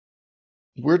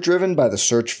We're driven by the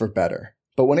search for better.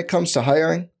 But when it comes to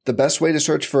hiring, the best way to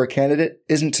search for a candidate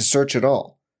isn't to search at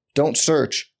all. Don't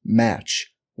search,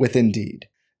 match with Indeed.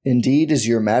 Indeed is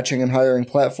your matching and hiring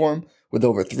platform with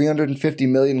over 350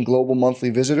 million global monthly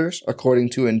visitors,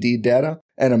 according to Indeed data,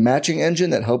 and a matching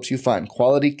engine that helps you find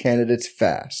quality candidates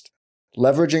fast.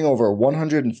 Leveraging over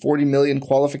 140 million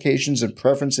qualifications and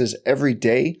preferences every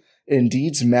day,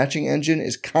 Indeed's matching engine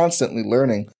is constantly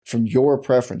learning from your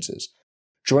preferences.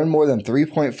 Join more than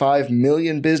 3.5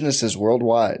 million businesses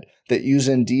worldwide that use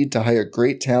Indeed to hire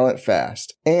great talent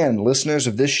fast. And listeners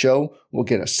of this show will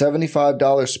get a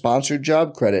 $75 sponsored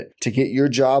job credit to get your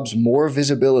jobs more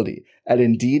visibility at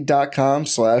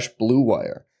Indeed.com/Blue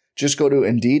Wire. Just go to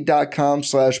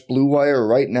Indeed.com/Blue Wire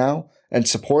right now and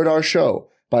support our show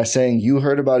by saying you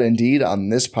heard about Indeed on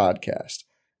this podcast.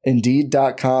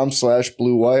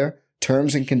 Indeed.com/Blue Wire.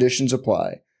 Terms and conditions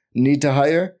apply. Need to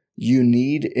hire? You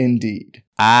need Indeed.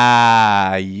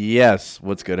 Yes.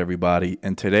 What's good, everybody?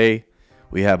 And today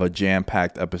we have a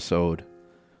jam-packed episode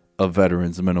of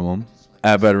Veterans Minimum.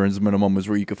 At Veterans Minimum is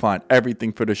where you can find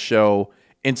everything for the show.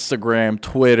 Instagram,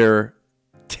 Twitter,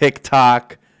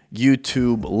 TikTok,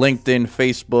 YouTube, LinkedIn,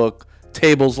 Facebook,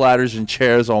 tables, ladders, and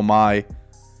chairs. Oh my.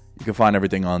 You can find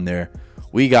everything on there.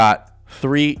 We got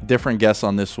 3 different guests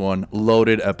on this one.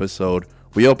 Loaded episode.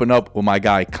 We open up with my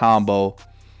guy Combo.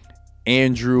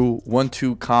 Andrew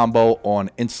 12 Combo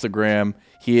on Instagram.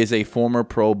 He is a former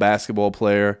pro basketball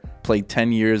player, played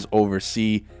 10 years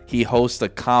overseas. He hosts the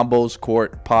Combo's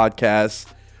Court podcast.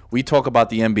 We talk about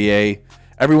the NBA.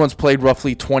 Everyone's played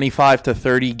roughly 25 to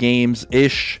 30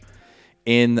 games-ish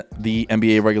in the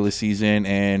NBA regular season,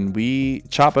 and we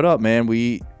chop it up, man.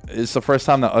 It's the first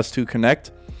time that us two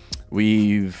connect.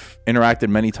 We've interacted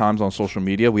many times on social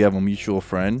media. We have a mutual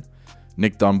friend,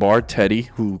 Nick Dunbar, Teddy,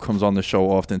 who comes on the show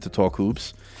often to talk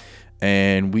hoops.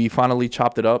 And we finally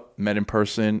chopped it up, met in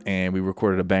person, and we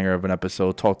recorded a banger of an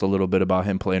episode, talked a little bit about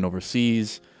him playing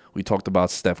overseas. We talked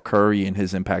about Steph Curry and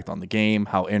his impact on the game,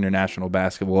 how international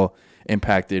basketball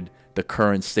impacted the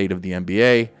current state of the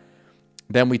NBA.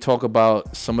 Then we talk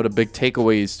about some of the big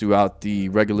takeaways throughout the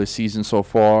regular season so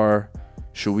far.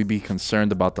 Should we be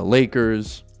concerned about the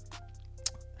Lakers?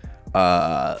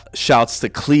 Shouts to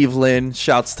Cleveland,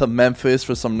 shouts to Memphis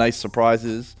for some nice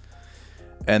surprises.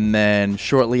 And then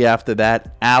shortly after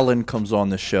that, Alan comes on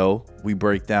the show. We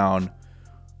break down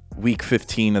week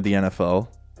 15 of the NFL,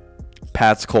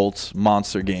 Pats Colts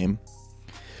monster game.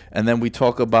 And then we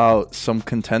talk about some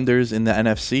contenders in the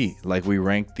NFC. Like, we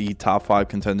rank the top 5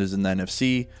 contenders in the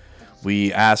NFC.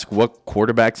 We ask what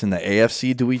quarterbacks in the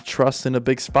AFC do we trust in a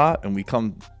big spot, and we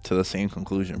come to the same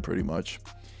conclusion pretty much.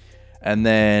 And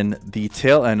then the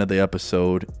tail end of the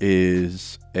episode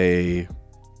is a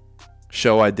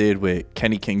show I did with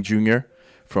Kenny King Jr.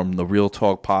 from the Real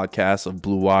Talk podcast of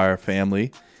Blue Wire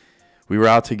family. We were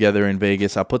out together in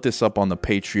Vegas. I put this up on the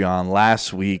Patreon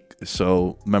last week,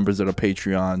 so members of the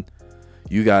Patreon,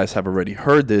 you guys have already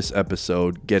heard this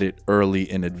episode. Get it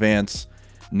early in advance.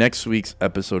 Next week's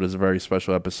episode is a very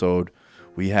special episode.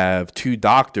 We have 2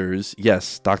 doctors.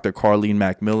 Yes, Dr. Carlene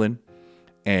Macmillan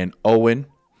and Owen.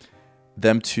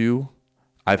 Them 2,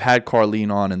 I've had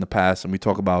Carlene on in the past, and we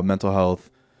talk about mental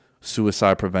health,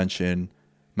 suicide prevention,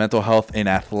 mental health in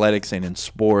athletics and in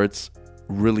sports.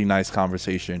 Really nice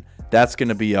conversation. That's going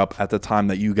to be up at the time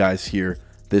that you guys hear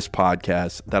this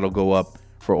podcast. That'll go up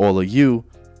for all of you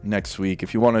next week.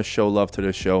 If you want to show love to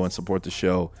the show and support the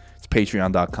show, it's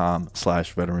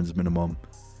patreon.com/veteransminimum.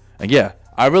 And yeah,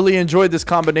 I really enjoyed this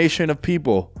combination of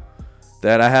people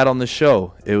that I had on the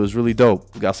show. It was really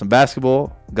dope. We got some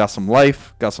basketball, got some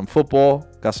life, got some football,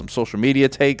 got some social media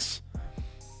takes.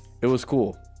 It was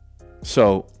cool.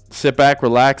 So sit back,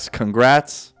 relax,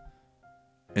 congrats,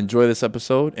 enjoy this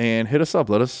episode, and hit us up.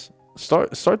 Let us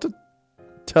start to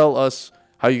tell us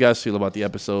how you guys feel about the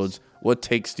episodes. What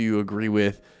takes do you agree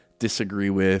with,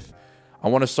 disagree with? I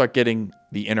want to start getting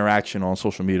the interaction on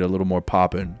social media a little more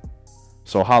popping.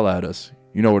 So holla at us.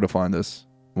 You know where to find us.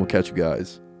 We'll catch you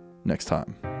guys next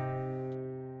time.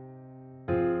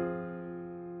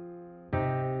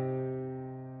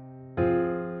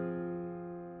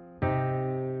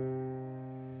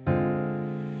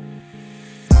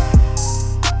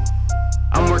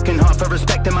 I'm working hard for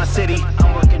respect in my city.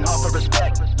 I'm working hard for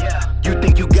respect. Yeah. You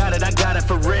think you got it? I got it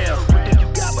for real. You think you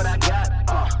got what I got?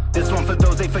 This one for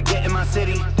those they forget in my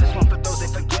city. This one for those they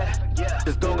forget. Yeah.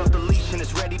 This dog off the leash and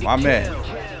it's ready to My kill. man,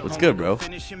 what's good, bro?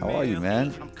 How are you,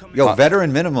 man? Yo,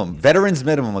 Veterans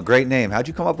Minimum, a great name. How'd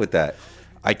you come up with that?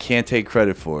 I can't take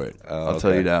credit for it. I'll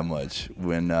tell you that much.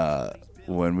 When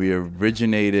we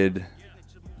originated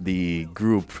the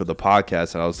group for the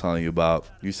podcast that I was telling you about,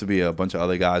 used to be a bunch of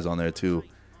other guys on there too.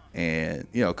 And,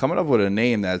 coming up with a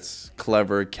name that's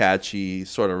clever, catchy,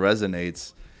 sort of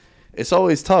resonates, it's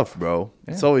always tough, bro.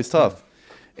 Yeah. It's always tough.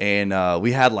 And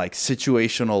we had like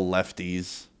situational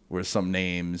lefties were some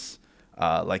names.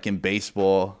 Like in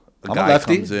baseball, a guy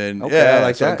comes in. Okay, yeah, I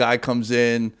like that. A guy comes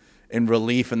in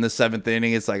relief in the 7th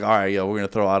inning. It's like, all right, we're going to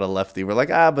throw out a lefty. We're like,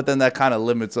 but then that kind of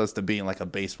limits us to being like a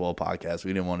baseball podcast.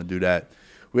 We didn't want to do that.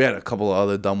 We had a couple of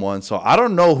other dumb ones. So I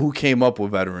don't know who came up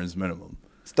with Veterans Minimum.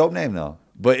 It's a dope name, though.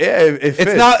 But yeah,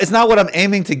 it's not what I'm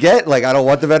aiming to get. Like, I don't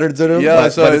want the Veterans Minimum,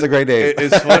 but it's a great name.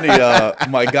 It's funny.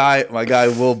 My guy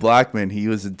Will Blackman, he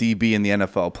was a DB in the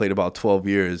NFL, played about 12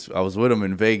 years. I was with him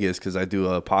in Vegas because I do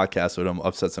a podcast with him,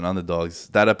 Upsets and Underdogs.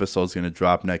 That episode's going to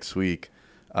drop next week.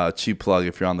 Cheap plug,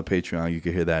 if you're on the Patreon, you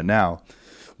can hear that now.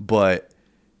 But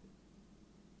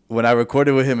when I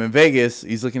recorded with him in Vegas,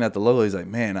 he's looking at the logo. He's like,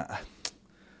 man, I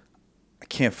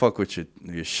can't fuck with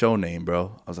your show name,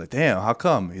 bro. I was like, damn, how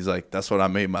come? He's like, that's what I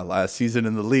made my last season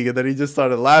in the league. And then he just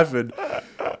started laughing.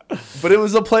 But it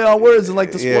was a play on words in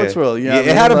like the sports world. You know it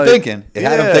had him thinking. It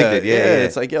had him thinking. Yeah.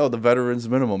 It's like, the Veterans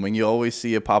Minimum. And you always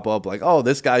see it pop up like,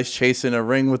 this guy's chasing a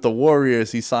ring with the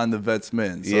Warriors. He signed the Vets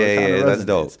Min. So that's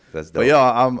dope. But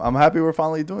I'm happy we're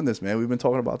finally doing this, man. We've been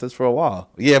talking about this for a while.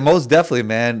 Yeah, most definitely,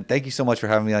 man. Thank you so much for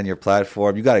having me on your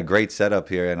platform. You got a great setup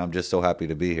here, and I'm just so happy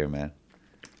to be here, man.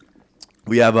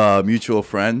 We have a mutual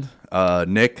friend,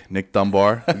 Nick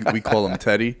Dunbar. We call him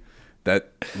Teddy.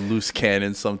 That loose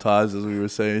cannon sometimes, as we were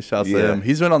saying. Shouts to him.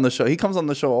 He's been on the show. He comes on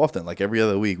the show often, like every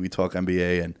other week. We talk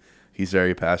NBA, and he's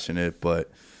very passionate.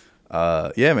 But,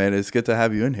 man, it's good to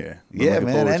have you in here. Yeah,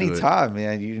 man, anytime,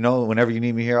 man. Whenever you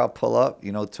need me here, I'll pull up,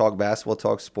 talk basketball,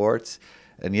 talk sports.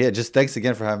 And, just thanks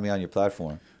again for having me on your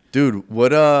platform. Dude,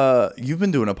 you've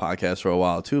been doing a podcast for a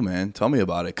while too, man. Tell me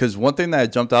about it. Because one thing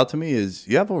that jumped out to me is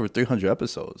you have over 300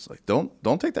 episodes. Like,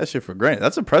 don't take that shit for granted.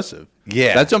 That's impressive.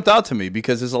 Yeah. That jumped out to me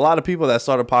because there's a lot of people that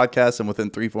start a podcast and within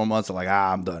 3-4 months are like,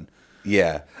 I'm done.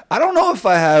 Yeah. I don't know if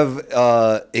I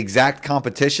have exact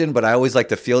competition, but I always like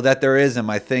to feel that there is. And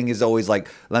my thing is always like,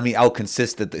 let me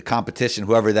out-consist the competition,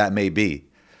 whoever that may be.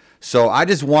 So I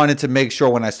just wanted to make sure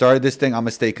when I started this thing, I'm going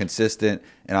to stay consistent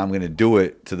and I'm going to do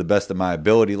it to the best of my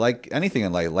ability. Like anything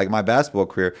in life, like my basketball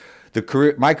career.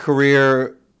 My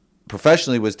career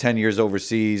professionally was 10 years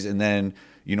overseas. And then,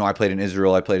 I played in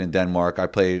Israel. I played in Denmark. I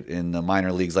played in the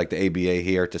minor leagues like the ABA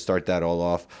here to start that all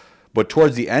off. But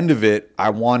towards the end of it,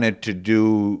 I wanted to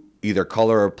do either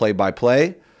color or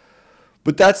play-by-play.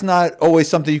 But that's not always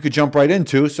something you could jump right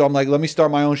into. So I'm like, let me start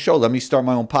my own show. Let me start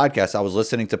my own podcast. I was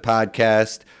listening to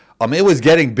podcasts. It was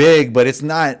getting big, but it's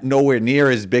not nowhere near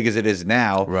as big as it is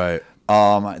now. Right.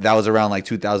 That was around like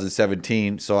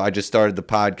 2017. So I just started the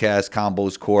podcast,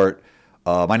 Combo's Court.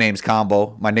 My name's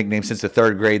Combo. My nickname since the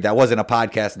 3rd grade. That wasn't a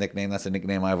podcast nickname. That's a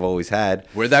nickname I've always had.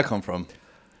 Where'd that come from?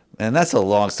 And that's a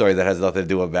long story that has nothing to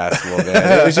do with basketball,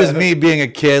 man. It was just me being a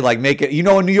kid, like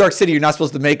in New York City, you're not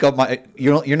supposed to make up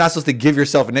you're not supposed to give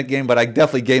yourself a nickname, but I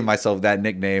definitely gave myself that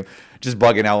nickname, just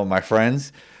bugging out with my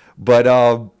friends. But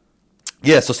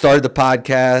so started the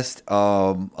podcast,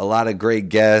 a lot of great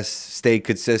guests, stayed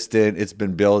consistent. It's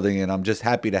been building, and I'm just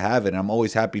happy to have it. And I'm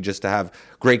always happy just to have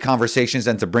great conversations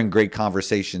and to bring great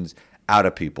conversations out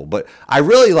of people. But I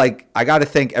got to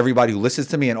thank everybody who listens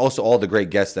to me and also all the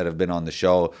great guests that have been on the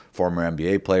show, former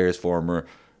NBA players,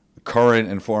 current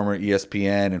and former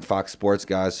ESPN and Fox Sports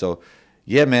guys. So,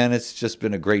 yeah, man, it's just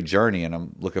been a great journey, and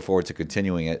I'm looking forward to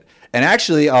continuing it. And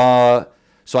actually,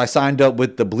 so I signed up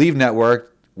with the Believe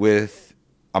Network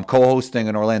I'm co-hosting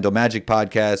an Orlando Magic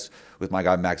podcast with my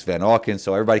guy Max Van Auken,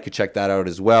 so everybody could check that out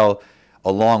as well,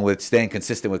 along with staying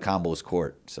consistent with Combo's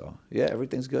Court. So, yeah,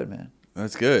 everything's good, man.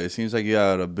 That's good. It seems like you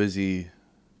got a busy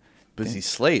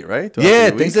slate, right?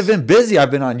 Things have been busy.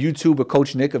 I've been on YouTube with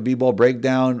Coach Nick of B-Ball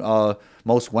Breakdown.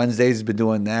 Most Wednesdays, been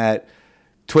doing that.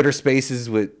 Twitter Spaces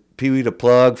with Pee Wee the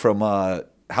Plug from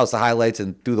House of Highlights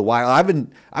and Through the Wire. I've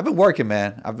been working,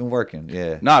 man. I've been working.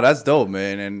 Yeah. No, that's dope,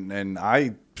 man. And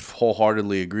I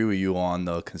wholeheartedly agree with you on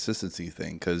the consistency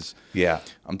thing because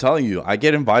I'm telling you, I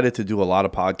get invited to do a lot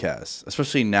of podcasts,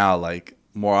 especially now, like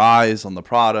more eyes on the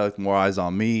product, more eyes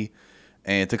on me,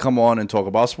 and to come on and talk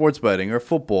about sports betting or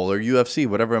football or UFC,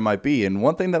 whatever it might be. And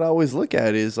one thing that I always look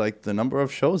at is like the number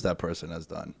of shows that person has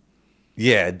done.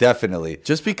 Yeah, definitely.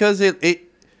 Just because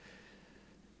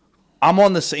I'm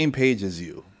on the same page as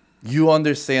you. You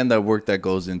understand the work that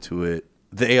goes into it.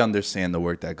 They understand the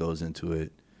work that goes into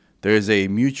it. There's a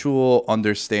mutual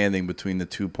understanding between the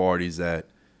two parties that,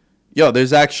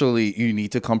 there's actually, you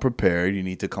need to come prepared. You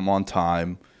need to come on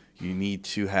time. You need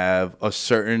to have a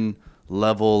certain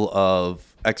level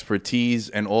of expertise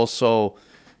and also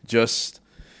just,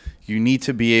 you need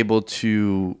to be able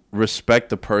to respect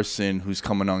the person who's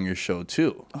coming on your show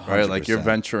too, right? Like you're 100%.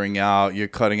 venturing out, you're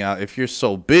cutting out. If you're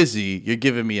so busy, you're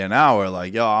giving me an hour.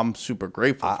 Like, yo, I'm super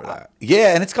grateful for that.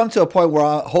 Yeah, and it's come to a point where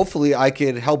hopefully I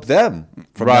could help them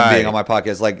from them Right. being on my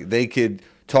podcast. Like they could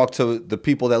talk to the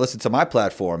people that listen to my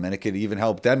platform, and it could even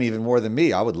help them even more than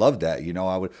me. I would love that. You know,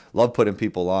 I would love putting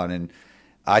people on, and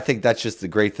I think that's just the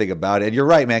great thing about it. And you're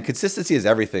right, man. Consistency is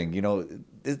everything. You know,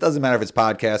 it doesn't matter if it's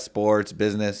podcast, sports,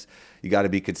 business. You got to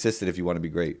be consistent if you want to be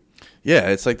great. Yeah,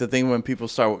 it's like the thing when people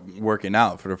start working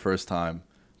out for the first time.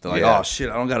 They're like, Yeah. oh, shit,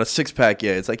 I don't got a six-pack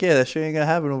yet. It's like, yeah, that shit ain't going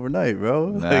to happen overnight, bro.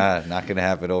 Like, Not going to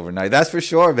happen overnight. That's for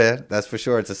sure, man. That's for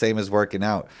sure. It's the same as working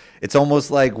out. It's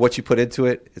almost like what you put into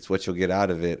it, it's what you'll get out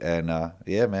of it. And,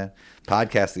 yeah, man,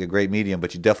 podcasting, a great medium,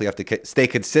 but you definitely have to stay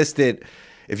consistent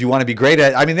if you want to be great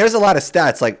at it. I mean, there's a lot of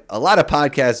stats. Like, a lot of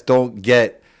podcasts don't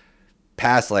get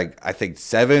past, like, I think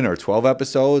 7 or 12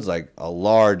 episodes. Like, a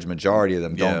large majority of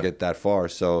them don't Yeah. get that far.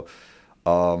 So,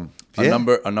 a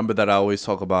number that I always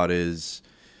talk about is,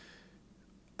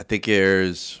 I think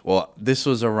this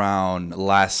was around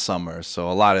last summer, so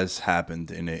a lot has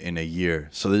happened in a year.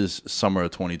 So this is summer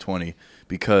of 2020,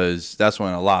 because that's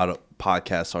when a lot of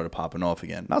podcasts started popping off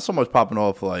again. Not so much popping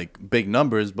off like big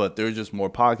numbers, but there were just more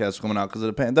podcasts coming out because of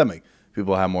the pandemic.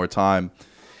 People had more time.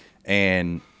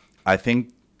 And I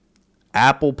think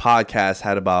Apple Podcasts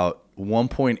had about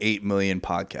 1.8 million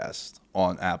podcasts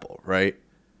on Apple, right?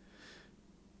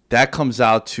 That comes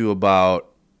out to about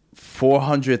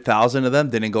 400,000 of them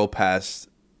didn't go past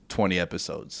 20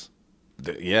 episodes.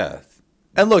 yeah.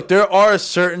 And look, there are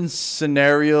certain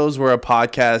scenarios where a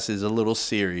podcast is a little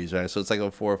series, right? So it's like a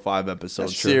 4 or 5 episode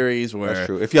That's true. series where That's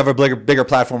true. If you have a bigger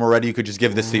platform already, you could just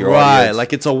give this to your right, audience.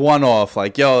 like it's a one-off.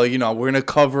 Like, yo, you know, we're gonna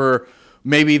cover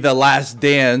maybe The Last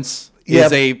Dance Yeah,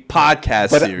 is a podcast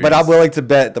series, But I'm willing to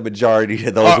bet the majority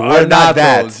of those are were not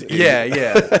that. those.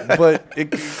 Yeah. But it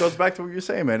goes back to what you're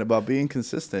saying, man, about being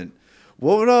consistent.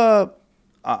 What would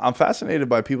I'm fascinated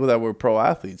by people that were pro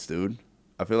athletes, dude.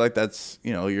 I feel like that's,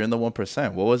 you know, you're in the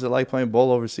 1%. What was it like playing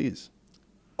ball overseas?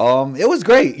 It was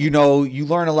great. You know, you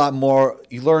learn a lot more.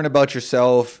 You learn about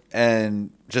yourself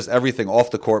and just everything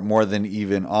off the court more than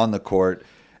even on the court.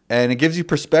 And it gives you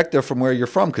perspective from where you're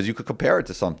from, because you could compare it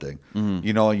to something.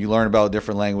 You know, you learn about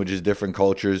different languages, different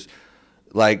cultures.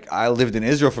 Like, I lived in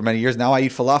Israel for many years. Now I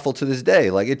eat falafel to this day.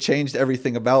 Like, it changed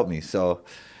everything about me. So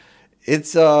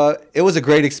it was a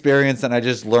great experience, and I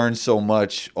just learned so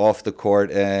much off the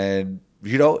court. And,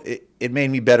 you know, it made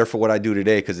me better for what I do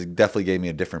today, because it definitely gave me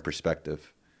a different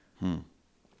perspective.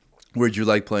 Where'd you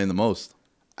like playing the most?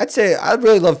 I'd say I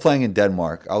really love playing in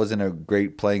Denmark. I was in a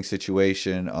great playing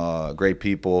situation, great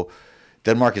people.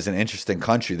 Denmark is an interesting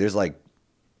country. There's like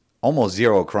almost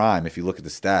zero crime if you look at the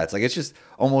stats. Like, it's just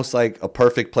almost like a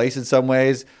perfect place in some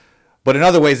ways. But in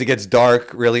other ways, it gets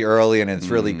dark really early and it's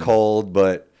really cold.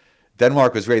 But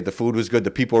Denmark was great. The food was good.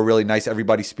 The people were really nice.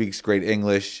 Everybody speaks great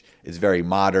English. It's very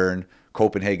modern.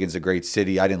 Copenhagen's a great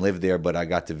city. I didn't live there, but I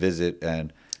got to visit.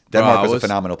 And Denmark was a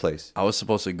phenomenal place. I was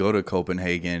supposed to go to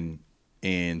Copenhagen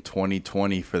in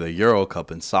 2020 for the Euro Cup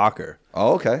in soccer.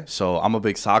 Oh, okay. So I'm a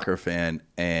big soccer fan,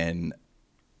 and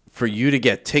for you to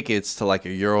get tickets to like a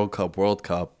Euro Cup, World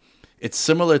Cup, it's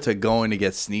similar to going to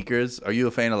get sneakers. Are you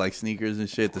a fan of like sneakers and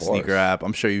shit? The course. sneaker app.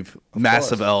 I'm sure you've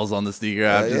massive L's on the sneaker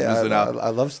app. Just missing out. I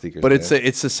love sneakers. But man.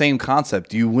 it's the same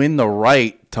concept. You win the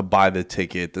right to buy the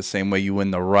ticket the same way you win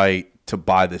the right to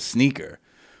buy the sneaker.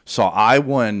 So I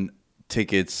won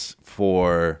tickets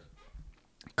for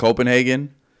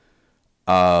Copenhagen,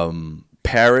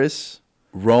 Paris,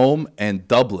 Rome, and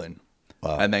Dublin.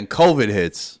 Wow. And then COVID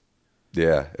hits,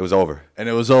 Yeah, it was over. and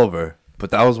it was over. But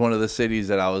that was one of the cities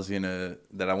that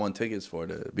I won tickets for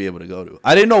to be able to go to.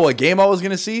 I didn't know what game I was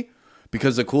gonna see,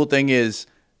 because the cool thing is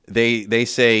they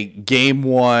say game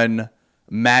 1,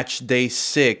 match day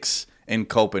 6 in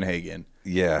Copenhagen.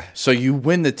 Yeah. So you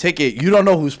win the ticket. You don't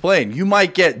know who's playing. You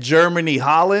might get Germany,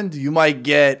 Holland. You might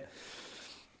get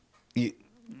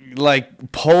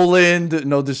like Poland.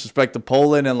 No disrespect to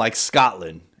Poland, and like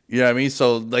Scotland. You know what I mean?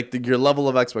 So like your level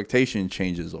of expectation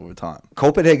changes over time.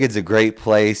 Copenhagen's a great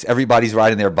place. Everybody's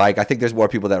riding their bike. I think there's more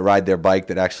people that ride their bike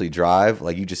that actually drive.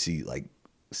 Like, you just see like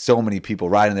so many people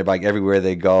riding their bike everywhere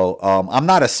they go. I'm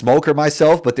not a smoker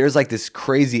myself, but there's like this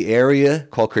crazy area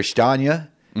called Christiania.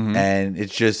 And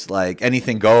it's just like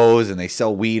anything goes, and they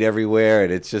sell weed everywhere.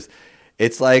 And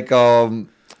it's like,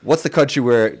 what's the country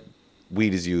where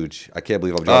weed is huge? I can't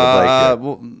believe I'm drawing a blank here.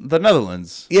 Well, the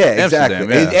Netherlands. Yeah, exactly.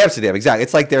 Amsterdam, yeah. Amsterdam, exactly.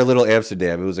 It's like their little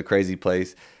Amsterdam. It was a crazy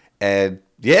place. And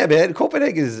yeah, man,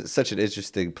 Copenhagen is such an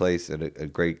interesting place and a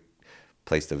great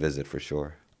place to visit for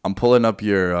sure. I'm pulling up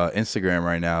your Instagram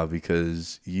right now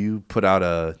because you put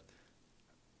out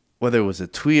whether it was a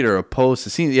tweet or a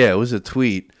post. It was a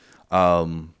tweet.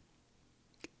 And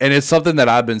it's something that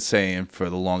I've been saying for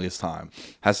the longest time.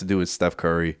 Has to do with Steph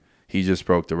Curry. He just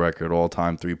broke the record,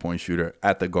 all-time three-point shooter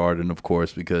at the Garden, of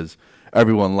course, because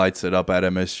everyone lights it up at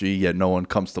MSG, yet no one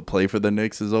comes to play for the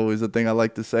Knicks is always the thing I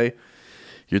like to say.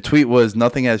 Your tweet was,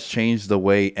 nothing has changed the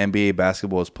way NBA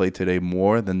basketball is played today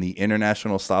more than the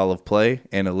international style of play,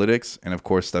 analytics, and, of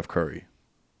course, Steph Curry.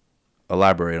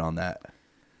 Elaborate on that.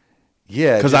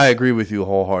 Yeah. Because I agree with you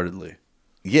wholeheartedly.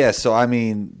 Yeah, so, I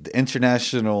mean, the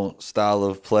international style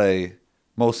of play,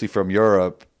 mostly from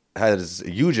Europe, has a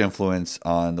huge influence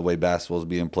on the way basketball is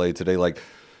being played today. Like,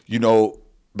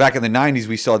 back in the 90s,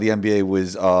 we saw the NBA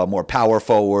was more power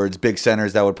forwards, big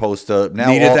centers that would post up. Now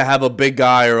Needed to have a big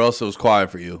guy or else it was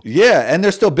quiet for you. Yeah, and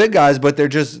they're still big guys, but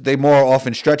they more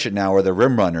often stretch it now, or they're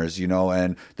rim runners,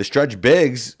 and the stretch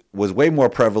bigs was way more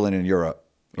prevalent in Europe.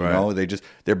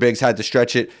 Their bigs had to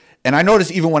stretch it. And I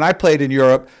noticed even when I played in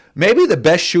Europe, maybe the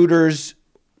best shooters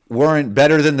weren't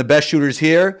better than the best shooters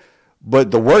here, but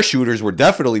the worst shooters were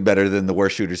definitely better than the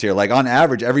worst shooters here. Like, on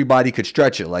average, everybody could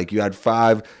stretch it. Like, you had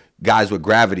 5 guys with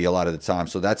gravity a lot of the time.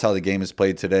 So that's how the game is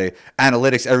played today.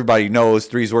 Analytics, everybody knows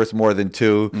 3's worth more than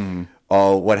 2. Mm-hmm.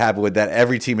 What happened with that?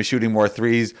 Every team is shooting more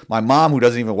 3s. My mom, who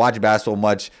doesn't even watch basketball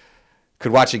much,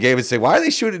 could watch a game and say, why are they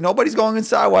shooting? Nobody's going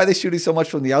inside. Why are they shooting so much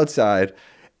from the outside?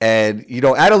 And,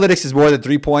 analytics is more than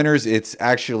 3-pointers. It's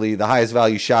actually the highest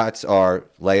value shots are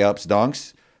layups,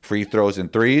 dunks, free throws,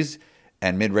 and 3s.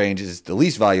 And mid-range is the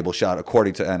least valuable shot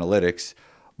according to analytics.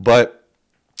 But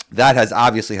that has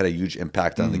obviously had a huge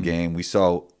impact on the game. We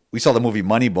saw the movie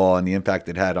Moneyball and the impact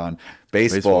it had on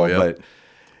baseball. Yep. But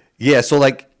yeah, so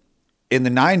like in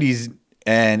the 90s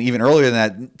and even earlier than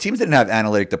that, teams didn't have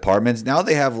analytic departments. Now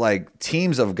they have like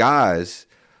teams of guys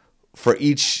for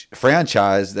each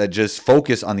franchise that just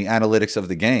focus on the analytics of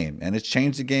the game. And it's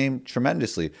changed the game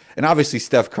tremendously. And obviously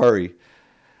Steph Curry,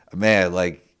 man,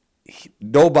 like,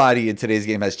 nobody in today's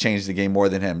game has changed the game more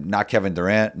than him. Not Kevin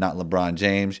Durant, not LeBron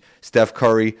James, Steph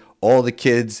Curry, all the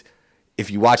kids. If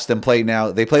you watch them play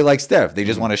now, they play like Steph. They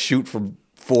just want to shoot from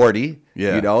 40,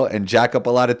 and jack up a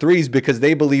lot of 3s because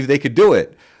they believe they could do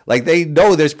it. Like, they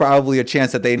know there's probably a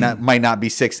chance that they might not be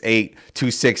 6'8",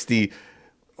 260,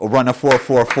 or run a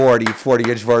 4.4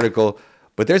 40-inch vertical.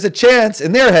 But there's a chance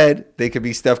in their head they could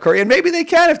be Steph Curry. And maybe they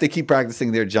can if they keep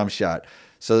practicing their jump shot.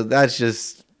 So that's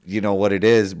just what it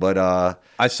is. But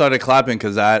I started clapping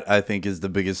because that, I think, is the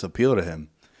biggest appeal to him.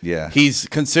 Yeah. He's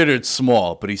considered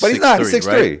small, but he's 6'3", he's not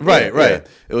 6'3". Right? Yeah.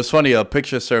 It was funny, a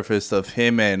picture surfaced of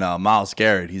him and Myles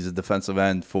Garrett. He's a defensive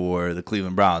end for the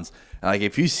Cleveland Browns. And, like,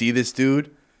 if you see this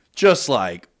dude, just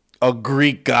like a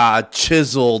Greek god,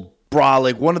 chiseled,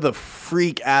 brolic, one of the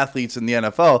freak athletes in the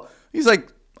NFL, he's like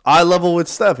eye level with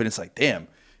Steph. And it's like, damn,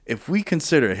 if we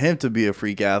consider him to be a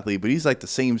freak athlete, but he's like the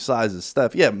same size as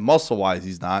Steph. Yeah, muscle-wise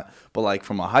he's not, but like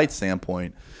from a height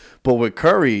standpoint. But with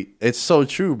Curry, it's so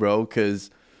true, bro, because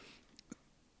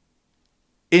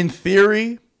in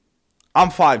theory, I'm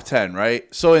 5'10",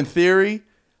 right? So in theory,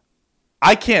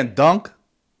 I can't dunk.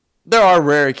 There are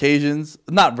rare occasions,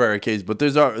 not rare occasions, but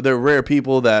there are rare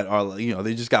people that are,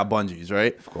 they just got bungees,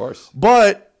 right? Of course.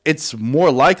 But it's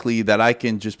more likely that I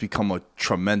can just become a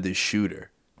tremendous shooter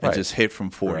and just hit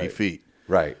from 40 feet.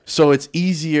 Right. So it's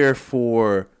easier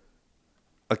for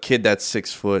a kid that's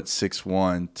 6 foot,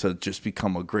 6'1" to just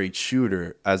become a great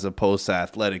shooter as opposed to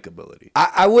athletic ability.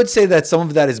 I would say that some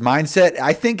of that is mindset.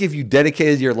 I think if you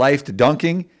dedicated your life to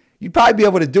dunking, you'd probably be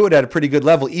able to do it at a pretty good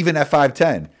level, even at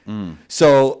 5'10".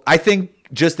 So I think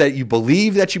just that you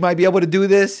believe that you might be able to do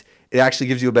this, it actually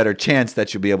gives you a better chance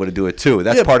that you'll be able to do it too.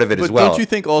 That's part of it as well. Don't you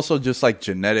think also just like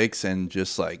genetics and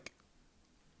just like,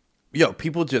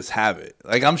 people just have it.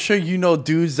 Like, I'm sure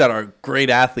dudes that are great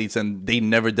athletes and they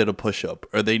never did a push-up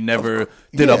or they never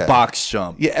did a box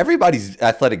jump. Yeah, everybody's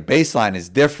athletic baseline is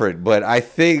different, but I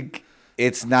think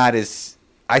it's not as...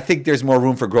 I think there's more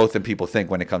room for growth than people think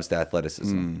when it comes to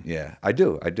athleticism. Yeah, I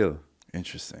do.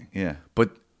 Interesting. Yeah.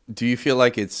 But do you feel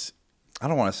like it's... I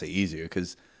don't want to say easier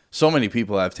because so many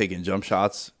people have taken jump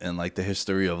shots in like the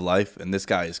history of life, and this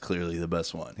guy is clearly the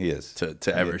best one. He is. To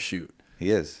ever shoot.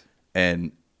 He is.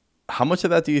 And how much of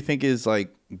that do you think is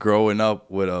like growing up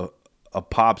with a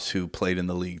pops who played in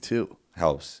the league too?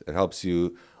 Helps. It helps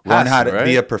you learn how to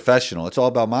be a professional. It's all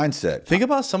about mindset. Think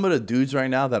about some of the dudes right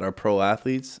now that are pro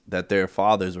athletes, that their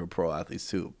fathers were pro athletes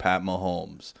too. Pat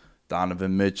Mahomes,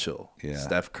 Donovan Mitchell,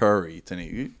 Steph Curry.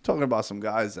 You're talking about some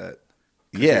guys that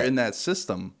are in that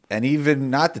system. And even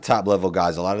not the top level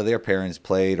guys. A lot of their parents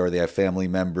played or they have family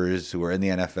members who are in the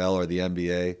NFL or the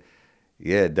NBA.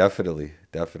 Yeah, definitely.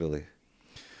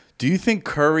 Do you think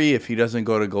Curry, if he doesn't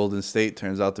go to Golden State,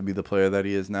 turns out to be the player that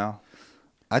he is now?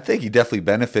 I think he definitely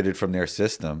benefited from their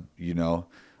system, you know.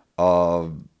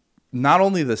 Not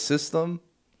only the system,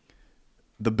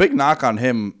 the big knock on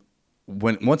him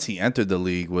once he entered the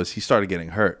league was he started getting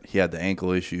hurt. He had the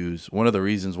ankle issues. One of the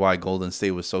reasons why Golden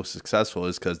State was so successful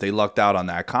is because they lucked out on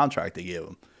that contract they gave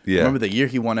him. Yeah. Remember the year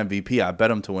he won MVP? I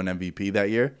bet him to win MVP that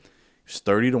year. It was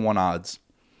 30-1 odds.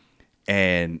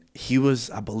 And he was,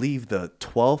 I believe, the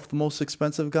 12th most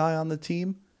expensive guy on the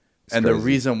team. And crazy. the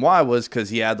reason why was because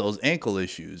he had those ankle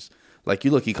issues. Like,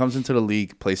 you look, he comes into the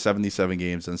league, plays 77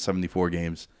 games and 74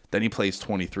 games. Then he plays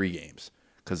 23 games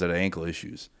because of the ankle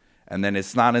issues. And then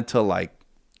it's not until, like,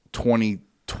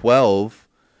 2012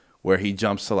 where he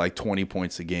jumps to, like, 20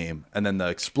 points a game. And then the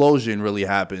explosion really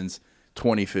happens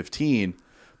 2015.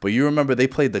 But you remember they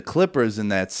played the Clippers in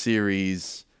that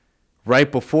series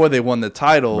right before they won the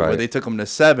title, where they took them to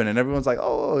 7, and everyone's like,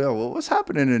 oh, yo, well, what's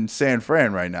happening in San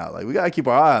Fran right now? Like, we got to keep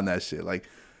our eye on that shit. Like,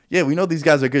 yeah, we know these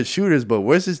guys are good shooters, but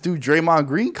where's this dude Draymond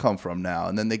Green come from now?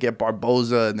 And then they get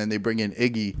Barboza, and then they bring in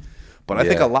Iggy. But I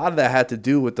think a lot of that had to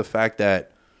do with the fact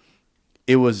that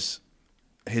it was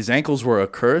his ankles were a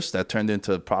curse that turned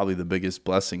into probably the biggest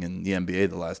blessing in the NBA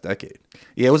the last decade.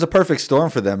 Yeah, it was a perfect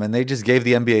storm for them, and they just gave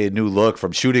the NBA a new look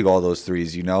from shooting all those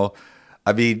threes, you know?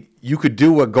 I mean, you could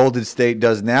do what Golden State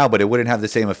does now, but it wouldn't have the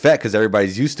same effect because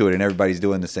everybody's used to it and everybody's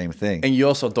doing the same thing. And you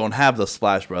also don't have the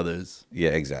Splash Brothers. Yeah,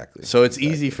 exactly. So it's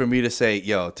easy for me to say,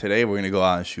 yo, today we're going to go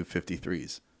out and shoot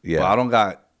 53s. Yeah. But I don't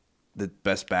got the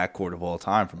best backcourt of all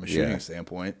time from a shooting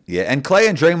standpoint. Yeah, and Klay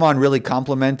and Draymond really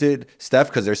complemented Steph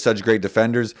because they're such great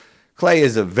defenders. Klay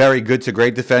is a very good to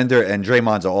great defender, and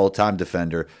Draymond's an all-time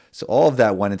defender. So all of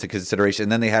that went into consideration.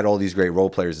 And then they had all these great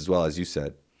role players as well, as you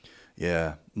said.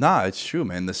 Yeah. Nah, it's true,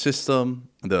 man. The system,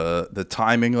 the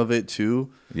timing of it,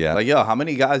 too. Yeah. Like, yo, how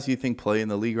many guys do you think play in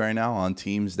the league right now on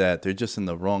teams that they're just in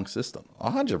the wrong system?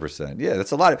 100%. Yeah,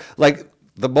 that's a lot. Like,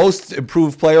 the most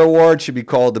improved player award should be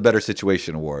called the Better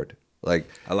Situation Award. Like,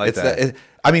 I like that.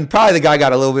 I mean, probably the guy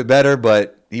got a little bit better,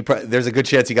 but there's a good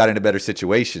chance he got in a better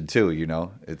situation, too, you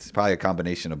know? It's probably a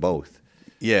combination of both.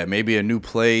 Yeah, maybe a new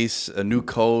place, a new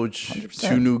coach, 100%.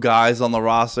 2 new guys on the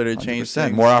roster to change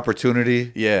things. More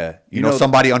opportunity. Yeah. You know,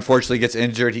 somebody unfortunately gets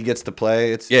injured, he gets to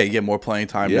play. Yeah, you get more playing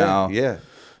time now. Yeah.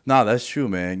 No, that's true,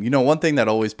 man. You know, one thing that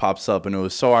always pops up, and it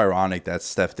was so ironic that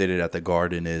Steph did it at the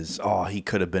Garden, is, oh, he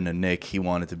could have been a Knick. He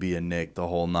wanted to be a Knick the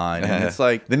whole 9. And it's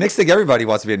like, the Knicks think everybody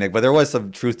wants to be a Knick, but there was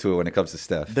some truth to it when it comes to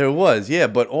Steph. there was, yeah.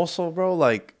 But also, bro,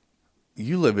 like,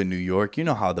 you live in New York. You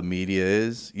know how the media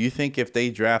is. You think if they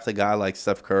draft a guy like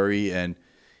Steph Curry and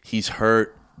he's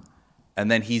hurt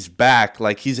and then he's back,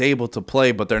 like, he's able to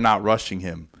play, but they're not rushing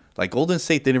him. Like, Golden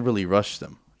State didn't really rush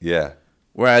them. Yeah.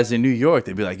 Whereas in New York,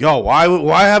 they'd be like, yo,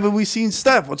 why haven't we seen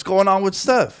Steph? What's going on with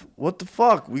Steph? What the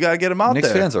fuck? We got to get him out Knicks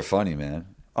there. fans are funny, man.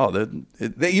 Oh,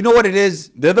 You know what it is?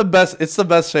 they're the best. It's the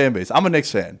best fan base. I'm a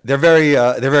Knicks fan. They're very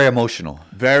emotional.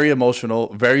 Very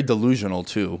emotional, very delusional,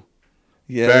 too.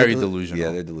 Yeah, Very delusional.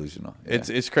 Yeah, they're delusional. Yeah.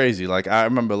 It's crazy. Like, I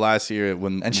remember last year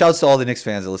when... And shouts to all the Knicks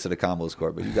fans that listen to Combos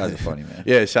Court, but you guys are funny, man.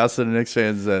 Yeah, shouts to the Knicks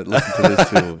fans that listen to this,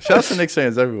 too. Shouts to Knicks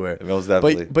fans everywhere. Most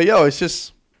definitely. But yo, it's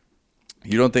just...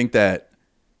 You don't think that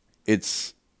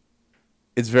it's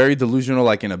very delusional,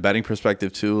 like, in a betting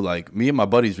perspective, too? Like, me and my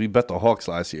buddies, we bet the Hawks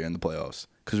last year in the playoffs.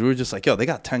 Because we were just like, yo, they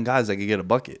got 10 guys that could get a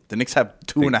bucket. The Knicks have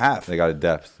 2.5. They got a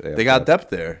depth. They got depth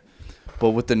there.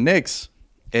 But with the Knicks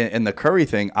and the Curry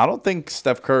thing, I don't think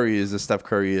Steph Curry is the Steph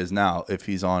Curry is now if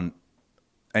he's on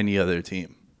any other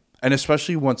team. And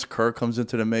especially once Kerr comes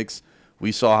into the mix,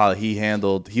 we saw how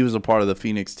he was a part of the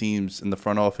Phoenix teams in the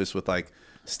front office with, like,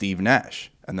 Steve Nash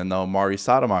and then the Amari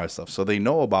Stoudemire stuff. So they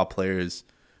know about players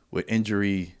with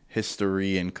injury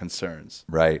history and concerns.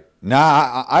 Right.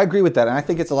 Nah, I agree with that. And I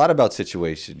think it's a lot about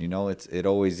situation. You know, it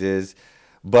always is.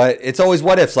 But it's always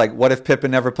what ifs. Like, what if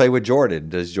Pippen never played with Jordan?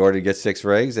 Does Jordan get 6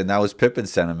 rings? And that was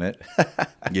Pippen's sentiment.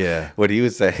 Yeah. What he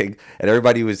was saying. And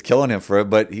everybody was killing him for it.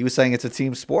 But he was saying it's a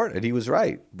team sport. And he was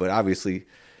right. But obviously,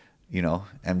 you know,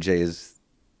 MJ is,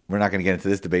 we're not going to get into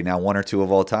this debate now, 1 or 2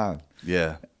 of all time.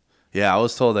 Yeah. Yeah, I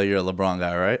was told that you're a LeBron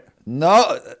guy, right?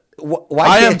 No.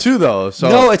 I am too, though. So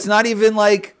no, it's not even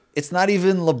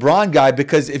LeBron guy,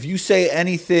 because if you say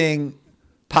anything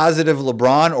positive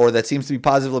LeBron or that seems to be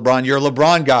positive LeBron, you're a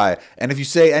LeBron guy. And if you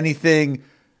say anything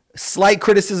slight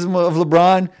criticism of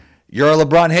LeBron, you're a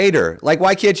LeBron hater. Like,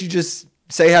 why can't you just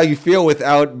say how you feel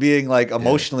without being, like,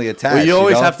 emotionally attached? Well, you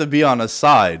always know? have to be on a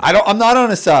side. I'm not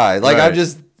on a side. Like, Right.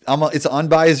 it's an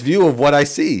unbiased view of what I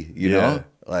see, you Yeah. know?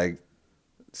 Like,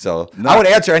 so I would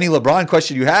answer any LeBron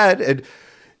question you had, and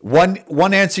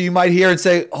one answer you might hear and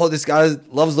say, oh, this guy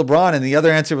loves LeBron, and the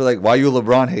other answer would be like, why are you a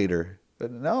LeBron hater?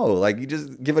 But no, like, you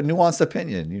just give a nuanced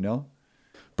opinion, you know?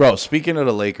 Bro, speaking of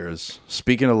the Lakers,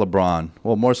 speaking of LeBron,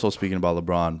 well, more so speaking about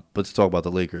LeBron, but to talk about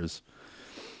the Lakers.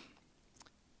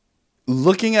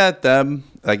 Looking at them,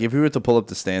 like if you were to pull up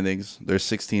the standings, they're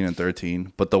 16 and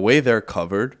 13, but the way they're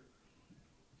covered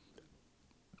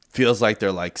feels like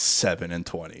they're like 7 and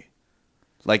 20.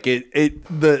 Like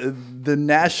the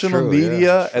national True,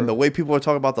 media yeah, and the way people are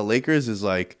talking about the Lakers is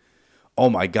like, oh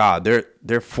my God, they're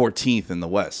 14th in the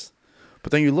West.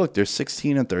 But then you look, they're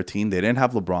 16 and 13. They didn't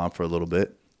have LeBron for a little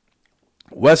bit.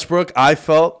 Westbrook, I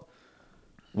felt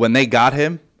when they got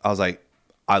him, I was like,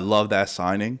 I love that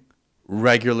signing.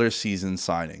 Regular season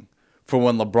signing. For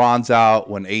when LeBron's out,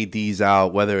 when AD's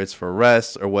out, whether it's for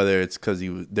rest or whether it's because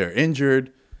they're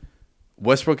injured,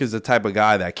 Westbrook is the type of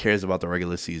guy that cares about the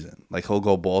regular season. Like, he'll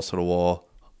go balls to the wall,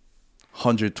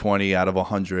 120 out of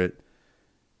 100.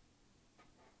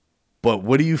 But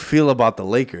what do you feel about the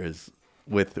Lakers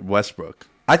with Westbrook?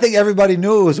 I think everybody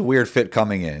knew it was a weird fit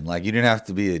coming in. Like, you didn't have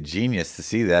to be a genius to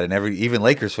see that, and even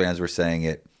Lakers fans were saying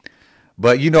it.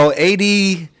 But,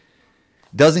 AD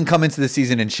doesn't come into the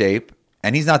season in shape,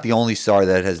 and he's not the only star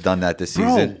that has done that this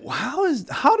season. Bro,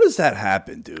 how does that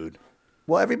happen, dude?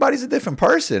 Well, everybody's a different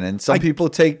person, and some people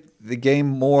take the game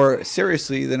more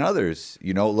seriously than others.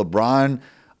 LeBron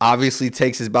obviously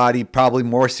takes his body probably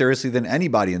more seriously than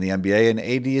anybody in the NBA, and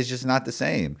AD is just not the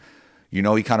same. He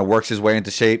kind of works his way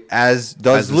into shape, as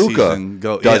does Luka.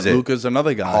 Luka's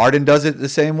another guy. Harden does it the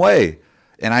same way.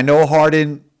 And I know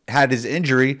Harden had his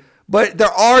injury, but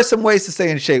there are some ways to stay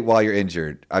in shape while you're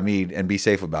injured. And be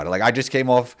safe about it. Like, I just came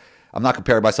off, I'm not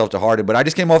comparing myself to Harden, but I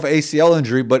just came off an ACL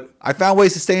injury, but I found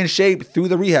ways to stay in shape through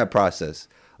the rehab process.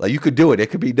 Like, you could do it. It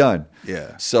could be done.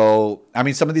 Yeah. So,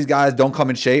 some of these guys don't come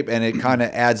in shape, and it kind of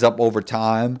adds up over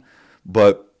time.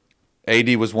 But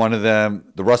AD was one of them.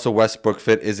 The Russell Westbrook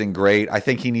fit isn't great. I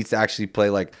think he needs to actually play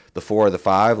like the 4 or the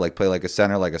 5, like play like a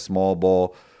center, like a small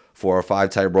ball 4 or 5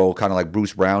 type role, kind of like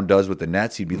Bruce Brown does with the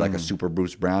Nets. He'd be like a super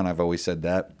Bruce Brown. I've always said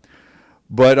that.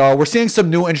 But we're seeing some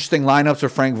new interesting lineups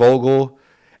with Frank Vogel,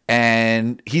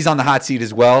 and he's on the hot seat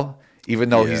as well, even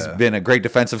though he's been a great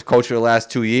defensive coach for the last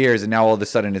 2 years, and now all of a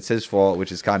sudden it's his fault,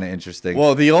 which is kind of interesting.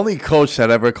 Well, the only coach that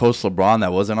ever coached LeBron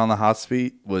that wasn't on the hot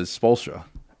seat was Spoelstra.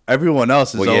 Everyone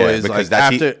else is always because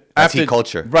like that's heat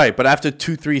culture, right? But after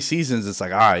 2-3 seasons, it's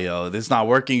like, all right, this is not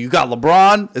working. You got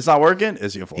LeBron, it's not working.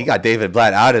 It's your fault. He got David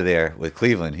Blatt out of there with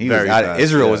Cleveland.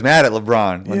 Israel was mad at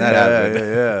LeBron when that happened.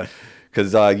 Yeah.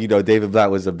 Because David Blatt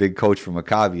was a big coach for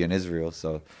Maccabi in Israel,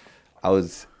 so I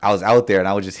was out there and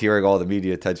I was just hearing all the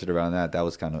media attention around that. That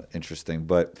was kind of interesting,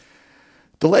 but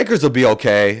the Lakers will be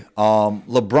okay.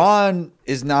 LeBron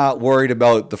is not worried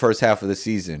about the first half of the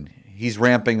season. He's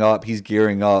ramping up. He's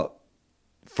gearing up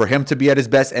for him to be at his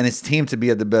best and his team to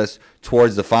be at the best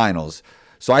towards the finals.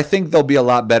 So I think they'll be a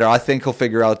lot better. I think he'll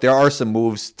figure out there are some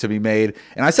moves to be made.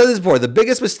 And I said this before, the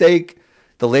biggest mistake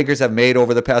the Lakers have made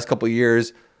over the past couple of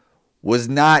years was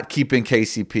not keeping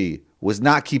KCP, was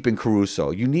not keeping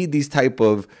Caruso. You need these type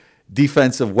of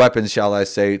defensive weapons, shall I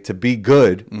say, to be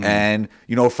good. Mm-hmm.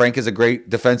 And, Frank is a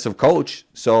great defensive coach.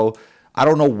 So I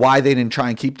don't know why they didn't try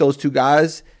and keep those two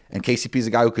guys. And KCP is a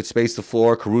guy who could space the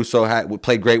floor. Caruso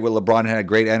played great with LeBron and had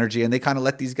great energy, and they kind of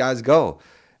let these guys go.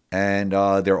 And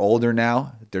they're older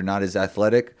now. They're not as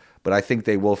athletic, but I think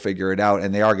they will figure it out,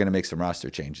 and they are going to make some roster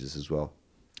changes as well.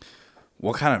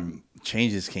 What kind of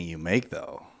changes can you make,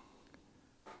 though?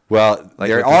 Well,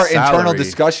 there are internal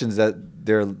discussions that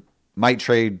they might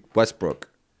trade Westbrook.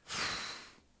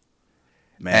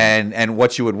 Man. And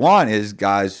what you would want is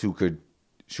guys who could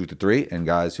shoot the 3 and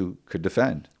guys who could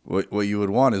defend. What you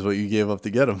would want is what you gave up to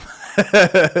get him.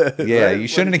 Yeah, right? You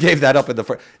shouldn't have gave that up at the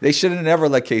first. They should have never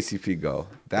let KCP go.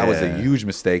 That was a huge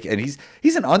mistake. And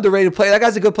he's an underrated player. That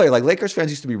guy's a good player. Like, Lakers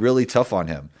fans used to be really tough on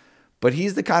him. But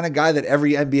he's the kind of guy that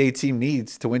every NBA team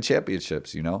needs to win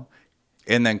championships,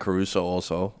 And then Caruso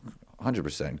also.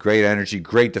 100%. Great energy,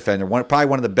 great defender. Probably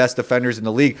one of the best defenders in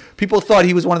the league. People thought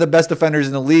he was one of the best defenders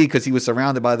in the league because he was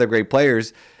surrounded by other great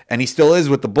players. And he still is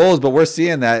with the Bulls. But we're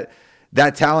seeing that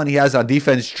talent he has on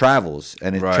defense travels,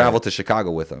 and it traveled to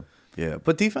Chicago with him. Yeah,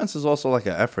 but defense is also like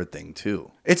an effort thing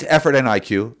too. It's effort and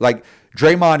IQ. Like,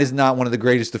 Draymond is not one of the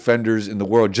greatest defenders in the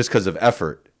world just because of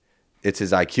effort. It's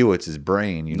his IQ, it's his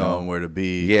brain, knowing where to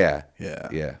be. Yeah.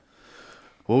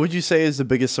 What would you say is the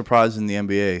biggest surprise in the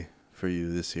NBA for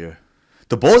you this year?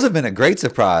 The Bulls have been a great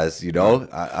surprise,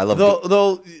 I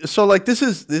love So like this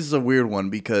is a weird one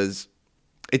because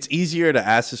it's easier to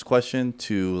ask this question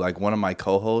to like one of my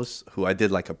co-hosts who I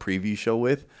did like a preview show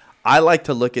with. I like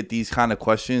to look at these kind of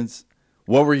questions.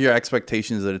 What were your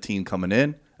expectations of the team coming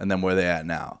in, and then where they at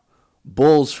now?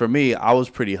 Bulls, for me, I was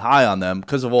pretty high on them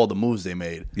because of all the moves they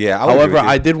made. Yeah. However,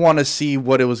 I did want to see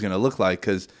what it was going to look like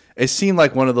because it seemed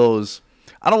like one of those,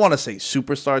 I don't want to say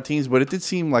superstar teams, but it did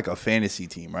seem like a fantasy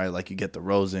team, right? Like you get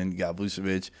DeRozan, you got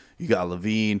Vucevic, you got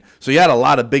Levine. So you had a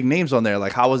lot of big names on there.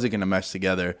 Like how was it going to mesh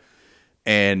together?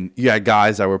 And you had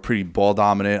guys that were pretty ball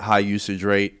dominant, high usage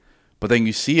rate. But then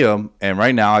you see them, and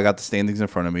right now I got the standings in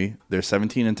front of me. They're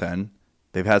 17-10.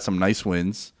 They've had some nice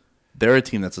wins. They're a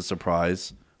team that's a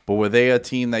surprise. But were they a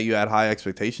team that you had high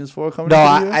expectations for coming into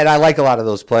the year? And I like a lot of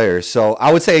those players. So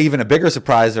I would say even a bigger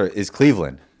surprise is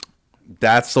Cleveland.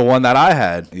 That's the one that I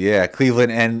had. Yeah,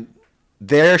 Cleveland. And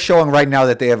they're showing right now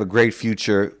that they have a great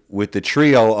future with the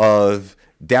trio of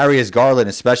Darius Garland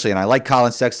especially. And I like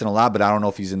Colin Sexton a lot, but I don't know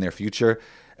if he's in their future.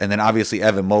 And then obviously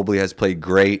Evan Mobley has played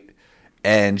great.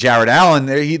 And Jared Allen,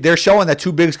 they're showing that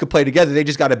two bigs could play together. They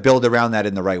just got to build around that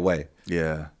in the right way.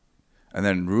 Yeah. And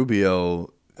then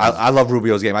Rubio. I love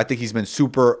Rubio's game. I think he's been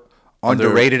super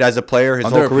underrated as a player his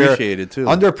whole career. Underappreciated, too.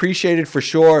 Underappreciated for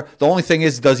sure. The only thing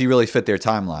is, does he really fit their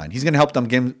timeline? He's going to help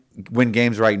them win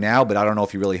games right now, but I don't know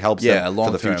if he really helps them for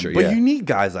the future. But you need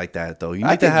guys like that, though. You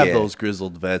need to have those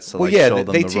grizzled vets to show them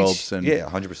the ropes. And,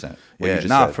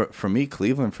 100%. For me,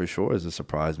 Cleveland for sure is a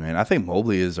surprise, man. I think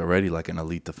Mobley is already like an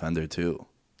elite defender, too.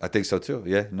 I think so, too.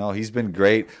 Yeah, no, he's been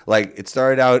great. Like, it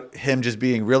started out him just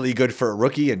being really good for a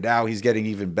rookie, and now he's getting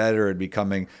even better and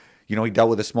becoming, he dealt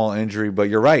with a small injury. But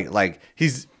you're right. Like,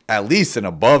 he's at least an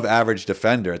above-average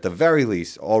defender, at the very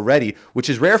least, already, which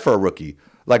is rare for a rookie.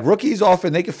 Like, rookies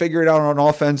often, they can figure it out on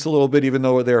offense a little bit, even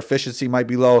though their efficiency might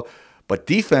be low. But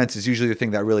defense is usually the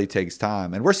thing that really takes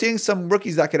time. And we're seeing some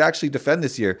rookies that could actually defend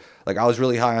this year. Like, I was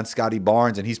really high on Scotty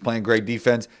Barnes, and he's playing great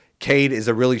defense. Cade is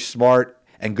a really smart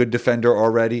and good defender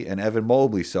already, and Evan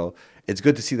Mobley. So it's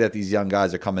good to see that these young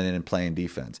guys are coming in and playing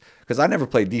defense. Because I never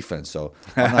played defense, so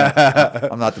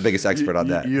I'm not the biggest expert on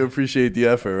that. You appreciate the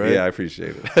effort, right? Yeah, I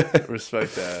appreciate it.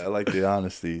 Respect that. I like the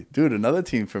honesty. Dude, another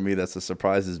team for me that's a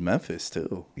surprise is Memphis,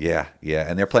 too. Yeah.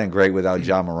 And they're playing great without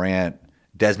Ja Morant.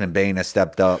 Desmond Bane has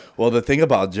stepped up. Well, the thing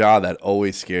about Ja that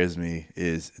always scares me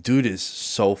is, dude is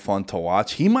so fun to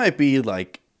watch. He might be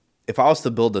like, if I was to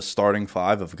build a starting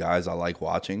five of guys I like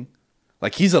watching,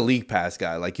 like he's a league pass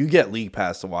guy. Like you get league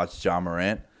pass to watch Ja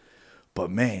Morant. But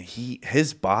man,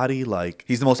 his body, like,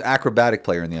 he's the most acrobatic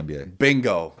player in the NBA.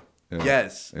 Bingo. Yeah.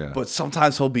 Yes. Yeah. But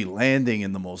sometimes he'll be landing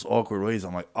in the most awkward ways.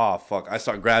 I'm like, oh fuck. I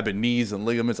start grabbing knees and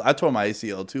ligaments. I tore my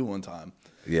ACL too one time.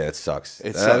 Yeah, it sucks.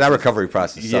 That recovery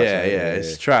process sucks. Yeah,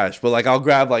 it's trash. But like I'll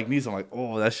grab like knees. I'm like,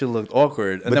 oh, that shit looked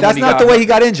awkward. And but then that's not the way he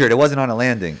got injured. It wasn't on a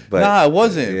landing. But, nah, it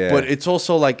wasn't. Yeah. But it's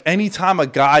also like anytime a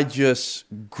guy just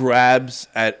grabs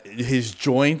at his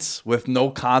joints with no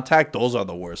contact, those are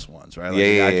the worst ones, right? Like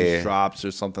a guy just drops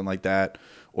or something like that,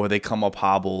 or they come up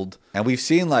hobbled. And we've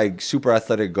seen like super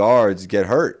athletic guards get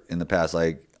hurt in the past,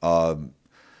 like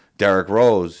Derrick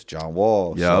Rose, John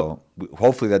Wall. Yep. So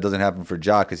hopefully that doesn't happen for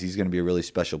Ja, because he's going to be a really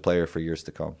special player for years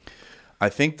to come. I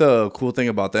think the cool thing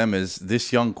about them is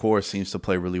this young core seems to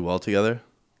play really well together.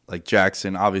 Like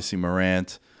Jackson, obviously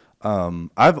Morant.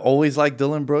 I've always liked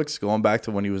Dylan Brooks, going back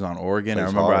to when he was on Oregon. I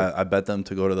remember I bet them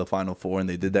to go to the Final Four, and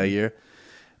they did that year.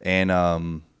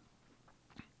 And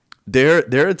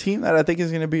they're a team that I think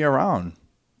is going to be around.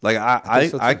 Like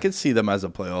I could see them as a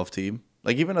playoff team,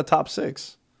 like even a top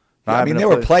six. Yeah, I mean, they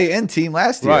were a play-in team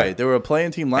last year. Right, they were a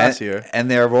play-in team last year.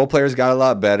 And their role players got a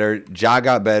lot better. Ja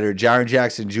got better. Jaren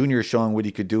Jackson Jr. is showing what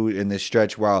he could do in this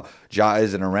stretch while Ja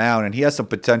isn't around. And he has some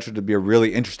potential to be a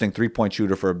really interesting three-point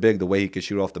shooter for a big, the way he could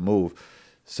shoot off the move.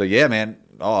 So, yeah, man,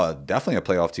 definitely a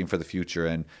playoff team for the future.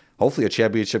 And hopefully a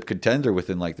championship contender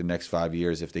within, like, the next 5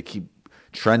 years if they keep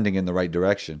trending in the right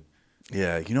direction.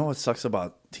 Yeah, you know what sucks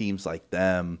about teams like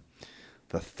them?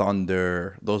 The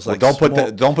Thunder, those like don't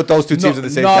put those two teams in the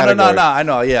same category. No. I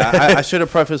know. Yeah, I should have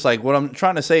prefaced like what I'm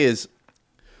trying to say is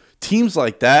teams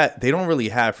like that, they don't really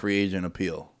have free agent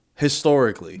appeal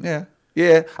historically.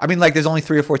 Yeah. I mean, like there's only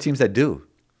 3 or 4 teams that do.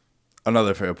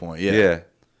 Another fair point. Yeah.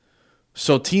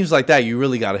 So teams like that, you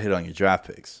really got to hit on your draft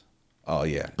picks. Oh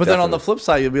yeah. But then on the flip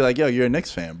side, you'll be like, yo, you're a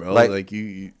Knicks fan, bro. Like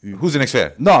you who's a Knicks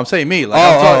fan? No, I'm saying me. Like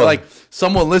I'm talking, like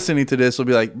someone listening to this will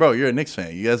be like, bro, you're a Knicks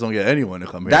fan. You guys don't get anyone to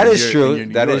come here. That is true.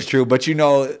 That is true. But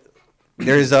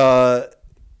there's the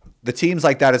teams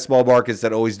like that at small markets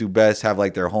that always do best have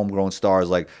like their homegrown stars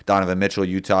like Donovan Mitchell,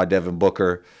 Utah, Devin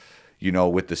Booker,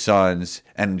 with the Suns,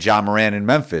 and Ja Morant in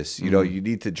Memphis. You you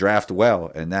need to draft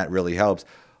well, and that really helps.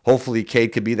 Hopefully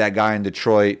Cade could be that guy in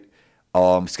Detroit.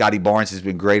 Scotty Barnes has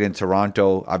been great in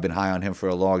Toronto. I've been high on him for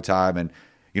a long time. And,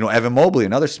 Evan Mobley,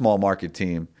 another small market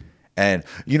team. And,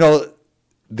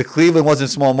 the Cleveland wasn't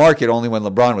small market only when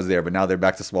LeBron was there, but now they're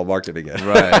back to small market again.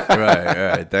 Right.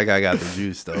 That guy got the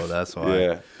juice, though. That's why.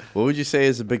 Yeah. What would you say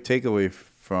is a big takeaway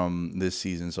from this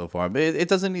season so far. But it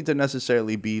doesn't need to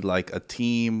necessarily be like a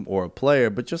team or a player,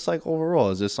 but just like overall.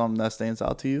 Is there something that stands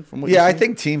out to you from what Yeah, you've I seen?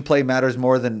 think team play matters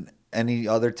more than any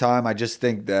other time. I just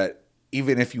think that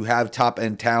even if you have top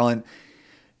end talent,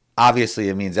 obviously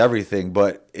it means everything,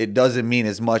 but it doesn't mean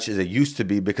as much as it used to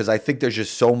be because I think there's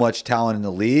just so much talent in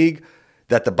the league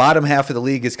that the bottom half of the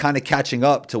league is kind of catching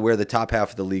up to where the top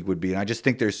half of the league would be. And I just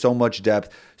think there's so much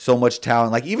depth, so much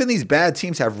talent. Like even these bad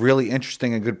teams have really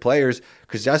interesting and good players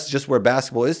because that's just where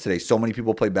basketball is today. So many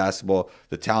people play basketball.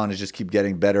 The talent is just keep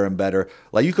getting better and better.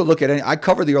 Like you could look at I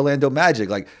cover the Orlando Magic.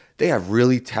 Like they have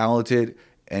really talented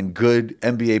and good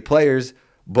NBA players,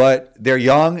 but they're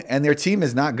young and their team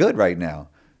is not good right now.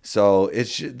 So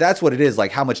that's what it is.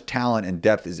 Like how much talent and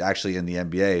depth is actually in the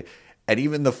NBA. And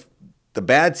even the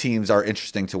bad teams are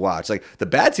interesting to watch. Like the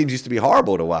bad teams used to be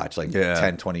horrible to watch like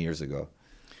 10, 20 years ago.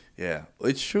 Yeah,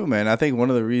 it's true, man. I think one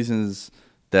of the reasons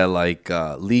that like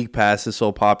League Pass is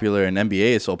so popular and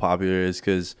NBA is so popular is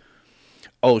because,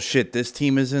 oh shit, this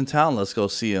team is in town. Let's go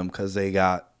see them because they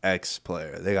got X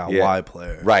player, they got Y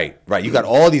player. Right. You got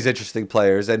all these interesting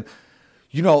players, and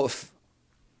you know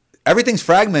everything's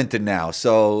fragmented now.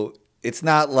 So it's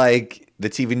not like the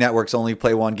TV networks only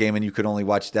play one game and you could only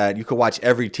watch that. You could watch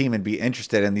every team and be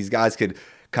interested, and these guys could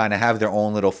kind of have their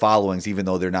own little followings, even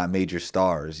though they're not major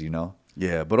stars, you know?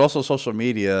 Yeah, but also social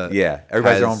media. Yeah,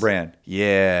 everybody's their own brand.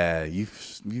 Yeah,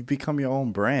 you've become your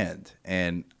own brand.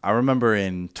 And I remember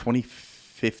in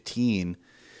 2015,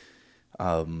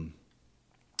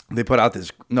 they put out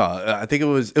this. No, I think it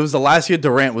was the last year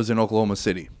Durant was in Oklahoma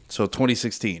City. So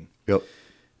 2016. Yep.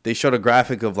 They showed a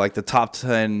graphic of like the top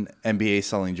 10 NBA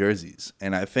selling jerseys,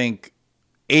 and I think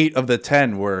 8 of the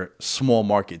 10 were small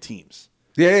market teams.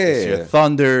 It's your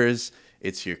Thunders,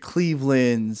 it's your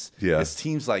Clevelands, it's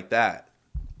teams like that.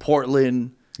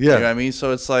 Portland, you know what I mean?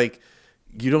 So it's like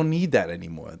you don't need that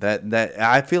anymore. That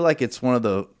I feel like it's one of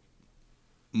the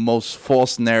most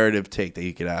false narrative take that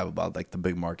you could have about like the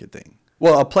big market thing.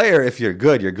 Well, a player, if you're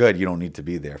good, you're good. You don't need to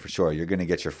be there for sure. You're going to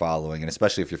get your following, and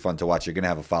especially if you're fun to watch, you're going to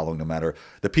have a following no matter.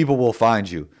 The people will find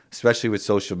you, especially with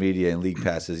social media and League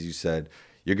Pass, as you said.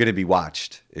 You're going to be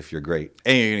watched if you're great.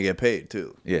 And you're going to get paid,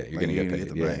 too. Yeah, you're going to get paid.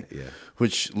 The break. Yeah.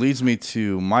 Which leads me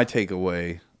to my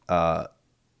takeaway.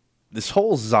 This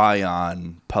whole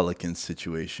Zion Pelicans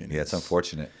situation. Yeah, it's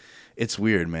unfortunate. It's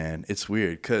weird, man. It's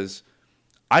weird because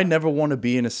I never want to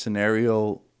be in a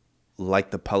scenario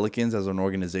like the Pelicans as an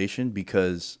organization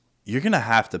because you're going to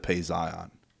have to pay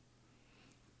Zion.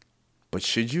 But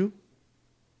should you?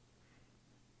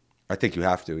 I think you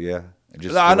have to, yeah.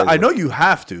 I know you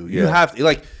have to. You have to.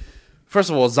 Like, first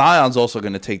of all, Zion's also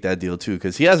going to take that deal too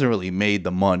because he hasn't really made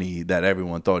the money that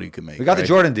everyone thought he could make. We got the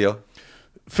Jordan deal.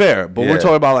 Fair, but we're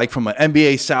talking about like from an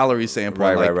NBA salary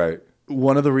standpoint. Right.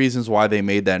 One of the reasons why they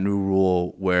made that new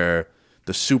rule where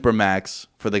the supermax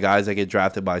for the guys that get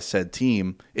drafted by said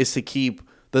team is to keep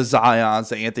the Zions,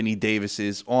 the Anthony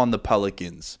Davises on the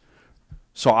Pelicans.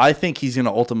 So I think he's going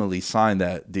to ultimately sign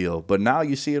that deal. But now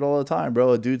you see it all the time,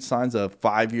 bro. A dude signs a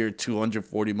 5-year,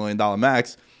 $240 million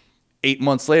max. 8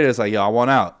 months later, it's like, yo, I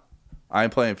want out. I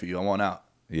ain't playing for you. I want out.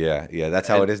 Yeah, that's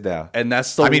how it is now. And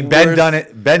that's the worst. Ben done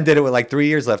it. Ben did it with like 3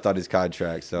 years left on his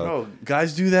contract. So, bro,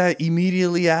 guys do that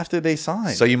immediately after they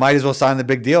sign. So you might as well sign the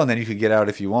big deal, and then you could get out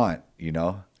if you want. You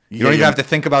know, you don't even have to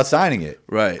think about signing it,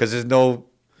 right? Because there's no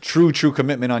true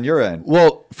commitment on your end.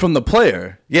 Well, from the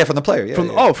player, from the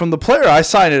player, from the player, I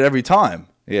sign it every time.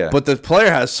 Yeah, but the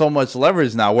player has so much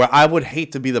leverage now. Where I would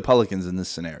hate to be the Pelicans in this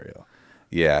scenario.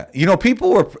 Yeah,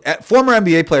 former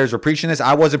NBA players were preaching this.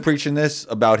 I wasn't preaching this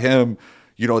about him.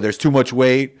 You know, there's too much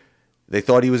weight. They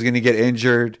thought he was going to get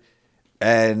injured,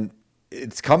 and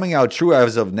it's coming out true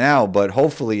as of now. But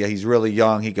hopefully, he's really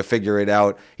young. He can figure it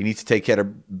out. He needs to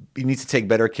take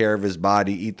better care of his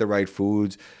body, eat the right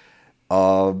foods.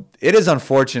 It is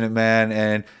unfortunate, man,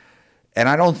 and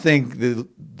I don't think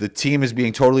the team is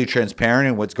being totally transparent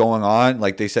in what's going on.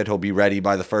 Like they said, he'll be ready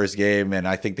by the first game, and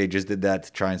I think they just did that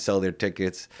to try and sell their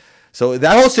tickets. So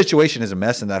that whole situation is a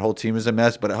mess, and that whole team is a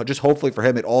mess. But just hopefully for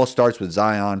him, it all starts with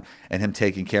Zion and him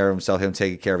taking care of himself, him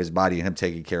taking care of his body, and him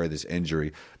taking care of this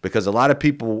injury. Because a lot of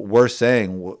people were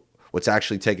saying what's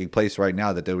actually taking place right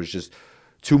now, that there was just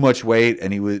too much weight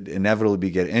and he would inevitably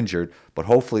get injured. But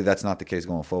hopefully that's not the case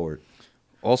going forward.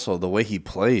 Also, the way he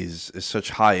plays is such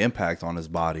high impact on his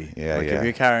body. Yeah, If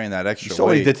you're carrying that extra weight. You saw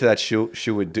what he did to that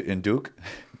shoe in Duke?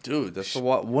 Dude, that's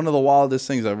one of the wildest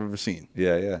things I've ever seen.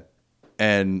 Yeah.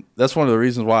 And that's one of the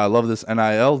reasons why I love this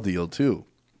NIL deal, too.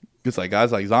 It's like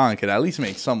guys like Zion can at least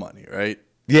make some money, right?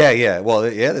 Yeah. Well,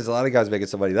 there's a lot of guys making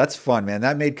some money. That's fun, man.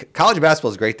 College basketball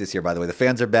is great this year, by the way. The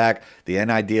fans are back. The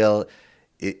NIL deal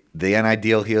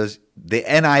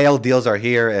the NIL deals are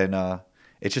here, and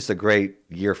it's just a great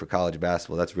year for college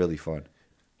basketball. That's really fun.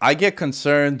 I get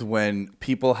concerned when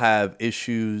people have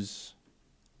issues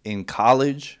in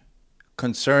college,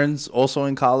 concerns also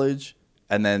in college,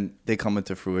 and then they come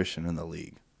into fruition in the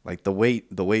league. Like the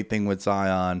weight thing with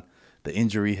Zion, the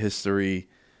injury history.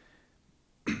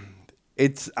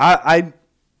 I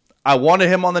wanted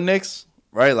him on the Knicks,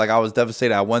 right? Like I was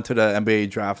devastated. I went to the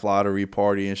NBA draft lottery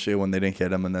party and shit when they didn't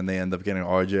get him, and then they end up getting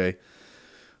RJ.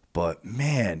 But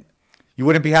man, you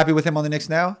wouldn't be happy with him on the Knicks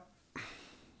now?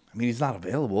 I mean, he's not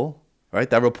available, right?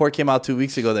 That report came out 2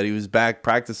 weeks ago that he was back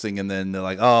practicing, and then they're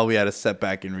like, "Oh, we had a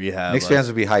setback in rehab." Knicks fans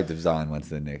would be hyped if Zion went to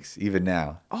the Knicks, even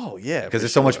now. Oh yeah, because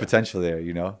there's so much potential there,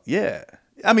 you know. Yeah,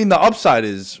 I mean, the upside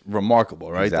is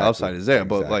remarkable, right? Exactly. The upside is there,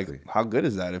 but Exactly. like, how good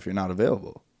is that if you're not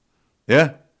available?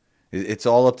 Yeah, it's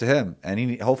all up to him,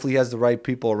 and hopefully he has the right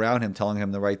people around him telling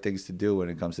him the right things to do when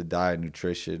it comes to diet,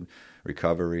 nutrition,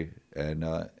 recovery, and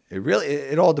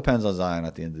it all depends on Zion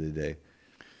at the end of the day.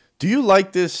 Do you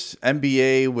like this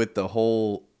NBA with the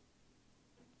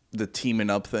teaming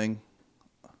up thing?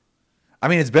 I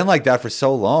mean, it's been like that for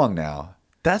so long now.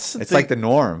 It's like the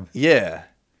norm. Yeah,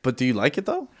 but do you like it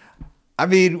though? I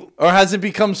mean, or has it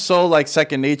become so like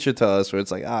second nature to us where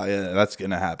it's like, oh yeah, that's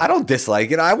gonna happen? I don't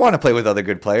dislike it. I want to play with other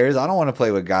good players. I don't want to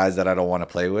play with guys that I don't want to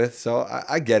play with. So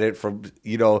I get it from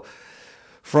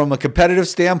a competitive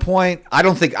standpoint. I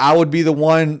don't think I would be the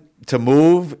one to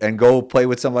move and go play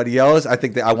with somebody else. I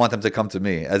think that I want them to come to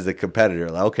me as the competitor.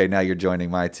 Like, okay, now you're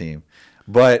joining my team.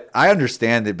 But I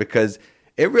understand it because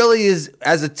it really is,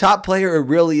 as a top player, it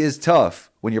really is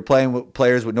tough when you're playing with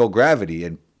players with no gravity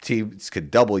and teams could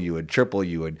double you and triple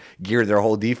you and gear their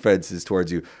whole defenses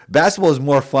towards you. Basketball is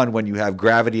more fun when you have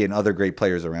gravity and other great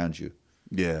players around you.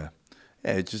 Yeah.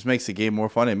 Yeah, it just makes the game more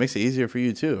fun. It makes it easier for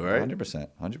you too, right?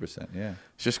 100%, yeah.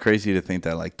 It's just crazy to think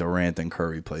that like Durant and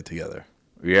Curry play together.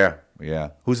 Yeah.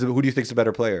 Who do you think's a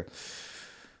better player?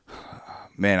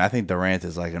 Man, I think Durant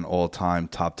is like an all-time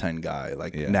top 10 guy.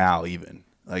 Like now, even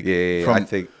like I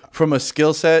think from a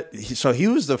skill set. So he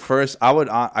was the first.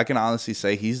 I can honestly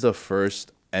say he's the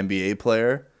first NBA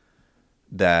player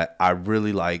that I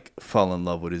really like fell in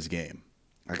love with his game.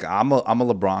 Like I'm a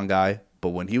LeBron guy, but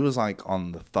when he was like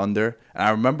on the Thunder, and I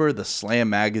remember the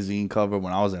Slam magazine cover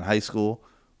when I was in high school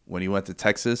when he went to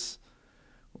Texas.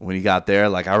 When he got there,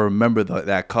 like I remember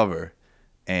that cover,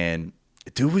 and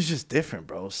the dude was just different,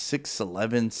 bro.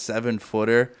 6'11",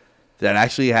 7-footer that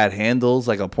actually had handles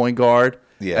like a point guard.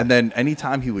 Yeah. And then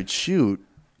anytime he would shoot,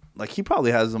 like he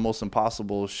probably has the most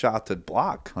impossible shot to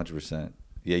block. 100%.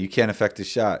 Yeah, you can't affect his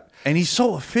shot. And he's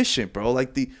so efficient, bro.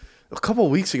 Like a couple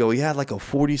of weeks ago, he had like a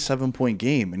 47-point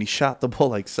game, and he shot the ball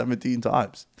like 17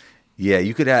 times. Yeah,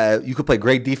 you could play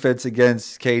great defense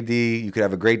against KD. You could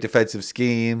have a great defensive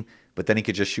scheme. But then he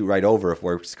could just shoot right over if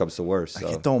worse comes to worse. So.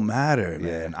 Like it don't matter,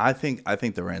 man. I think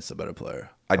Durant's the better player.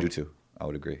 I do too. I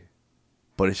would agree.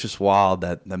 But it's just wild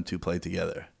that them two played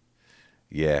together.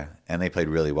 Yeah, and they played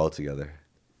really well together.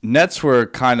 Nets were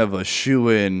kind of a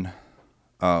shoe-in.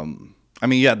 I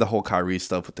mean, you had the whole Kyrie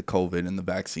stuff with the COVID and the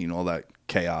vaccine, all that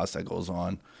chaos that goes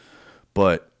on.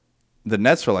 But the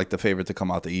Nets were like the favorite to come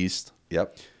out the East.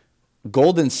 Yep.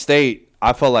 Golden State,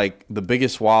 I felt like the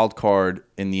biggest wild card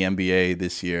in the NBA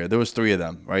this year. There was three of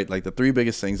them, right? Like the three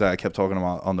biggest things that I kept talking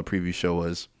about on the preview show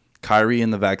was Kyrie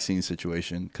and the vaccine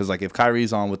situation. Because like if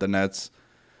Kyrie's on with the Nets,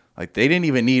 like they didn't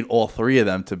even need all three of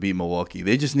them to beat Milwaukee.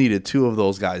 They just needed two of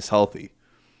those guys healthy.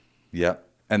 Yep.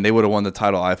 And they would have won the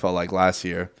title, I felt like, last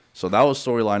year. So that was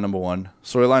storyline number one.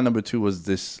 Storyline number two was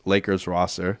this Lakers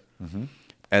roster. Mm-hmm.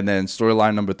 And then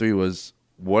storyline number three was,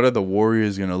 what are the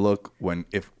Warriors going to look when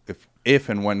if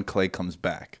and when Klay comes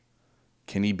back?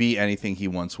 Can he be anything he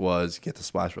once was, get the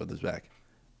Splash Brothers back?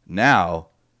 Now,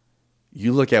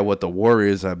 you look at what the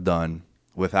Warriors have done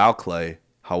without Klay,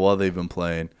 how well they've been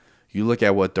playing. You look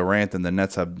at what Durant and the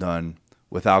Nets have done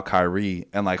without Kyrie.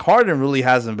 And, like, Harden really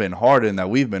hasn't been Harden that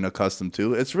we've been accustomed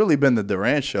to. It's really been the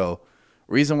Durant show.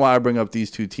 Reason why I bring up these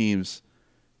two teams,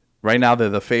 right now they're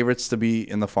the favorites to be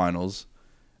in the finals.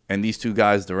 And these two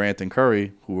guys, Durant and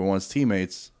Curry, who were once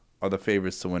teammates, are the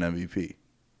favorites to win MVP.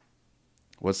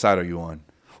 What side are you on?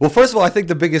 Well, first of all, I think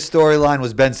the biggest storyline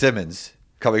was Ben Simmons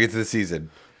coming into the season.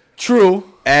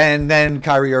 True. And then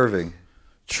Kyrie Irving.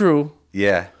 True.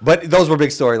 Yeah. But those were big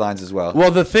storylines as well.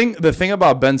 Well, the thing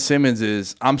about Ben Simmons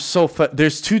is I'm so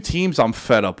there's two teams I'm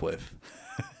fed up with.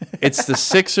 It's the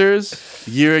Sixers,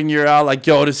 year in, year out, like,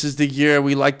 yo, this is the year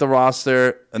we like the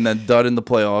roster, and then dud in the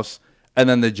playoffs, and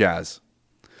then the Jazz.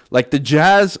 Like, the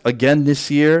Jazz, again,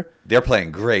 this year. They're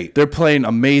playing great. They're playing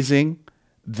amazing.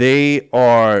 They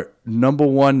are number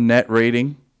one net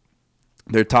rating.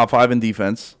 They're top 5 in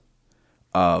defense.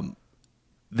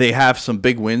 They have some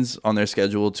big wins on their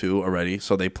schedule too already,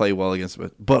 so they play well against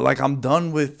it. But like, I'm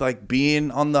done with like being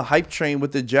on the hype train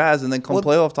with the Jazz, and then come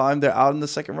playoff time, they're out in the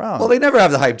second round. Well, they never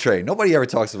have the hype train. Nobody ever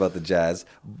talks about the Jazz.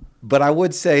 But I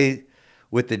would say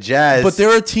with the Jazz, but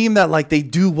they're a team that like they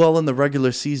do well in the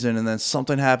regular season, and then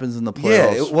something happens in the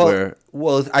playoffs.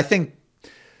 Well, I think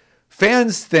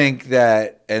fans think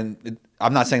that, and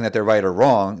I'm not saying that they're right or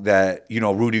wrong, that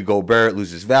Rudy Gobert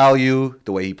loses value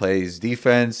the way he plays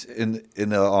defense in the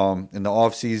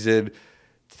offseason.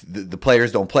 The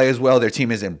players don't play as well. Their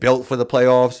team isn't built for the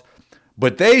playoffs.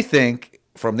 But they think,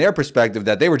 from their perspective,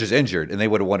 that they were just injured and they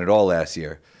would have won it all last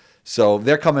year. So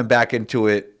they're coming back into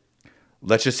it.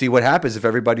 Let's just see what happens if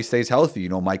everybody stays healthy.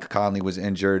 Mike Conley was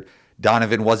injured.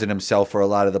 Donovan wasn't himself for a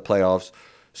lot of the playoffs.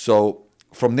 So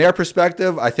from their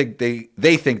perspective, I think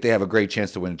they think they have a great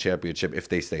chance to win a championship if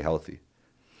they stay healthy.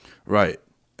 Right.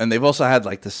 And they've also had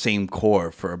like the same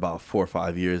core for about 4 or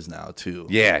 5 years now too.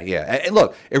 Yeah. And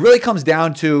look, it really comes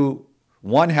down to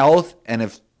one, health, and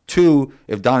if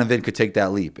Donovan could take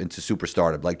that leap into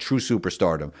superstardom, like true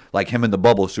superstardom, like him in the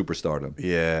bubble superstardom.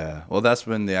 Yeah. Well, that's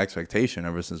been the expectation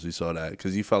ever since we saw that,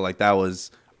 because you felt like that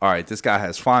was, all right, this guy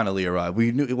has finally arrived.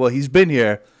 We knew, well, he's been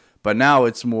here, but now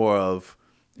it's more of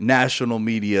national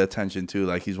media attention too,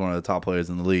 like he's one of the top players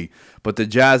in the league. But the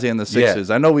Jazz and the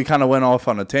Sixers, I know we kind of went off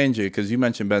on a tangent because you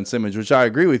mentioned Ben Simmons, which I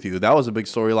agree with you. That was a big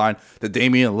storyline. The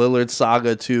Damian Lillard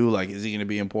saga too, like is he going to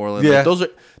be in Portland? Yeah.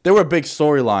 Like, they were big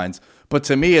storylines. But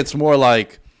to me, it's more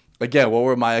like, again, what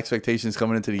were my expectations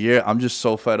coming into the year? I'm just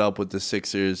so fed up with the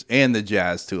Sixers and the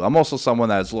Jazz too. I'm also someone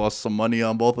that's lost some money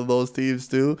on both of those teams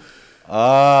too.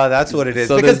 That's what it is.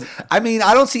 So because, I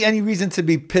don't see any reason to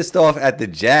be pissed off at the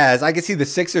Jazz. I can see the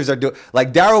Sixers are doing,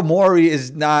 like, Daryl Morey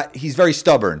is not, he's very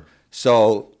stubborn.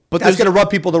 So, but that's going to rub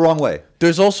people the wrong way.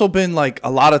 There's also been, like,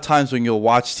 a lot of times when you'll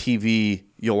watch TV,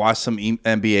 you'll watch some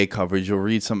NBA coverage, you'll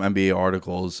read some NBA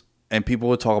articles, and people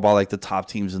would talk about, like, the top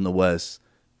teams in the West.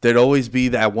 There'd always be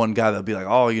that one guy that'd be like,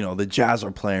 oh, the Jazz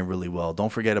are playing really well. Don't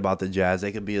forget about the Jazz.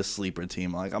 They could be a sleeper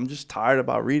team. Like, I'm just tired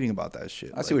about reading about that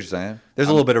shit. I see what you're saying. There's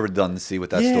a little bit of redundancy with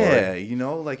that story. Yeah,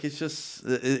 like it's just,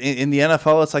 in the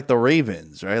NFL, it's like the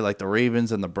Ravens, right? Like the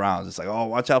Ravens and the Browns. It's like, oh,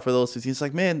 watch out for those two teams. It's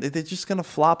like, man, they're just going to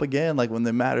flop again, like when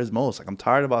it matters most. Like, I'm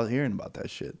tired about hearing about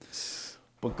that shit.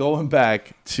 But going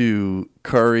back to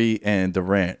Curry and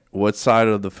Durant, what side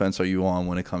of the fence are you on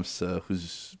when it comes to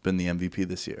who's been the MVP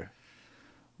this year?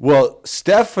 Well,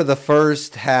 Steph, for the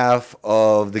first half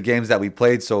of the games that we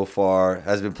played so far,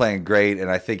 has been playing great, and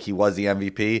I think he was the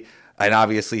MVP. And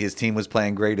obviously his team was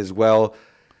playing great as well.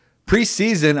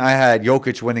 Preseason, I had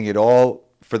Jokic winning it all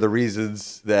for the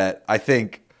reasons that I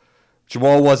think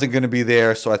Jamal wasn't going to be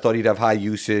there, so I thought he'd have high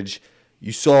usage.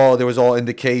 You saw there was all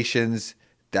indications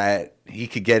that he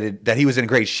could get it, that he was in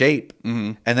great shape.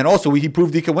 Mm-hmm. And then also he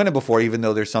proved he could win it before, even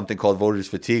though there's something called voters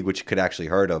fatigue, which could actually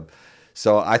hurt him.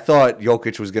 So I thought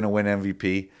Jokic was going to win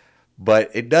MVP,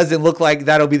 but it doesn't look like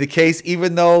that'll be the case,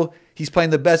 even though he's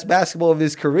playing the best basketball of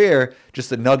his career. Just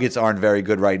the Nuggets aren't very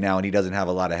good right now, and he doesn't have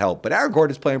a lot of help. But Aaron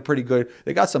Gordon's playing pretty good.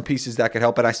 They got some pieces that could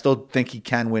help, but I still think he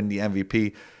can win the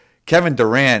MVP. Kevin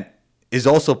Durant is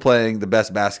also playing the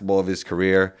best basketball of his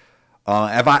career.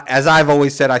 As I've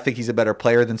always said, I think he's a better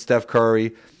player than Steph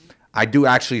Curry. I do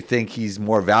actually think he's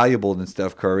more valuable than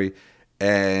Steph Curry,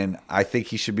 and I think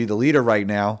he should be the leader right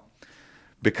now,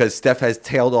 because Steph has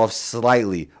tailed off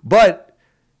slightly. But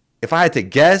if I had to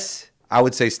guess, I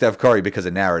would say Steph Curry because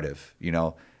of narrative. He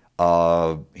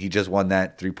just won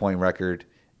that 3-point record,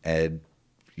 and,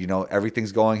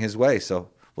 everything's going his way. So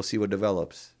we'll see what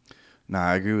develops. Nah,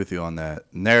 I agree with you on that.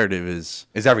 Narrative is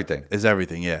everything. Is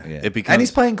everything, yeah. It becomes, and he's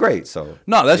playing great. So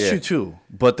no, that's true too.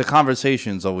 But the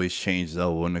conversations always change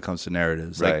though when it comes to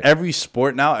narratives. Right. Like every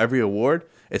sport now, every award,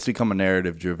 it's become a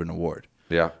narrative-driven award.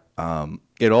 Yeah.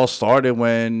 It all started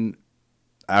when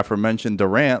aforementioned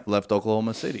Durant left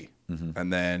Oklahoma City. Mm-hmm.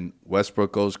 And then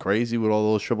Westbrook goes crazy with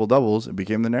all those triple-doubles. It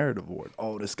became the narrative award.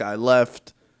 Oh, this guy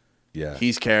left. Yeah.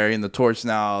 He's carrying the torch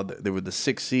now. They were the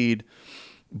 6th seed.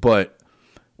 But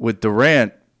with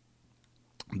Durant,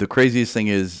 the craziest thing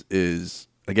is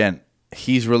again,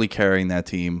 he's really carrying that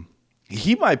team.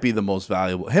 He might be the most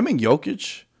valuable. Him and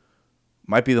Jokic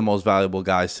might be the most valuable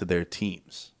guys to their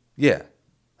teams. Yeah.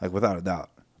 Like, without a doubt.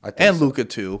 And so. Luka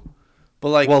too. But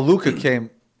like, well, Luka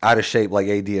came out of shape like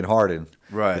AD and Harden.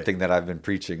 Right. The thing that I've been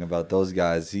preaching about those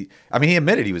guys. He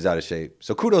admitted he was out of shape.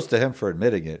 So kudos to him for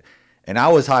admitting it. And I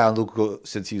was high on Luka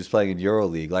since he was playing in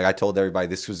EuroLeague. Like, I told everybody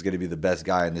this was going to be the best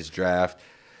guy in this draft.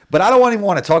 But I don't even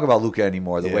want to talk about Luka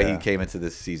anymore, the way he came into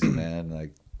this season, man.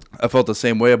 Like, I felt the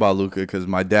same way about Luka because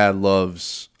my dad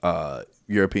loves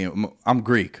European. I'm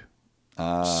Greek.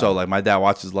 So like my dad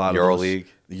watches a lot EuroLeague. of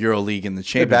the EuroLeague and the Good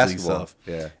Champions League basketball. stuff.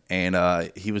 Yeah.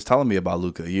 And he was telling me about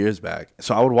Luka years back.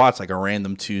 So I would watch like a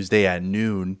random Tuesday at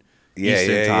noon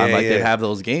Eastern time. Like they'd have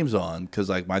those games on because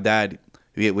like my dad,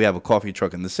 we have a coffee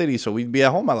truck in the city, so we'd be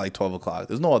at home at like 12 o'clock.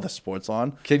 There's no other sports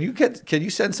on. Can you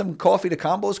send some coffee to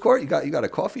Combos Court? You got a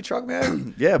coffee truck,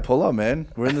 man? Yeah, pull up, man.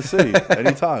 We're in the city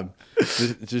anytime.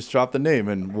 Just drop the name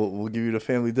and we'll give you the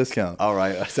family discount. All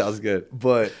right, that sounds good.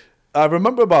 But I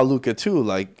remember about Luka too,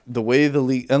 like the way the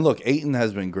league, and look, Ayton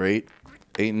has been great.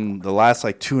 Ayton, the last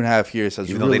like 2.5 years has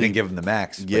Even really, though they didn't give him the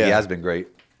max, but he has been great.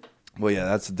 Well, yeah,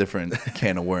 that's a different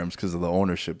can of worms because of the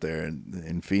ownership there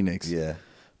in Phoenix. Yeah.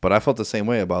 But I felt the same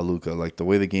way about Luka. Like the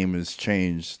way the game has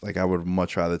changed, like I would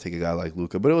much rather take a guy like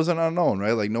Luka. But it was an unknown,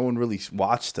 right? Like no one really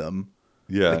watched him.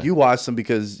 Yeah. Like you watched him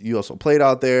because you also played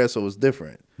out there, so it was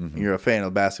different. And you're a fan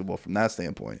of basketball from that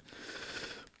standpoint.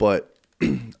 But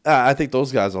I think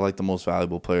those guys are like the most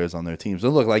valuable players on their teams.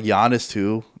 And look, like Giannis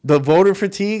too. The voter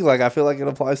fatigue, like I feel like it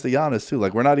applies to Giannis too.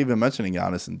 Like we're not even mentioning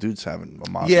Giannis, and dude's having a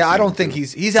monster. Yeah, I don't season,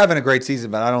 think too. he's having a great season,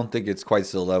 but I don't think it's quite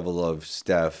to the level of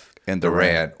Steph And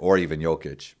Durant or even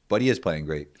Jokic. But he is playing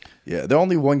great. Yeah, they're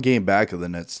only one game back of the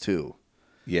Nets too.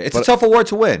 Yeah, it's a tough award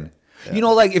to win. Yeah. You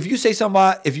know, like if you say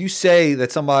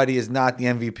that somebody is not the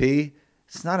MVP,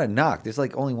 it's not a knock. There's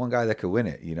like only one guy that could win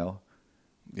it. You know.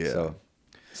 Yeah. So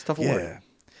it's a tough award. Yeah,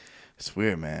 it's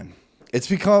weird, man. It's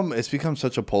become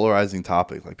such a polarizing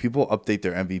topic. Like people update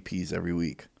their MVPs every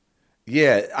week.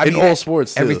 Yeah, in all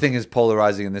sports, too. Everything is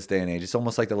polarizing in this day and age. It's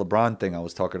almost like the LeBron thing I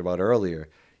was talking about earlier.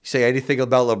 You say anything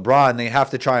about LeBron, they have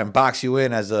to try and box you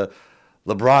in as a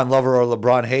LeBron lover or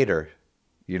LeBron hater.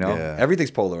 You know,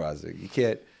 everything's polarizing. You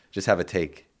can't just have a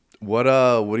take. What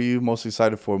are you most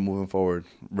excited for moving forward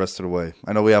rest of the way?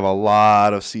 I know we have a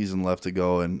lot of season left to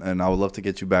go, and I would love to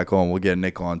get you back on. We'll get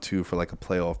Nick on too for like a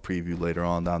playoff preview later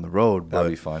on down the road.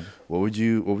 That'd be fun. What would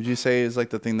you say is like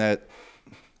the thing that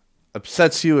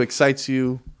upsets you, excites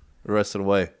you the rest of the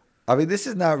way? I mean, this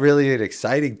is not really an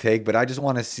exciting take, but I just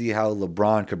want to see how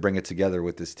LeBron could bring it together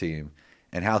with this team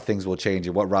and how things will change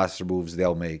and what roster moves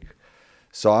they'll make.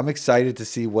 So I'm excited to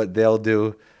see what they'll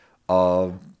do.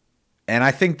 And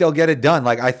I think they'll get it done.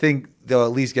 Like, I think they'll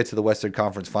at least get to the Western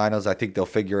Conference Finals. I think they'll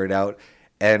figure it out.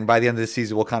 And by the end of the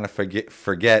season, we'll kind of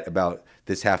forget about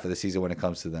this half of the season when it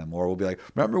comes to them. Or we'll be like,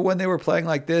 remember when they were playing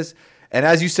like this? And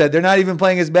as you said, they're not even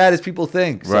playing as bad as people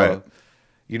think. So, right.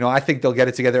 You know, I think they'll get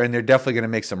it together, and they're definitely going to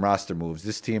make some roster moves.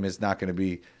 This team is not going to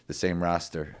be the same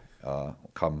roster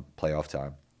come playoff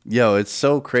time. Yo, it's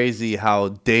so crazy how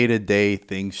day-to-day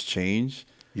things change.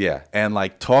 Yeah. And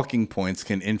like talking points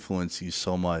can influence you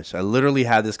so much. I literally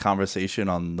had this conversation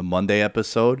on the Monday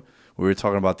episode where we were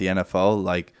talking about the NFL.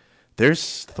 Like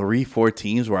there's 3-4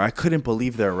 teams where I couldn't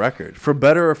believe their record, for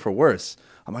better or for worse.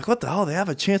 I'm like, what the hell? They have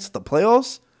a chance at the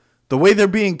playoffs? The way they're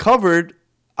being covered,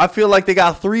 I feel like they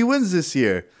got 3 wins this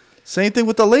year. Same thing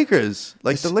with the Lakers.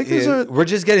 Like the Lakers are. We're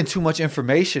just getting too much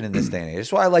information in this day and age.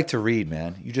 That's why I like to read,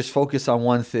 man. You just focus on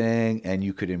one thing, and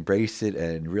you could embrace it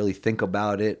and really think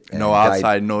about it. And no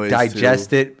outside noise.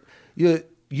 Digest it. You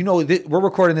know, we're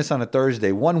recording this on a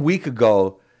Thursday. 1 week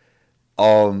ago,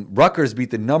 Rutgers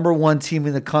beat the number 1 team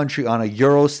in the country on a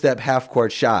Euro step half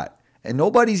court shot. And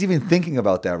nobody's even thinking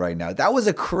about that right now. That was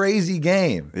a crazy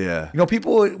game. Yeah. You know,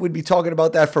 people would be talking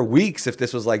about that for weeks if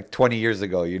this was like 20 years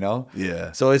ago, you know?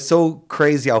 Yeah. So it's so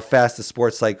crazy how fast the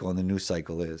sports cycle and the news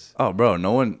cycle is. Oh, bro,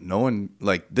 no one,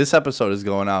 like this episode is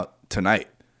going out tonight.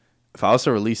 If I was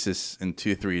to release this in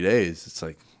 2-3 days, it's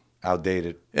like.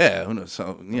 Outdated. Yeah, who knows?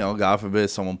 So, you know, God forbid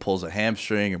someone pulls a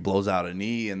hamstring or blows out a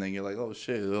knee, and then you're like, oh,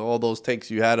 shit, all those takes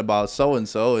you had about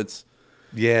so-and-so, it's.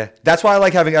 Yeah, that's why I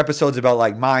like having episodes about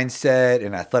like mindset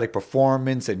and athletic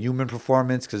performance and human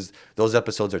performance, because those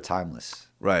episodes are timeless.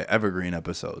 Right, evergreen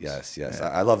episodes. Yes. Yeah.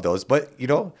 I love those. But, you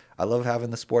know, I love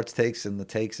having the sports takes and the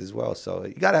takes as well. So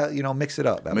you got to, you know, mix it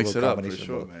up. Have Mix it up for combination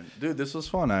sure, man. Dude, this was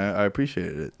fun. I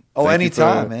appreciated it. Oh,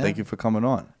 anytime, man. Thank you for coming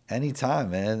on. Anytime,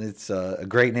 man. It's a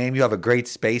great name. You have a great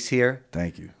space here.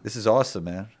 Thank you. This is awesome,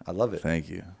 man. I love it. Thank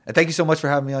you. And thank you so much for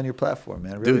having me on your platform,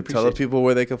 man. I really Dude, appreciate tell the it. people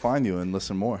where they can find you and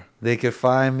listen more. They can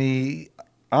find me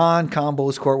on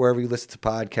Combos Court, wherever you listen to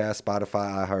podcasts,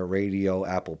 Spotify, iHeartRadio,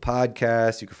 Apple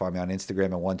Podcasts. You can find me on Instagram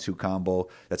at 12combo.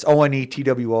 That's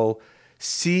ONETWOCOMBO.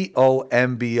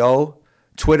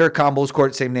 Twitter, Combos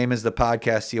Court, same name as the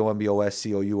podcast,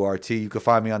 COMBOSCOURT. You can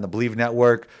find me on the Believe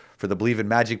Network for the Believe in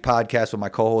Magic podcast with my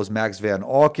co-host Max Van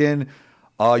Auken.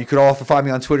 You could also find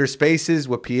me on Twitter Spaces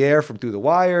with Pierre from Through the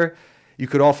Wire. You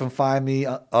could often find me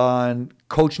on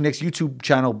Coach Nick's YouTube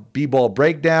channel, B-Ball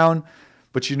Breakdown.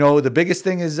 But, you know, the biggest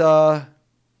thing is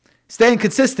staying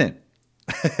consistent.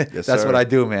 Yes, That's sir. what I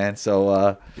do, man.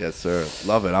 So Yes, sir.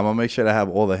 Love it. I'm gonna make sure to have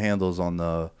all the handles on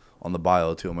the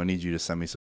bio too. I'm gonna need you to send me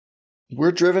some.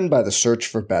 We're driven by the search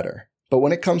for better. But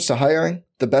when it comes to hiring,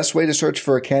 the best way to search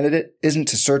for a candidate isn't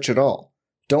to search at all.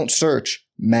 Don't search,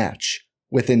 match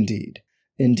with Indeed.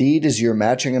 Indeed is your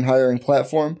matching and hiring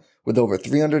platform with over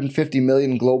 350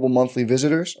 million global monthly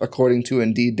visitors, according to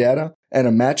Indeed data, and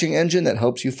a matching engine that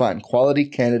helps you find quality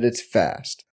candidates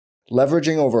fast.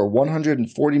 Leveraging over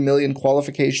 140 million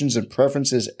qualifications and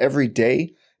preferences every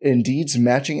day, Indeed's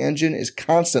matching engine is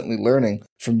constantly learning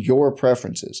from your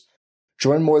preferences.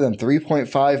 Join more than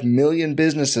 3.5 million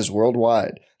businesses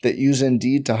worldwide that use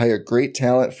Indeed to hire great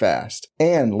talent fast.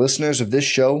 And listeners of this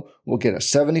show will get a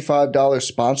 $75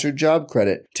 sponsored job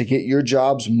credit to get your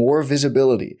jobs more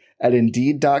visibility at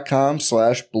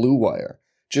Indeed.com/Blue Wire.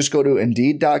 Just go to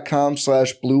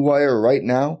Indeed.com/Blue Wire right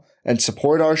now and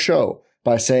support our show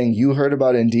by saying you heard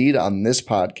about Indeed on this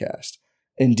podcast.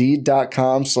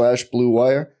 Indeed.com/Blue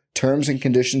Wire. Terms and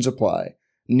conditions apply.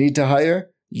 Need to hire?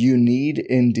 You need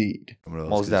Indeed.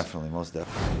 most definitely.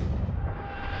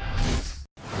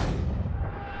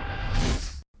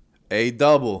 A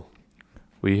double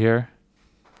We here.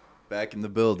 back in the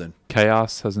building.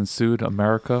 Chaos has ensued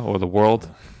America or the world.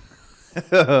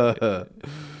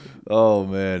 Oh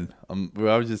man, I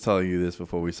was just telling you this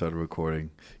before we started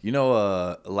recording. You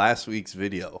know, last week's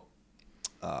video,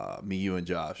 me, you, and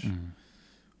Josh.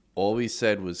 All we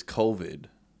said was COVID.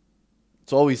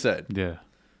 That's all we said. Yeah.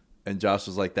 And Josh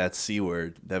was like, that C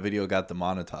word. That video got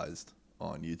demonetized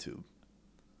on YouTube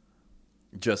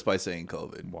just by saying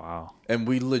COVID. Wow. And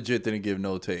we legit didn't give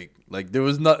no take. Like, there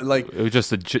was not, like, It was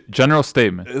just a general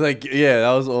statement. like, yeah,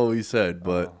 that was all we said.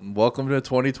 But welcome to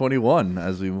 2021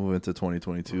 as we move into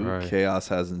 2022. Right. Chaos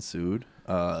has ensued.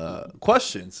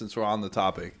 Question, since we're on the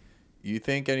topic. You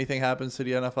think anything happens to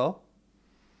the NFL?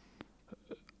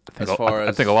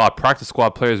 I think a lot of practice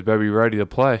squad players better be ready to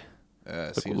play.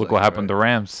 Look what happened to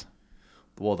Rams.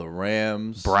 Well, the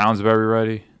Rams, Browns better be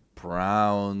ready.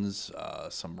 Browns,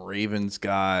 some Ravens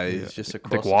guys, just I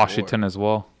across think the Washington board. as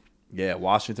well. Yeah,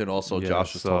 Washington also. Yeah,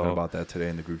 Josh was talking so- about that today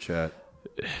in the group chat.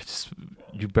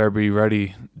 You better be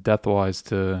ready depth-wise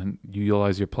to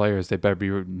utilize your players. They better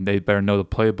know the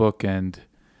playbook, and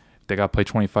if they got to play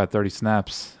 25, 30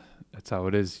 snaps. That's how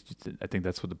it is. I think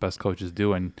that's what the best coaches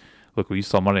do. And look, what you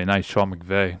saw Monday night, Sean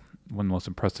McVay, one of the most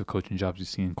impressive coaching jobs you've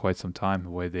seen in quite some time. The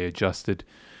way they adjusted,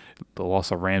 the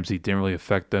loss of Ramsey didn't really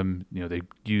affect them. You know, they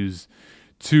used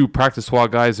 2 practice squad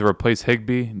guys to replace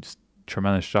Higbee. Just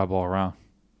tremendous job all around.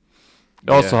 It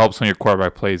also helps when your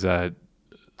quarterback plays at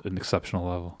an exceptional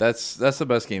level. That's the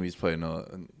best game he's played in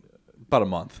about a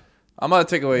month. I'm gonna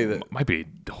take away that. Might be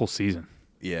the whole season.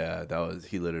 Yeah,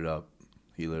 he lit it up.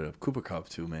 He lit it up. Cooper Kupp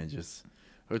too, man. Just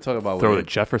we're talking about Throw to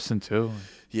Jefferson too.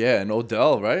 Yeah, and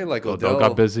Odell, right? Like Odell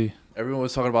got busy. Everyone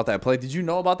was talking about that play. Did you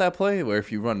know about that play where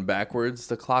if you run backwards,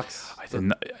 the clock's?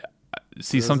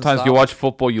 See, sometimes you watch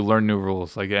football, you learn new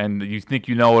rules, like, and you think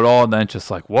you know it all, and then it's just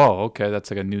like, whoa, okay,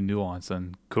 that's like a new nuance.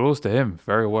 And kudos to him,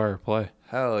 very aware play.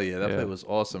 Hell yeah, that play was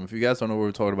awesome. If you guys don't know what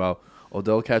we're talking about,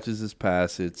 Odell catches his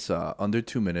pass. It's under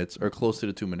 2 minutes or close to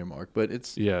the 2 minute mark, but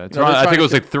it's It's around, I think it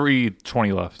was like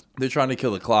 3:20 left. They're trying to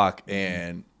kill the clock,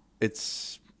 and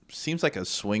seems like a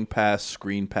swing pass,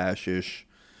 screen pass ish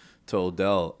to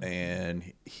Odell,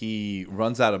 and he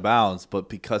runs out of bounds. But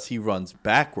because he runs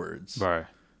backwards, Right.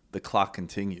 the clock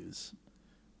continues,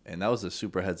 and that was a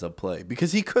super heads up play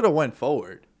because he could have went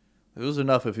forward. It was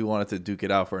enough if he wanted to duke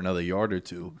it out for another yard or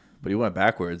two, but he went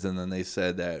backwards, and then they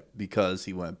said that because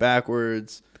he went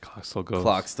backwards, The clock still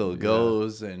goes.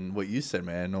 goes. And what you said,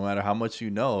 man, no matter how much you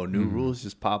know, new rules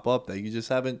just pop up that you just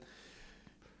haven't.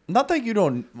 Not that you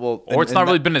don't. Well, Or it's not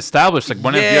really been established. Like,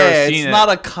 when have you yeah, ever seen it's it? not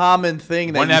a common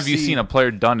thing. That When have you see. seen a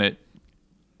player done it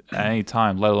at any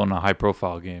time, let alone a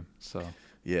high-profile game? So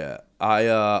Yeah,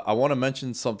 I want to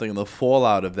mention something in the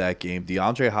fallout of that game.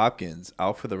 DeAndre Hopkins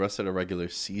out for the rest of the regular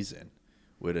season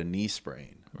with a knee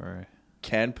sprain. right.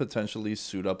 Can potentially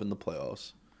suit up in the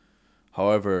playoffs.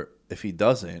 However, if he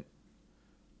doesn't,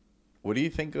 what do you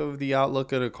think of the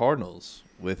outlook of the Cardinals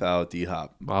without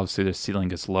D-Hop? Obviously, their ceiling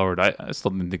gets lowered. I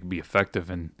still think they could be effective,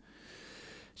 and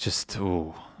just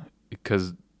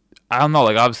because I don't know.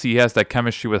 Like, obviously, he has that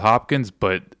chemistry with Hopkins,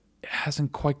 but it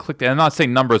hasn't quite clicked. And I'm not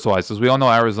saying numbers wise, because we all know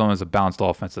Arizona is a balanced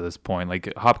offense at this point.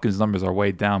 Like, Hopkins' numbers are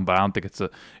way down, but I don't think it's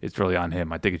really on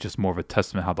him. I think it's just more of a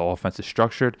testament how the offense is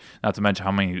structured. Not to mention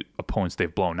how many opponents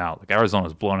they've blown out. Like,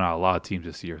 Arizona's blown out a lot of teams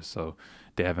this year, so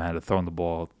they haven't had to throw the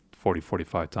ball 40,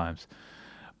 45 times.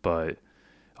 But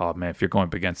oh man, if you're going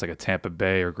up against like a Tampa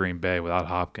Bay or Green Bay without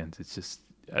Hopkins, it's just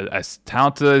as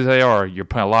talented as they are, you're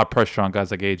putting a lot of pressure on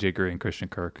guys like AJ Green and Christian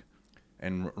Kirk.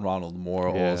 and Ronald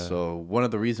Moore Yeah. also. One of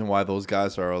the reasons why those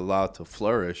guys are allowed to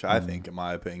flourish, I think, in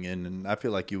my opinion, and I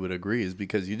feel like you would agree, is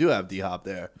because you do have D-Hop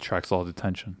there. Attracts all the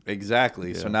attention.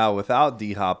 Exactly. So now without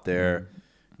D-Hop there,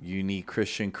 you need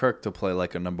Christian Kirk to play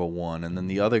like a number one, and then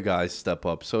the other guys step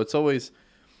up. So it's always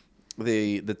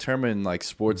the term in like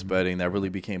sports betting that really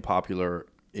became popular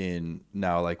in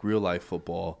now like real life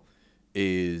football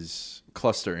is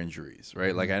cluster injuries,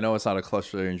 right? Like I know it's not a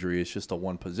cluster injury, it's just a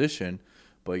one position.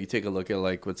 But you take a look at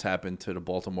like what's happened to the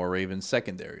Baltimore Ravens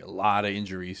secondary. A lot of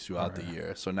injuries throughout the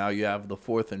year. So now you have the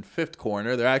fourth and fifth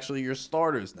corner. They're actually your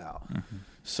starters now.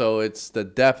 So it's the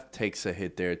depth takes a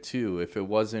hit there too. If it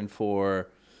wasn't for,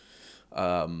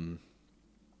 some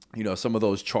of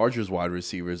those Chargers wide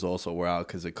receivers also were out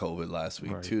because of COVID last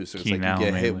week too. So it's Keenan like you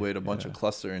get Allen hit mainly. with a bunch of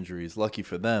cluster injuries. Lucky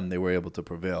for them, they were able to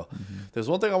prevail. There's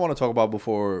one thing I want to talk about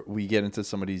before we get into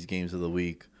some of these games of the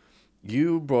week.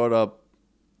 You brought up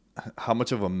how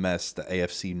much of a mess the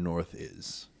AFC North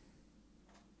is.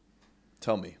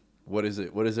 Tell me, what is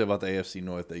it? What is it about the AFC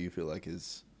North that you feel like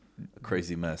is a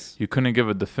crazy mess? You couldn't give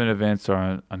a definitive answer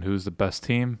on who's the best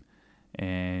team,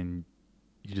 and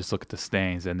you just look at the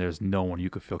standings, and there's no one you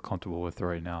could feel comfortable with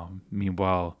right now.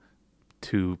 Meanwhile,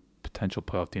 2 potential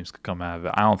playoff teams could come out of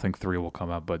it. I don't think 3 will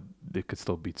come out, but it could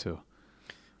still be 2.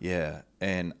 Yeah,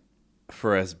 and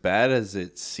for as bad as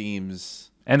it seems,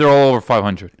 And they're all over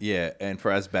 500. yeah, and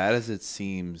for as bad as it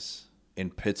seems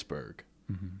in Pittsburgh,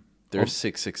 they're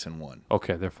 6-6-1.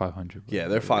 Okay, they're 500. Yeah,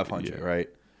 they're 500, Yeah. right?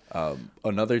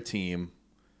 Another team,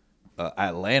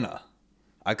 Atlanta.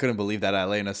 I couldn't believe that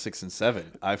Atlanta's 6-7.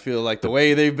 I feel like the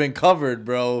way they've been covered,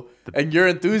 bro, and your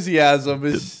enthusiasm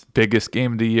is Biggest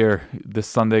game of the year this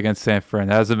Sunday against San Fran.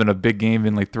 It hasn't been a big game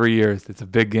in like 3 years. It's a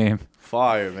big game.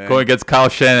 fire, man. Going against Kyle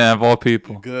Shanahan of all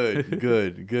people.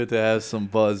 Good to have some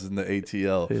buzz in the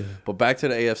ATL. Yeah. But back to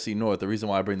the AFC North. The reason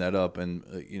why I bring that up and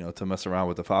to mess around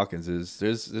with the Falcons is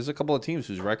there's a couple of teams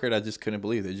whose record I just couldn't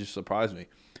believe. They just surprised me,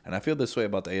 and I feel this way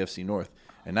about the AFC North.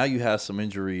 And now you have some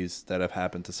injuries that have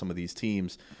happened to some of these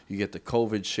teams. You get the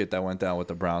COVID shit that went down with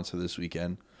the Browns for this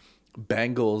weekend.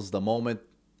 Bengals, the moment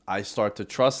I start to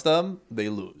trust them, they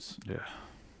lose. Yeah.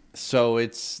 So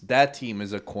that team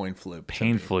is a coin flip. to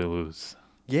me. Painfully lose.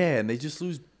 Yeah, and they just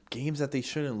lose games that they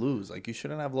shouldn't lose. Like, you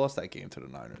shouldn't have lost that game to the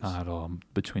Niners. Not at all.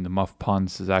 Between the muff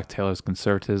punts, Zach Taylor's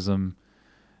conservatism,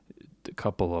 a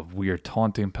couple of weird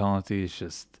taunting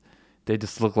penalties, they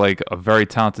just look like a very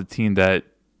talented team that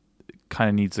kind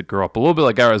of needs to grow up. A little bit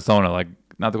like Arizona, like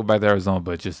not to go back to Arizona,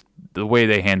 but just the way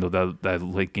they handled that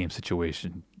late game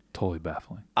situation, totally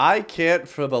baffling. I can't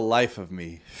for the life of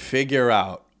me figure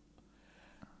out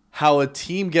how a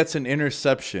team gets an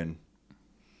interception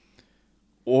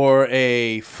or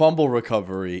a fumble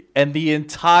recovery and the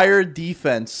entire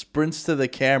defense sprints to the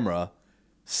camera,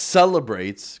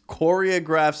 celebrates,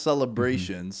 choreographed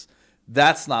celebrations.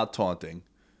 That's not taunting.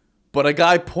 But a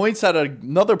guy points at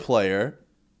another player,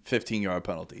 15-yard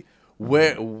penalty.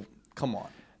 Come on.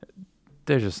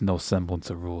 There's just no semblance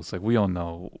of rules. Like we don't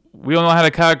know how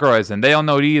to categorize them. They don't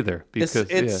know it either. Because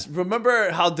It's remember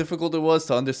how difficult it was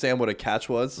to understand what a catch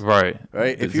was? right.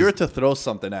 Right? If you were to throw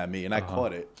something at me and I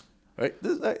caught it, right?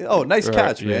 Nice Right,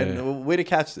 catch, yeah, man. yeah. Way to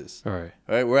catch this. All right.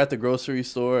 Right? We're at the grocery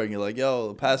store and you're like,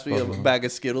 yo, pass me a bag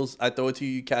of Skittles. I throw it to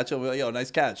you, you catch it. We're like, yo,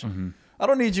 nice catch. I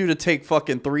don't need you to take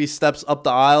fucking 3 steps up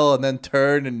the aisle and then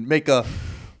turn and make a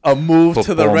move to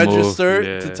the Football move, register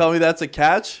yeah. to tell me that's a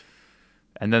catch.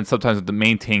 And then sometimes with the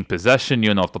maintain possession,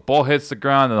 you know, if the ball hits the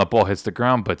ground, then the ball hits the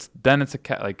ground, but then it's a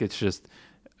cat. Like it's just,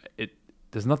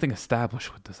 there's nothing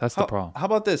established with this. That's the problem. How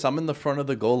about this? I'm in the front of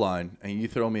the goal line and you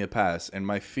throw me a pass and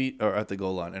my feet are at the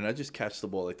goal line and I just catch the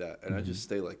ball like that and I just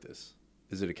stay like this.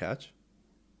 Is it a catch?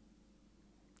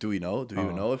 Do we know? Do we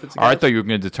even know if it's a catch? I thought you were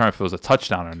going to determine if it was a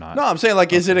touchdown or not. No, I'm saying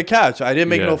like, is it a catch? I didn't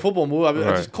make Yeah. no football move. I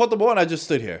Right. just caught the ball and I just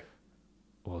stood here.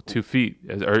 Well, 2 feet.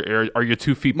 Are your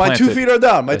 2 feet My planted? 2 feet are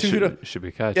down. My That 2 feet are. should be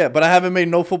a catch. Yeah, but I haven't made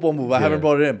no football move. I Yeah. haven't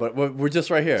brought it in. But we're just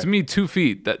right here. To me, 2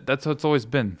 feet. That's what it's always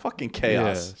been. Fucking Yeah.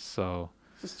 chaos. So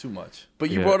It's too much. But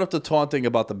you Yeah. brought up the taunting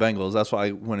about the Bengals. That's why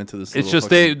I went into this. it's little just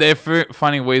fucking- they're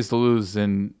finding ways to lose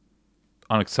in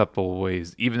unacceptable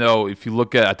ways. Even though if you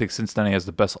look at, I think Cincinnati has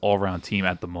the best all-around team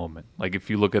at the moment. Like if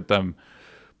you look at them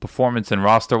performance and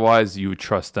roster-wise, you would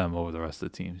trust them over the rest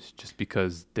of the teams just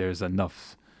because there's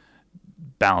enough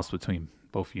balance between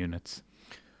both units.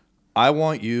 I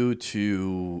want you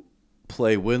to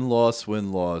play win-loss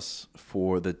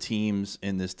for the teams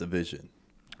in this division.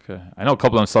 Okay, I know a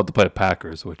couple of them still have to play the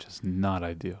Packers, which is not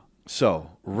ideal.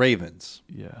 So, Ravens,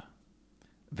 Yeah.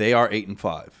 they are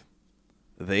 8-5.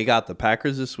 They got the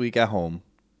Packers this week at home,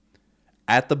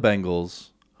 at the Bengals,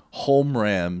 home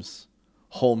Rams,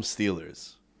 home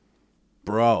Steelers.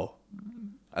 Bro,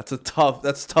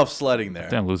 That's tough sledding there.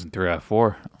 They're losing 3 out of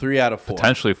 4. 3 out of 4.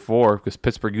 Potentially 4 because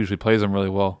Pittsburgh usually plays them really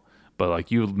well. But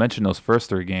like you mentioned, those first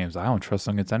 3 games, I don't trust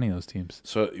them against any of those teams.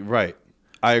 So right,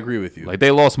 I agree with you. Like they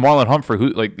lost Marlon Humphrey. Who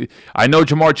like I know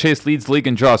Jamar Chase leads league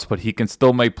in drops, but he can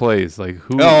still make plays. Like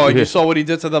who? Oh, you saw what he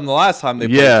did to them the last time they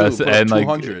played. Yes, too, and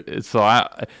 200. like so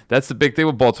that's the big thing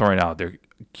with Baltimore right now. Their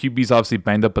QB's obviously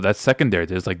banged up, but that's secondary.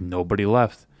 There's like nobody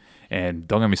left. And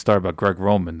don't get me started about Greg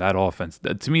Roman. That offense,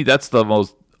 to me, that's the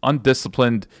most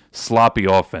undisciplined, sloppy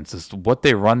offense. Is what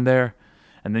they run there.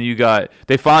 And then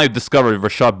they finally discovered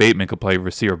Rashad Bateman could play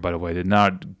receiver, by the way. They're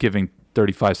not giving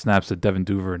 35 snaps to Devin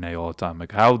Duvernay all the time.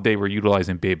 Like how they were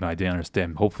utilizing Bateman, I didn't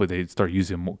understand. Hopefully they start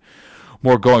using him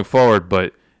more going forward.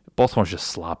 But Baltimore's just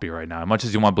sloppy right now. As much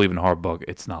as you want to believe in Harbaugh,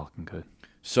 it's not looking good.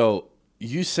 So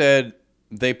you said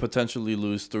they potentially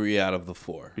lose 3 out of the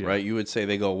 4, right? You would say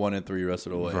they go 1-3 rest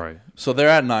of the way. Right. So they're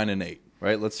at 9-8,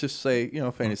 right? Let's just say,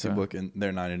 fantasy book, and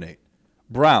they're 9-8.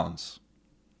 Browns.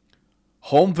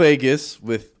 Home Vegas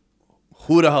with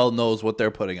who the hell knows what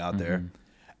they're putting out there.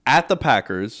 At the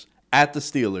Packers, at the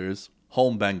Steelers,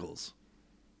 home Bengals.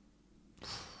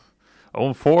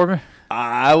 0-4?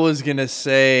 I was going to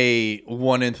say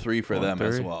 1-3 for them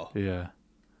as well. Yeah.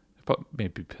 But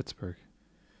maybe Pittsburgh.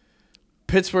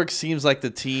 Pittsburgh seems like the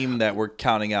team that we're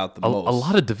counting out the most. A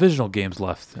lot of divisional games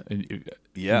left. Yeah.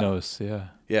 You notice, yeah.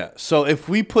 Yeah. So if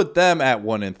we put them at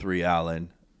 1-3,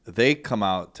 Allen, they come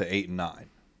out to 8-9.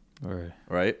 Right.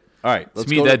 Right? All right. To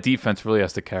me, that defense really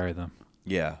has to carry them.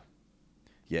 Yeah.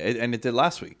 Yeah, and it did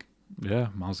last week. Yeah,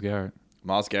 Myles Garrett.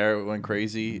 Myles Garrett went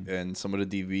crazy, and some of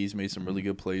the DBs made some really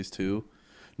good plays too.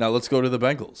 Now let's go to the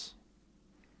Bengals.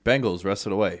 Bengals rest of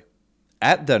the way.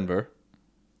 At Denver,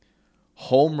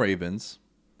 home Ravens,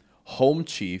 home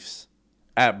Chiefs,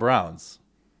 at Browns.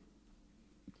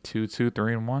 2-2,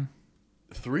 3-1.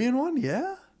 3-1,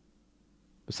 yeah.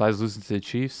 Besides losing to the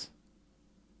Chiefs.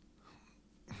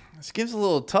 This gives a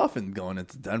little tough in going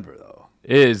into Denver, though.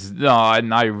 It is. No, I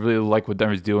really like what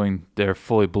Denver's doing. They're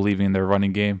fully believing in their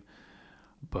running game.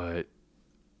 But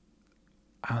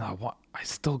I don't know. I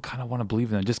still kind of want to believe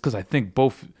in them just because I think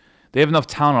they have enough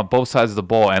talent on both sides of the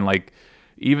ball. And, like,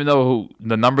 even though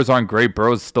the numbers aren't great,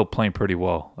 Burrow's still playing pretty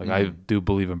well. Like, I do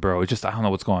believe in Burrow. It's just I don't know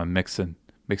what's going on with Mixon.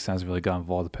 Mixon hasn't really got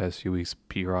involved the past few weeks.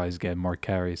 P.R.I.'s getting more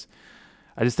carries.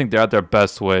 I just think they're at their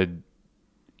best when,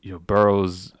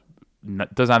 Burrow's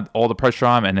doesn't have all the pressure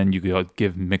on him, and then you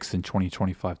give Mixon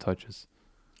 20-25 touches.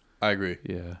 I agree.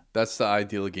 Yeah. That's the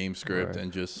ideal game script Right.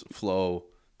 and just flow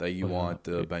that you want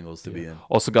the Bengals to be in.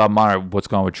 Also got to monitor what's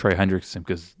going on with Trey Hendrickson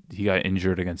because he got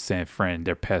injured against San Fran.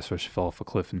 Their pass rush fell off a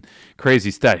cliff. And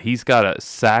crazy stat, he's got a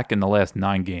sack in the last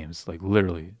 9 games. Like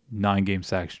literally, 9-game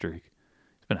sack streak.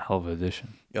 It's been a hell of an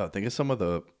addition. Yo, think of some of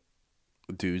the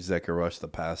dudes that can rush the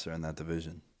passer in that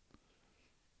division.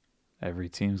 Every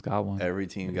team's got one. Every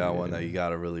team got one that you got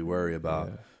to really worry about.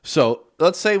 Yeah. So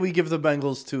let's say we give the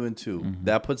Bengals 2-2. Mm-hmm.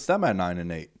 That puts them at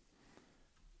 9-8.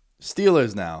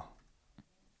 Steelers now.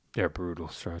 They're a brutal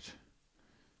stretch.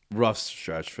 Rough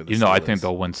stretch for the Steelers. I think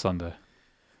they'll win Sunday.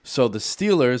 So the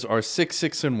Steelers are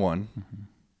 6-1. Mm-hmm.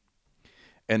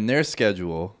 And their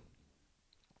schedule,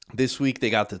 this week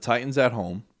they got the Titans at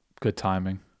home. Good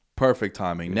timing. Perfect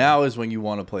timing. Yeah. Now is when you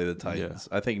want to play the Titans.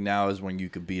 Yeah. I think now is when you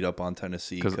could beat up on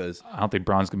Tennessee because I don't think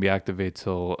Brown's gonna be activated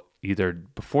till either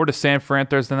before the San Fran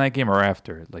Thursday night game or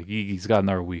after. Like he's got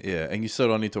another week. Yeah, and you still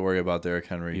don't need to worry about Derrick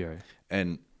Henry. Yeah.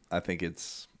 And I think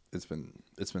it's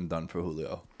been done for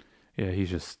Julio. Yeah,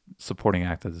 he's just supporting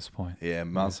act at this point. Yeah,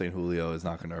 Mount St. Julio is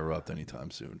not going to erupt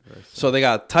anytime soon. So they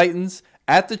got Titans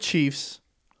at the Chiefs,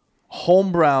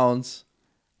 home Browns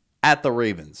at the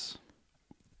Ravens.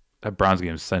 That Browns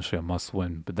game is essentially a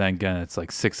must-win, but then again, it's like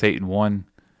 6-8-1.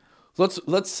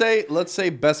 Let's say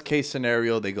best case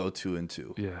scenario they go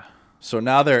 2-2. Yeah. So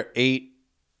now they're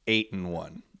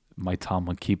 8-1. Mike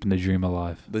Tomlin keeping the dream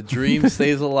alive. The dream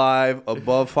stays alive,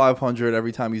 above 500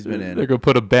 every time he's been in. They're gonna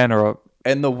put a banner up.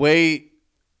 And the way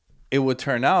it would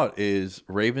turn out is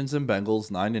Ravens and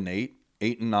Bengals 9-8,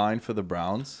 8-9 for the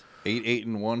Browns,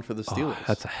 8-1 for the Steelers. Oh,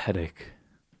 that's a headache.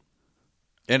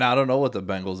 And I don't know what the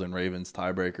Bengals and Ravens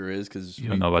tiebreaker is because you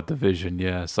don't know about division,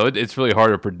 yeah. So it's really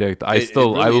hard to predict. I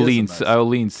will lean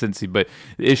Cincy, but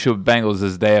the issue with Bengals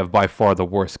is they have by far the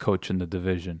worst coach in the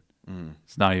division.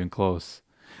 It's not even close.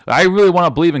 I really want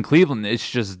to believe in Cleveland. It's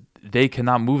just they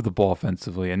cannot move the ball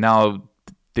offensively, and now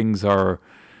things are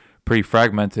pretty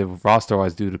fragmented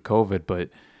roster-wise due to COVID. But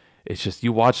it's just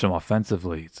you watch them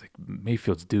offensively. It's like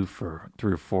Mayfield's due for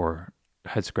 3 or 4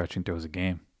 head-scratching throws a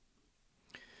game.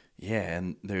 Yeah,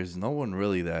 and there's no one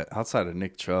really that outside of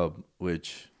Nick Chubb,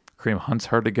 which Kareem Hunt's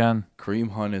hurt again.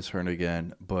 Kareem Hunt is hurt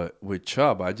again, but with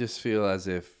Chubb, I just feel as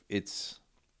if it's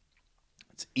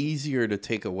it's easier to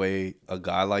take away a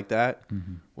guy like that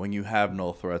when you have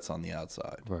no threats on the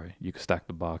outside. Right. You can stack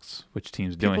the box, which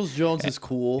team's doing. Peoples Jones is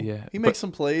cool. Yeah, he makes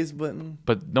some plays, but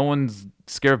no one's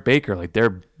scared of Baker. Like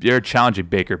they're challenging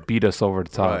Baker, beat us over the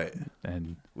top. Right.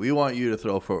 And we want you to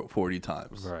throw for 40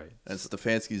 times. Right. And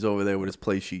Stefanski's over there with his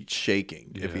play sheet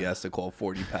shaking if he has to call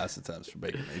 40 pass attempts for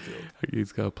Baker Mayfield.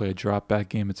 he's got to play a drop back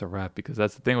game. It's a wrap, because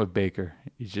that's the thing with Baker.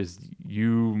 He's just,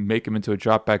 you make him into a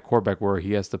drop back quarterback where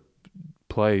he has to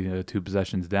play 2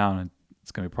 possessions down, and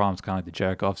it's gonna be problems, kind of like the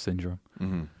Jared Goff syndrome.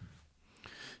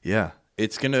 Yeah,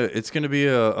 it's gonna be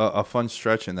a fun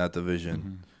stretch in that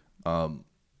division.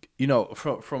 You know,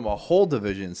 from a whole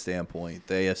division standpoint,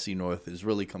 the AFC North is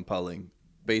really compelling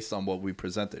based on what we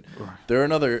presented. There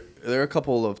are a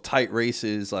couple of tight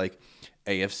races, like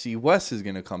AFC West is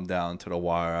gonna come down to the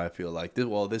wire. I feel like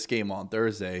this game on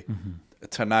Thursday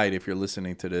tonight, if you're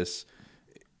listening to this.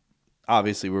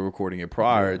 Obviously, we're recording it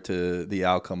prior to the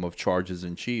outcome of Chargers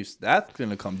and Chiefs. That's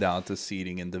going to come down to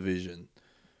seeding and division.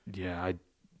 Yeah,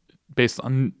 based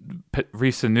on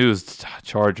recent news,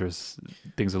 Chargers,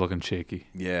 things are looking shaky.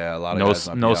 Yeah, a lot of guys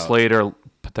might be no out. Slater,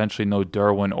 potentially no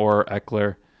Derwin or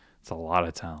Eckler. It's a lot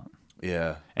of talent.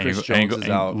 Yeah, And Chris Jones is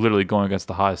out. Literally going against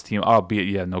the hottest team.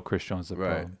 Albeit, no Chris Jones is a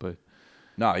Right. problem, but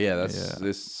No,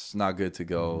 it's not good to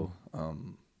go.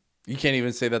 You can't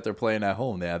even say that they're playing at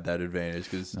home. They have that advantage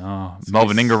because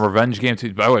Melvin Ingram revenge game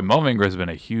too. By the way, Melvin Ingram has been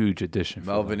a huge addition.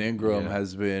 Melvin Ingram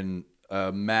has been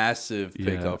a massive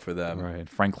pickup for them. Right.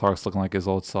 Frank Clark's looking like his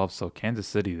old self. So Kansas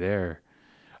City there.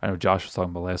 I know Josh was talking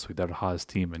about last week. They're the hottest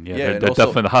team, and they're and also,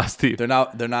 definitely the hottest team. They're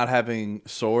not having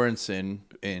Sorensen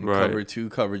in cover 2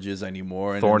 coverages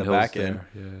anymore, and in the Thornhill's back end,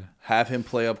 there. have him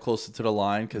play up closer to the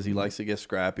line because he likes to get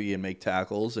scrappy and make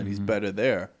tackles, and he's better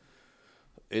there.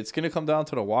 It's going to come down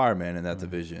to the wire, man, in that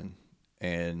division.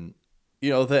 And,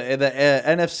 you know, the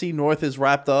NFC North is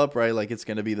wrapped up, right? Like, it's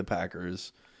going to be the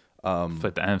Packers.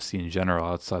 But the NFC in general,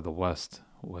 outside the West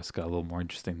got a little more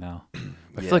interesting now.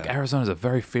 I feel like Arizona's a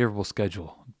very favorable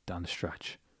schedule down the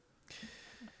stretch.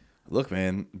 Look,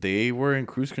 man, they were in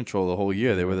cruise control the whole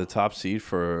year. They were the top seed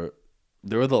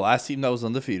they were the last team that was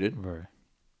undefeated. Right.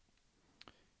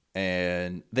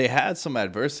 And they had some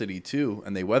adversity, too,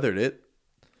 and they weathered it.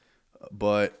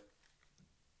 But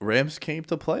Rams came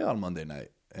to play on Monday night,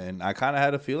 and I kind of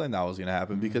had a feeling that was going to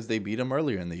happen because they beat them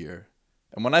earlier in the year.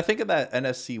 And when I think of that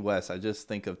NFC West, I just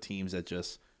think of teams that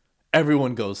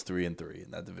everyone goes 3-3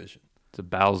 in that division. It's a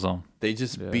battle zone. They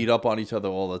just beat up on each other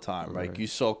all the time. Right? Like you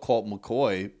saw Colt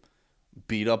McCoy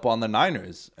beat up on the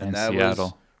Niners, and that Seattle.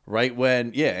 was right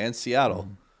when and Seattle.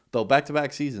 Though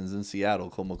back-to-back seasons in Seattle,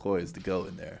 Colt McCoy is the GOAT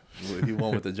in there. He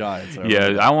won with the Giants. I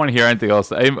don't want to hear anything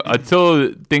else.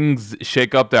 Until things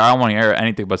shake up there, I don't want to hear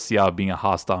anything about Seattle being a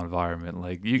hostile environment.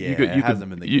 Like you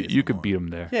could beat them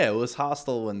there. Yeah, it was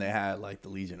hostile when they had like the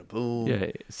Legion of Boom. Yeah,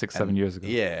 6-7 years ago.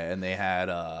 Yeah, and they had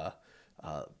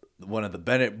one of the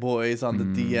Bennett boys on the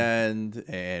D end,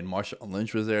 and Marshawn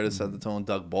Lynch was there to set the tone.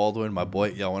 Doug Baldwin, my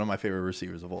boy, one of my favorite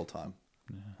receivers of all time.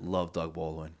 Love Doug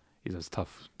Baldwin. He's as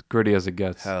tough, gritty as it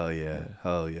gets. Hell yeah.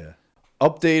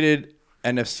 Updated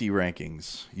NFC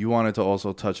rankings. You wanted to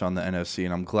also touch on the NFC,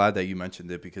 and I'm glad that you mentioned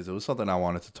it because it was something I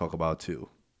wanted to talk about too.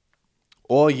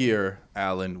 All year,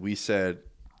 Alan, we said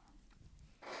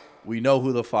we know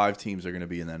who the 5 teams are going to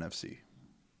be in the NFC.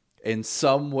 In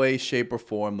some way, shape, or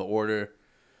form, the order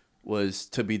was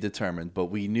to be determined, but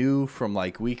we knew from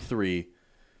like week 3,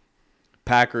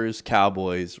 Packers,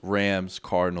 Cowboys, Rams,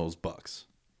 Cardinals, Bucks.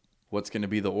 What's going to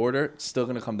be the order? It's still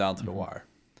going to come down to the wire.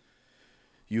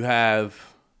 You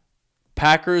have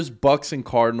Packers, Bucks, and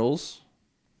Cardinals,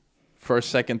 first,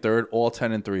 second, third, all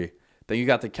 10-3. Then you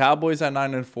got the Cowboys at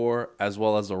 9-4, as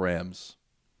well as the Rams.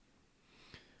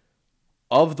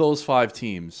 Of those 5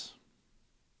 teams,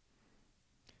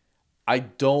 I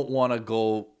don't want to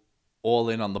go all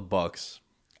in on the Bucks.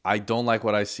 I don't like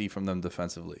what I see from them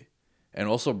defensively. And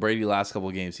also Brady, last couple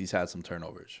of games, he's had some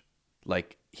turnovers.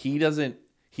 Like, he's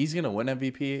going to win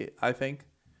MVP, I think.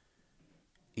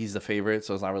 He's the favorite,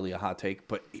 so it's not really a hot take.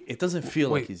 But it doesn't feel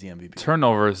like he's the MVP.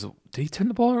 Turnovers. Did he turn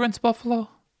the ball over against Buffalo?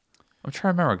 I'm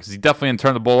trying to remember because he definitely didn't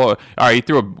turn the ball over. All right, he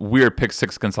threw a weird pick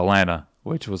 6 against Atlanta,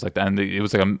 which was like the end. It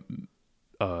was like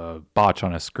a botch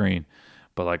on a screen.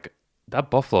 But like that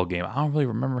Buffalo game, I don't really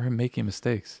remember him making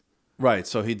mistakes. Right,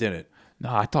 so he didn't.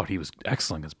 No, I thought he was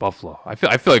excellent against Buffalo. I feel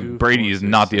like Brady is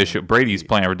not the issue. Brady's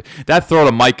playing that throw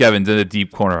to Mike Evans in the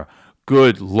deep corner.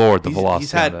 Good Lord, the velocity.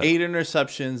 He's had 8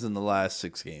 interceptions in the last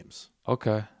 6 games.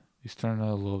 Okay, he's turning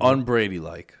a little bit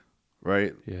un-Brady-like,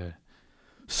 right? Yeah.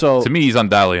 So to me, he's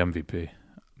undoubtedly MVP.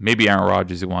 Maybe Aaron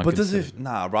Rodgers. You want? But does it?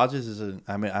 Nah, Rodgers is.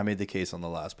 I made the case on the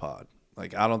last pod.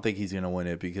 Like, I don't think he's going to win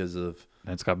it because of...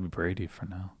 It's got to be Brady for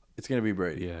now. It's going to be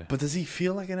Brady. Yeah. But does he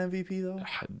feel like an MVP, though?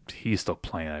 He's still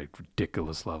playing at a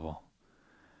ridiculous level.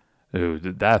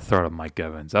 Dude, that throw to Mike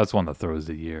Evans, that's one of the throws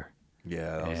of the year.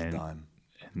 Yeah, that was a dime.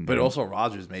 And But also,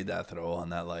 Rodgers made that throw on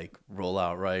that, like,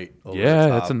 rollout right over yeah, the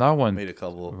top. that's another one. Made a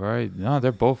couple. Right. No,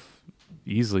 they're both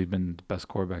easily been the best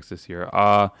quarterbacks this year.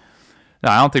 No,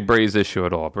 I don't think Brady's the issue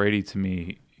at all. Brady, to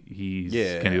me, he's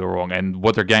can do wrong. And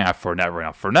what they're getting at Fournette right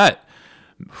now. Fournette,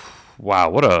 wow,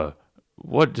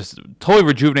 what just totally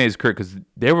rejuvenated his career, because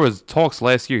there was talks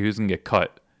last year he was going to get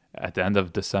cut at the end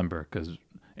of December because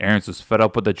Arians was fed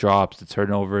up with the drops, the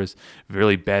turnovers,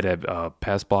 really bad at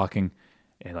pass blocking.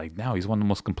 And, like, now he's one of the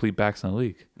most complete backs in the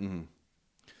league. Mm-hmm.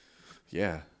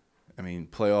 Yeah. I mean,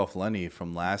 playoff Lenny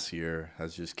from last year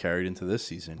has just carried into this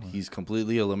season. He's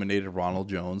completely eliminated Ronald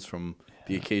Jones from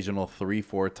the occasional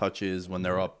 3-4 touches when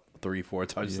they're up 3-4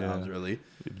 touchdowns, really.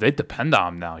 They depend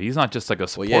on him now. He's not just like a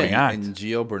supporting act. And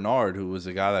Gio Bernard, who was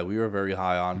a guy that we were very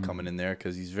high on coming in there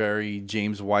because he's very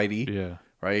James Whitey,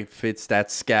 right? Fits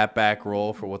that scat back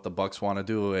role for what the Bucs want to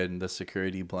do and the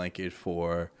security blanket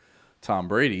for Tom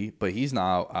Brady. But he's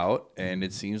now out, and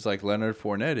it seems like Leonard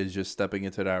Fournette is just stepping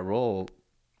into that role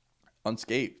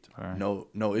unscathed. Right.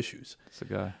 No issues. It's a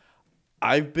guy.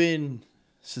 I've been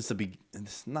since the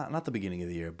not the beginning of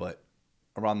the year, but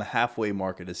around the halfway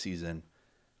mark of the season,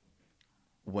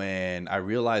 when I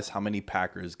realized how many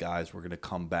Packers guys were going to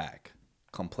come back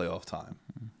come playoff time.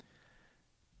 Mm-hmm.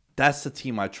 That's the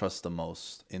team I trust the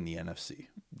most in the NFC.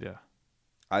 Yeah.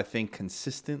 I think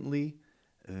consistently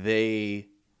they,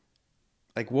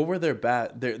 like, what were their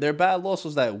bad loss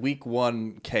was that week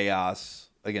 1 chaos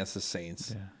against the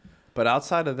Saints. Yeah. But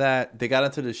outside of that, they got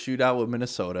into the shootout with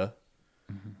Minnesota,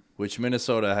 which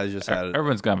Minnesota has just had.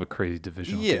 Everyone's going to have a crazy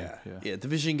divisional game. Yeah.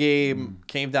 Division game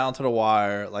came down to the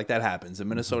wire. Like, that happens. And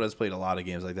Minnesota has played a lot of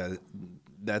games like that.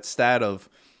 That stat of,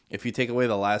 if you take away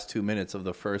the last 2 minutes of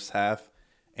the first half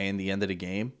and the end of the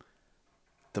game,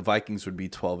 the Vikings would be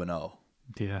 12-0.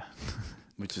 Yeah.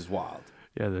 Which is wild.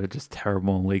 Yeah, they're just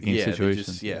terrible in late game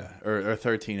situations. Or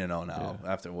 13-0 now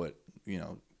after what,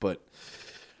 but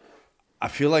I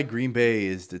feel like Green Bay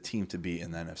is the team to beat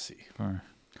in the NFC. Right.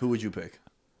 Who would you pick?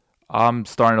 I'm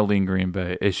starting to lean Green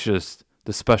Bay. It's just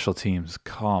the special teams.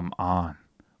 Come on.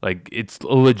 Like, it's a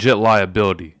legit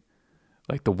liability.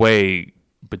 Like, the way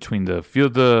between the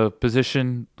field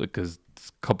position, because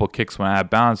a couple kicks went out of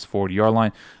bounds, 40-yard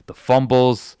line, the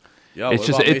fumbles. Yo, it's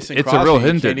just it's a real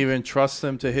hinder. You can't even trust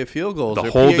them to hit field goals.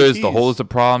 The holders the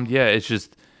problem. Yeah, it's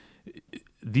just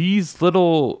these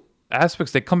little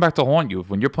aspects, they come back to haunt you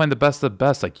when you're playing the best of the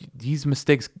best. Like, these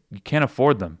mistakes, you can't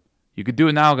afford them. You could do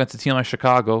it now against a team like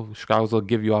Chicago. Chicago's will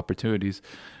give you opportunities,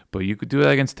 but you could do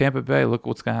that against Tampa Bay. Look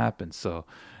what's gonna happen. So,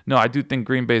 no, I do think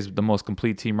Green Bay is the most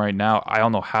complete team right now. I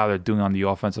don't know how they're doing on the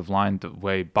offensive line. The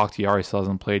way Bakhtiari still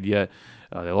hasn't played yet.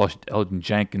 They lost Elgin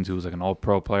Jenkins, who was like an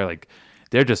All-Pro player. Like,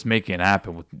 they're just making it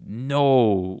happen with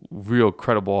no real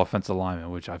credible offensive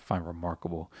lineman, which I find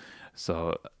remarkable.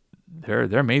 So they're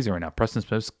amazing right now. Preston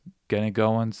Smith's getting it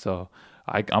going. So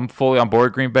I'm fully on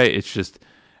board Green Bay. It's just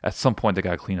at some point they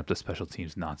got to clean up the special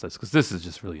teams nonsense, because this is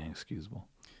just really inexcusable.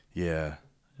 Yeah.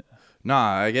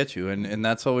 Nah, I get you. And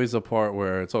that's always a part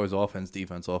where it's always offense,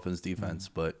 defense.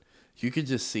 But you could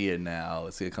just see it now.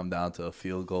 It's going to come down to a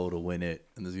field goal to win it.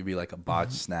 And there's going to be like a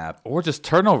botched snap. Or just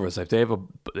turnovers. If they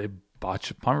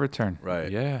botch a punt return.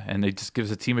 Right. Yeah, and they just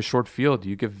gives a team a short field.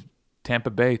 You give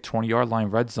Tampa Bay 20-yard line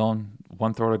red zone,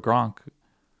 one throw to Gronk.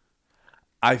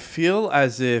 I feel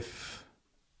as if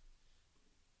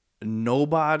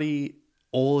nobody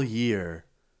all year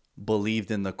believed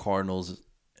in the Cardinals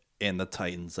and the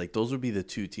Titans. Like, those would be the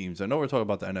two teams. I know we're talking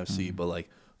about the NFC, but,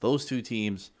 like, those two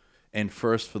teams in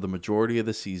first for the majority of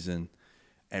the season,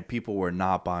 and people were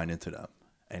not buying into them.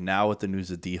 And now with the news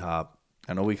of D-Hop,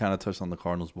 I know we kind of touched on the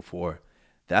Cardinals before.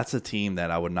 That's a team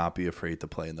that I would not be afraid to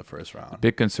play in the first round.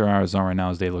 Big concern in Arizona right now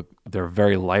is they're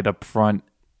very light up front,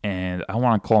 and I don't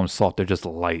want to call them soft. They're just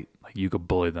light. Like, you could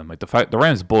bully them. Like, the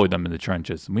Rams bullied them in the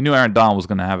trenches. We knew Aaron Donald was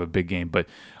going to have a big game, but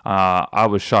I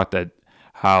was shocked at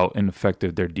how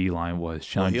ineffective their D-line was.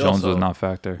 Chandler Jones was not a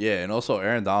factor. Yeah, and also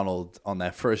Aaron Donald on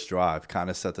that first drive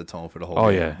kind of set the tone for the whole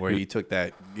game. Yeah. Where he took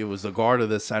that, it was the guard of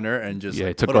the center and just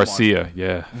he took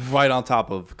Garcia, right on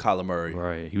top of Kyler Murray.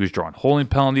 Right. He was drawing holding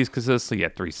penalties consistently. He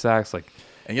had 3 sacks. Like,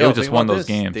 and it was just one of those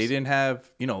games. They didn't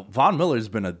have, Von Miller's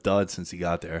been a dud since he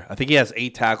got there. I think he has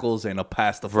 8 tackles and a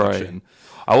pass deflection. Right.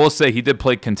 I will say he did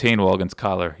play contain well against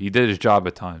Kyler. He did his job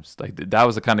at times. Like, that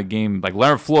was the kind of game. Like,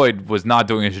 Leonard Floyd was not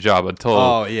doing his job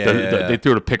until they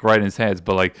threw the pick right in his hands.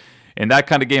 But, like, in that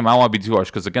kind of game, I don't want to be too harsh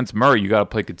because against Murray, you got to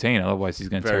play contain. Otherwise, he's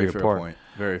going to tear Very you fair apart. point.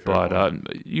 Very fair point.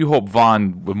 But you hope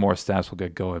Vaughn with more stats will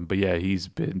get going. But yeah, he's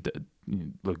been.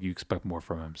 Look, you expect more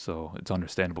from him, so it's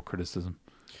understandable criticism.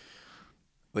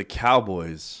 The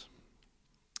Cowboys,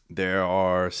 there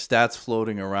are stats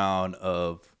floating around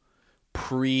of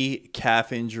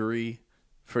pre-calf injury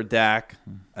for Dak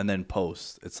and then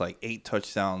post. It's like 8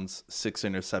 touchdowns, 6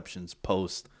 interceptions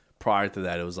post. Prior to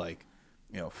that, it was like,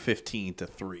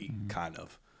 15-3 kind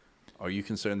of. Are you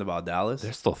concerned about Dallas?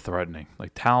 They're still threatening.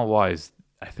 Like talent-wise,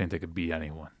 I think they could beat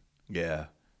anyone. Yeah.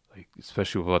 Like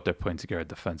especially with what they're putting together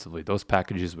defensively. Those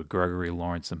packages with Gregory,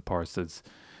 Lawrence, and Parsons,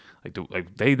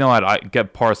 like they know how to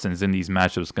get Parsons in these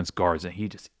matchups against guards, and he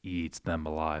just eats them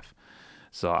alive.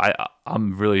 So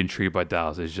I'm really intrigued by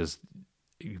Dallas. It's just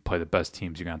you play the best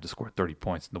teams, you're gonna have to score 30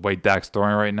 points. And the way Dak's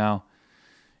throwing right now,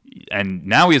 and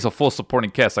now he has a full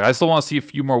supporting cast. Like I still want to see a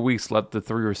few more weeks, let the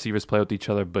 3 receivers play with each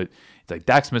other, but it's like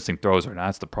Dak's missing throws right now.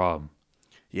 That's the problem.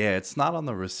 Yeah, it's not on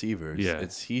the receivers. Yeah.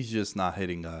 He's just not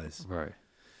hitting guys. Right.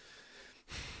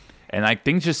 And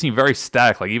things just seem very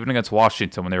static. Like even against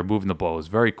Washington when they were moving the ball, it was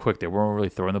very quick. They weren't really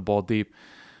throwing the ball deep.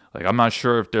 Like I'm not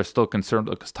sure if they're still concerned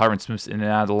because Tyron Smith's in and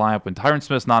out of the lineup. When Tyron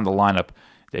Smith's not in the lineup,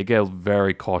 they get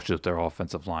very cautious with their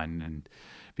offensive line, and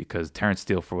because Terrence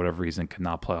Steele for whatever reason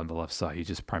cannot play on the left side, he's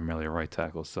just primarily a right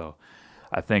tackle. So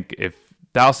I think if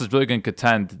Dallas is really going to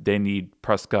contend, they need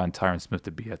Prescott and Tyron Smith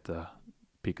to be at the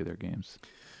peak of their games.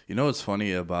 You know what's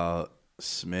funny about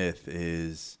Smith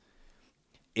is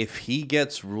if he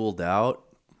gets ruled out,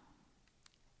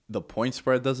 the point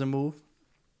spread doesn't move.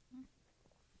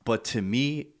 But to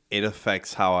me, it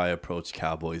affects how I approach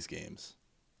Cowboys games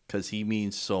because he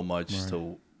means so much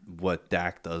to what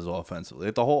Dak does offensively.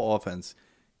 Like the whole offense,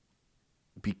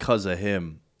 because of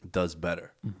him, does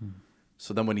better. Mm-hmm.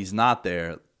 So then when he's not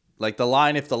there, like the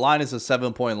line, if the line is a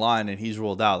 7-point line and he's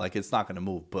ruled out, like it's not going to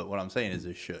move. But what I'm saying is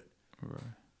it should. Right.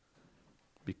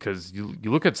 Because you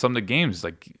look at some of the games,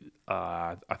 like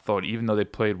I thought even though they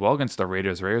played well against the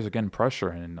Raiders are getting pressure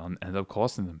and ended up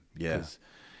costing them. Yeah.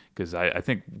 Because I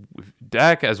think with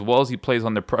Dak, as well as he plays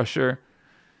under pressure,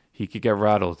 he could get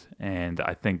rattled. And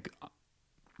I think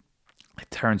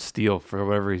Terrence Steele, for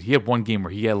whatever reason, he had one game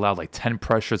where he allowed like 10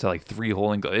 pressures at like 3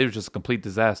 holding. It was just a complete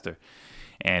disaster.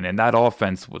 And in that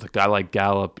offense, with a guy like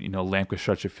Gallup, Lamb could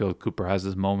stretch the field, Cooper has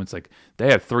his moments. Like they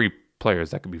have 3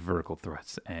 players that could be vertical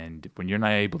threats. And when you're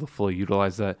not able to fully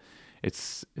utilize that,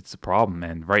 it's a problem.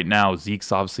 And right now,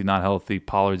 Zeke's obviously not healthy.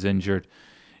 Pollard's injured.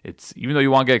 It's even though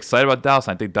you want to get excited about Dallas,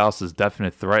 I think Dallas is a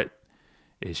definite threat.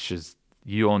 It's just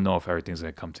you don't know if everything's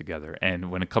going to come together.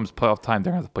 And when it comes to playoff time,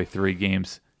 they're going to have to play 3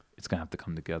 games. It's going to have to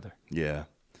come together. Yeah.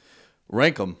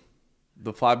 Rank them.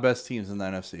 The 5 best teams in the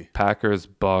NFC. Packers,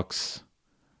 Bucks,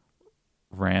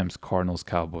 Rams, Cardinals,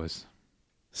 Cowboys.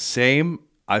 Same.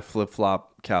 I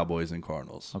flip-flop Cowboys and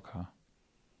Cardinals. Okay.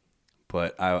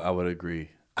 But I would agree.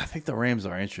 I think the Rams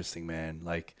are interesting, man.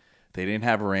 Like, they didn't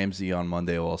have Ramsey on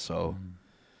Monday also.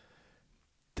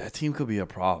 That team could be a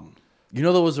problem. There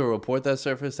was a report that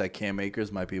surfaced that Cam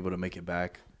Akers might be able to make it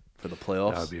back for the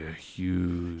playoffs. That would be a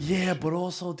huge... Yeah, but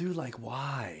also, dude, like,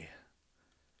 why?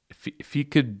 If he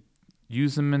could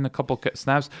use him in a couple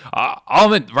snaps...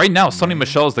 I'll admit, right now, Sonny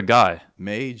Michel's the guy.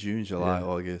 May, June, July,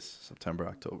 August, September,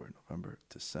 October, November,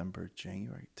 December,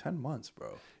 January. 10 months,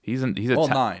 bro. He's a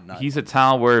 9 he's a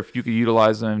talent where if you could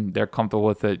utilize him, they're comfortable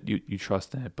with it. You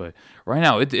trust in it. But right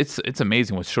now, it's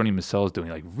amazing what Sonny Michel is doing.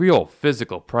 Like real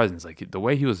physical presence. Like the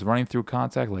way he was running through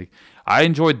contact. Like I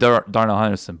enjoyed Darnell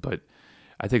Henderson, but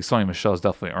I think Sonny Michel has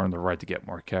definitely earned the right to get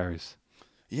more carries.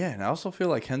 Yeah, and I also feel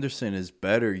like Henderson is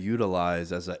better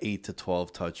utilized as an 8 to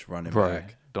 12 touch running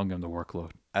back. Don't give him the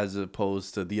workload. As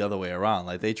opposed to the other way around.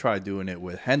 Like they tried doing it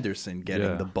with Henderson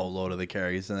getting the boatload of the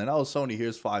carries, and then Sony,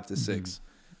 here's 5 to 6.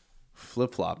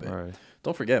 Flip-flop it. Right.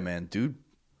 Don't forget, man, dude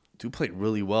played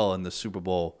really well in the Super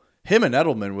Bowl. Him and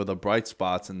Edelman were the bright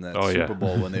spots in that Super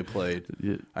Bowl when they played.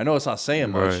 I know it's not saying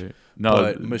much,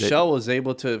 but Michel was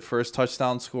able to first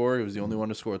touchdown score. He was the only one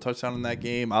to score a touchdown in that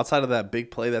game. Outside of that big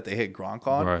play that they hit Gronk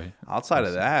on, outside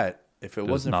of that, if it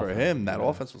wasn't for him, that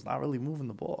offense was not really moving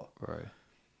the ball. Right.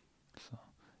 So,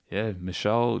 yeah,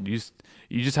 Michel, you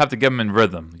just have to get him in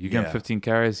rhythm. You give him 15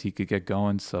 carries, he could get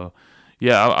going. So,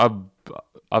 yeah,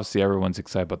 obviously everyone's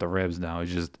excited about the Rams now.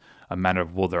 It's just a matter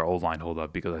of will their O-line hold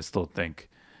up, because I still think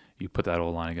you put that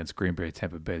O-line against Green Bay,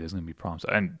 Tampa Bay, there's going to be problems.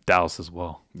 And Dallas as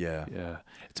well. Yeah.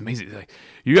 It's amazing. Like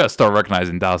you got to start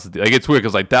recognizing Dallas. Like it's weird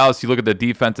because like Dallas, you look at the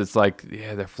defense, it's like,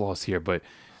 yeah, they're flaws here, but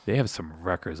they have some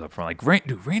records up front.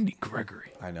 Like Randy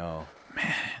Gregory. I know.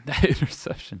 Man, that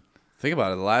interception. Think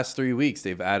about it. The last 3 weeks,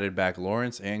 they've added back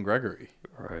Lawrence and Gregory.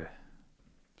 Right.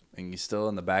 and you still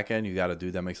in the back end, you got a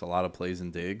dude that makes a lot of plays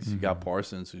and digs. You got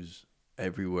Parsons, who's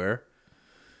everywhere.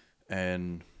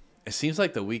 And it seems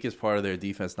like the weakest part of their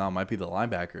defense now might be the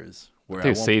linebackers. Where I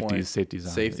think at one safeties.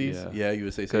 point, safeties? Yeah, you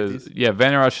would say Because safeties?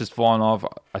 Van Der Esch is falling off.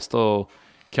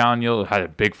 Callan had a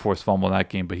big forced fumble in that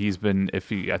game, but he's been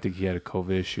iffy. I think he had a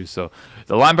COVID issue. So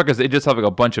the linebackers, they just have like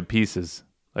a bunch of pieces.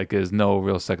 Like there's no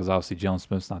real set because obviously Jalen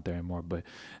Smith's not there anymore. But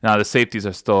now the safeties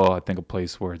are still, I think, a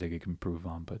place where they can improve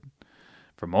on. But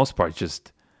for most part,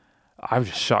 I was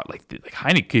just shocked. Like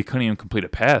Heineke couldn't even complete a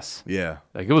pass. Yeah.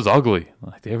 Like it was ugly.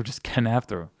 Like they were just getting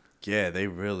after him. Yeah, they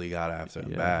really got after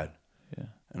him bad. Yeah.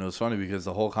 And it was funny because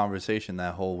the whole conversation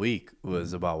that whole week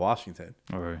was about Washington.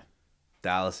 All right.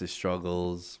 Dallas'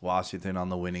 struggles, Washington on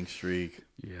the winning streak.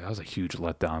 Yeah, that was a huge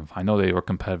letdown. I know they were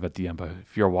competitive at the end, but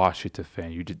if you're a Washington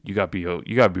fan, you gotta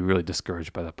be really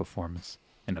discouraged by that performance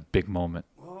in a big moment.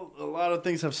 Well, a lot of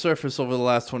things have surfaced over the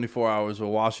last 24 hours with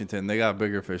Washington. They got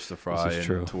bigger fish to fry This is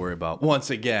true. and to worry about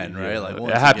once again, right? Like It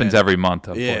once happens again. every month.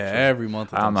 Yeah, Unfortunately. every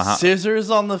month. I don't know how-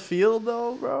 Scissors on the field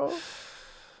though, bro.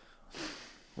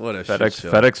 What a shit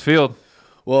show. FedEx Field.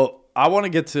 Well, I want to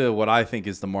get to what I think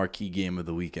is the marquee game of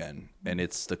the weekend, and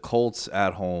it's the Colts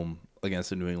at home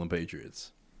against the New England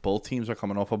Patriots. Both teams are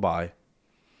coming off a bye.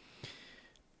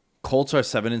 Colts are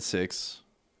 7-6.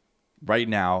 Right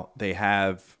now, they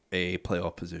have a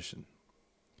playoff position.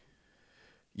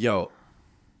 Yo,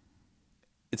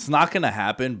 it's not going to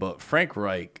happen, but Frank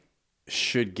Reich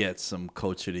should get some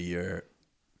Coach of the Year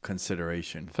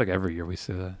consideration. I feel like every year we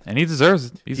say that, and he deserves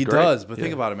it. He He does, but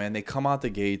think about it, man. They come out the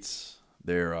gates.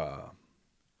 They're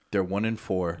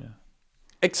 1-4. Yeah.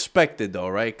 Expected though,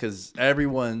 right? Because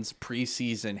everyone's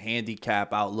preseason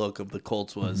handicap outlook of the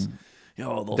Colts was,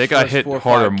 those They got first hit 4 or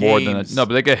harder 5 more games. but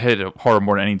they got hit harder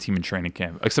more than any team in training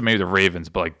camp, except maybe the Ravens.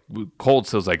 But like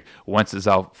Colts, it was like Wentz is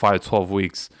out 5 to 12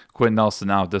 weeks. Quentin Nelson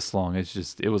out this long.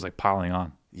 It was like piling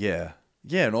on. Yeah,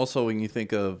 and also when you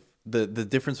think of the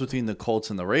difference between the Colts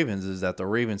and the Ravens is that the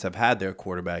Ravens have had their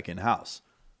quarterback in house.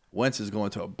 Wentz is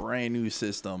going to a brand new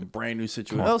system, brand new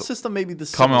situation. Well, system maybe the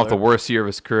Coming off the similar. worst year of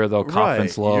his career, though,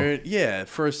 confidence low.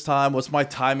 First time. What's my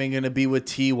timing going to be with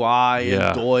T.Y.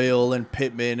 and Doyle and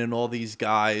Pittman and all these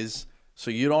guys?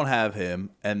 So you don't have him,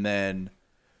 and then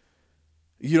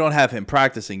you don't have him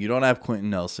practicing. You don't have Quentin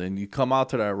Nelson. You come out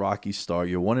to that rocky start.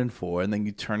 You're 1-4, and then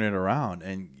you turn it around.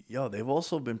 And they've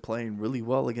also been playing really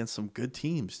well against some good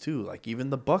teams too. Like even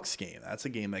the Bucs game. That's a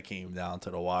game that came down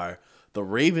to the wire. The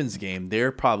Ravens game,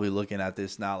 they're probably looking at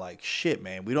this now like, shit,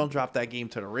 man, we don't drop that game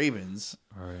to the Ravens.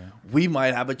 We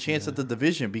might have a chance at the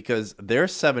division because they're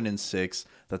 7-6.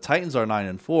 The Titans are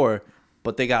 9-4,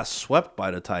 but they got swept by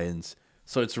the Titans.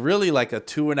 So it's really like a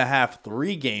 2.5,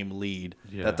 3-game lead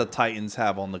that the Titans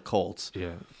have on the Colts.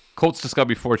 Yeah. Colts just got to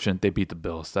be fortunate they beat the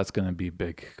Bills. That's going to be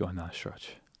big going down the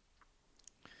stretch.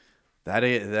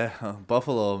 That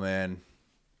Buffalo, man.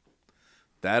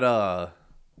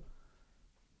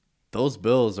 Those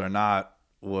Bills are not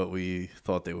what we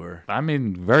thought they were. I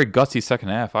mean, very gutsy second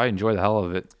half. I enjoyed the hell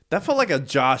of it. That felt like a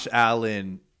Josh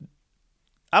Allen.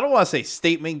 I don't want to say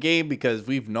statement game because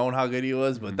we've known how good he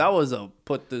was, but that was a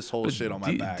put this whole shit on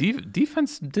my back.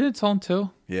 Defense did its own too.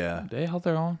 Yeah. They held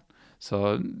their own.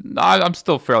 So I'm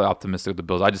still fairly optimistic with the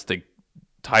Bills. I just think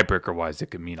tiebreaker wise,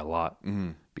 it could mean a lot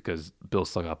because Bills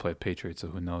still got to play Patriots, so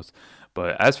who knows.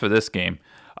 But as for this game,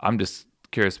 I'm just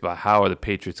curious about how are the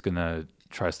Patriots going to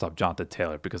try to stop Jonathan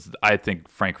Taylor, because I think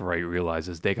Frank Reich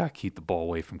realizes they got to keep the ball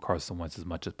away from Carson Wentz as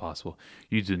much as possible.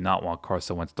 You do not want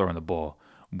Carson Wentz throwing the ball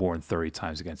more than 30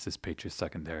 times against this Patriots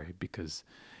secondary, because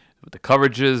with the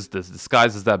coverages, the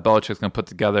disguises that Belichick's going to put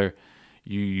together,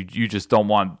 you just don't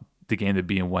want the game to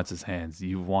be in Wentz's hands.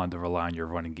 You want to rely on your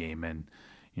running game and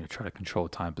try to control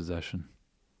time possession.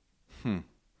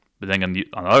 But then on the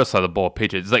other side of the ball,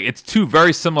 Patriots, it's two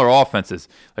very similar offenses.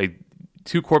 Like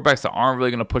two quarterbacks that aren't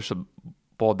really going to push the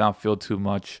ball downfield too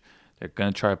much. They're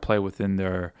going to try to play within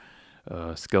their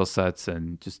skill sets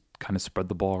and just kind of spread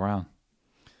the ball around.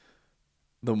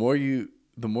 The more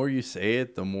you say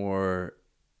it, the more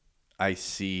I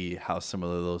see how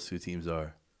similar those two teams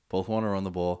are. Both want to run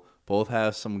the ball. Both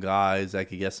have some guys that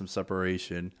could get some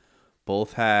separation.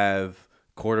 Both have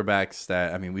quarterbacks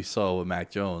that, we saw with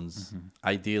Mac Jones.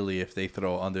 Ideally, if they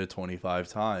throw under 25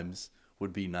 times,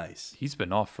 would be nice. He's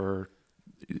been off for,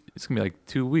 it's going to be like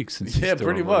 2 weeks since he's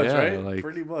pretty much, right? Like,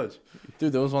 pretty much.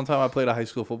 Dude, there was one time I played a high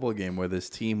school football game where this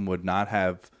team would not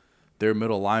have their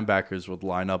middle linebackers would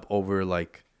line up over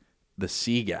like the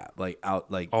C gap, like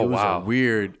out, like it was a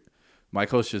weird. My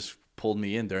coach just pulled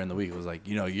me in during the week. It was like,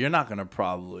 you're not gonna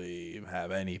probably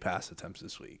have any pass attempts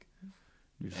this week.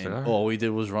 And all we did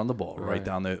was run the ball right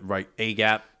down the right A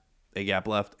gap, A gap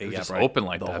left, A was gap just right. open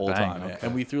like the that, whole bang, time. Yeah. okay.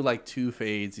 And we threw like 2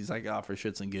 fades. He's like, for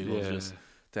shits and giggles, Yeah. just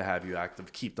to have you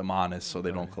active, keep them honest so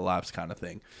they don't collapse kind of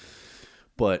thing.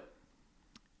 But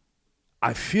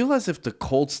I feel as if the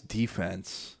Colts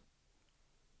defense,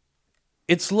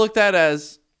 it's looked at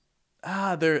as,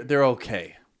 they're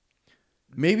okay.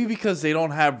 Maybe because they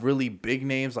don't have really big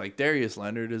names, like Darius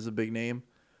Leonard is a big name.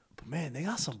 But man, they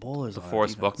got some ballers on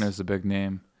Forrest defense. Buckner's a big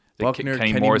name. Buckner,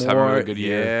 Kenny Moore's having a really good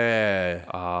year.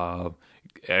 Yeah.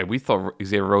 We thought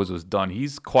Xavier Rhodes was done.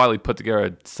 He's quietly put together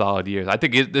a solid year. I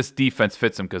think this defense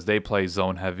fits him because they play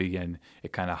zone heavy and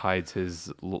it kind of hides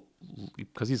his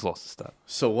because he's lost his step.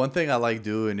 So one thing I like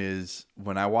doing is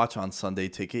when I watch on Sunday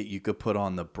Ticket, you could put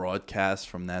on the broadcast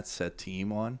from that set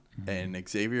team on, and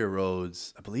Xavier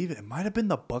Rhodes, I believe it might have been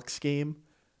the Bucks game.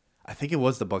 I think it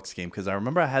was the Bucks game because I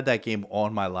remember I had that game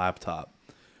on my laptop,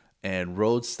 and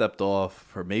Rhodes stepped off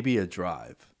for maybe a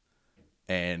drive.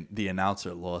 And the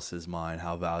announcer lost his mind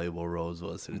how valuable Rhodes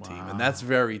was to the team. And that's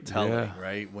very telling, Yeah.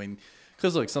 right?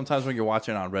 Because, look, sometimes when you're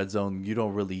watching on Red Zone, you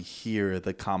don't really hear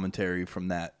the commentary from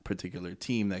that particular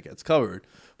team that gets covered.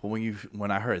 But when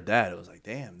I heard that, it was like,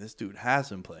 damn, this dude has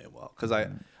been playing well. Because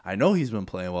I know he's been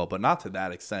playing well, but not to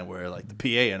that extent where, like, the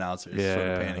PA announcer is sort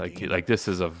of panicking. like this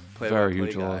is a very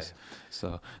huge guy. loss.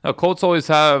 So, now Colts always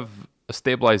have a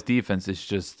stabilized defense. It's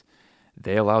just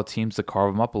they allow teams to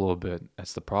carve them up a little bit.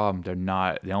 That's the problem. They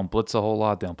don't blitz a whole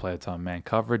lot. They don't play a ton of man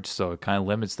coverage, so it kind of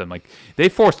limits them. Like they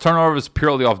force turnovers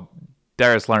purely off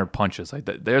Darius Leonard punches. Like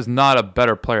there's not a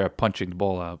better player at punching the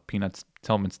ball out, Peanuts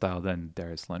Tillman style, than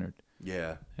Darius Leonard.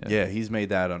 Yeah, he's made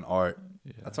that an art.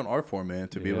 Yeah. That's an art form, man,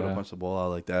 to be able to punch the ball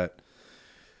out like that.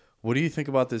 What do you think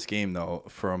about this game, though,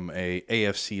 from a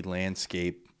AFC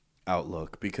landscape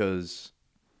outlook? Because,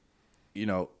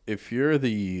 if you're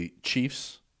the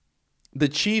Chiefs,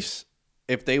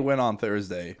 if they win on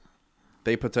Thursday,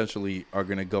 they potentially are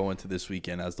going to go into this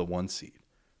weekend as the 1 seed,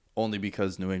 only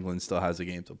because New England still has a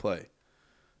game to play.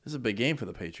 This is a big game for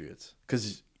the Patriots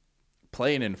because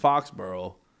playing in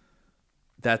Foxborough,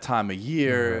 that time of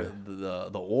year,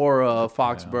 the aura of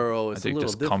Foxborough, it's a little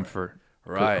just different. Comfort.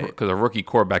 Right. Because a rookie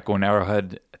quarterback going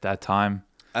Arrowhead at that time.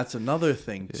 That's another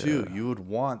thing, too. You would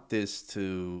want this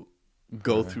to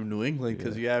go through New England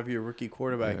because you have your rookie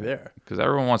quarterback there. Because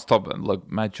everyone wants to talk about, look,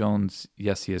 Matt Jones,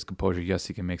 yes, he has composure. Yes,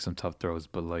 he can make some tough throws,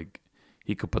 but, like,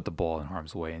 he could put the ball in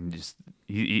harm's way. And just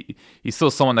he's still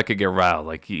someone that could get rattled.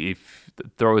 Like, if the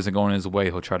throw isn't going his way,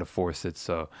 he'll try to force it.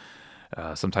 So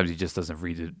sometimes he just doesn't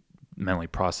read it, mentally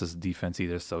process the defense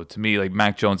either. So to me, like,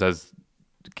 Mac Jones has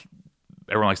 –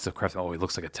 everyone likes to craft, he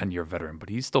looks like a 10-year veteran, but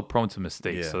he's still prone to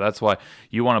mistakes. Yeah. So that's why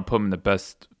you want to put him in the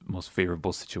best, most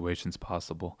favorable situations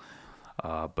possible.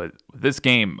 But this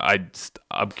game,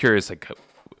 I'm curious, like,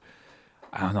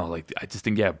 I don't know, like, I just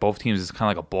think, both teams is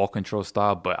kind of like a ball control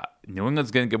style, but New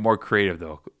England's going to get more creative,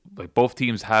 though. Like, both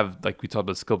teams have, like we talked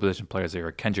about, skill position players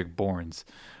there, Kendrick Bournes,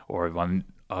 or on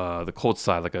the Colts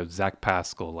side, like a Zach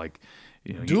Pascal, like,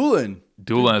 Doolin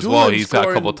as well. He's got a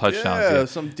scoring, couple touchdowns. Yeah,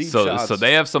 some deep shots. So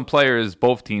they have some players,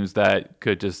 both teams, that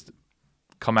could just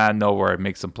come out of nowhere and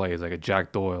make some plays, like a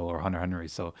Jack Doyle or Hunter Henry.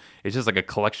 So it's just like a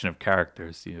collection of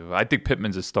characters. I think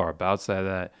Pittman's a star, but outside of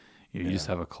that, you just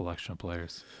have a collection of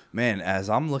players. Man, as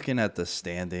I'm looking at the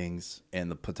standings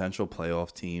and the potential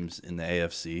playoff teams in the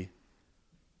AFC,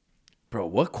 bro,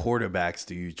 what quarterbacks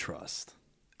do you trust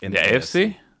In the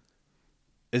AFC?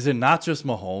 Is it not just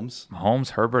Mahomes?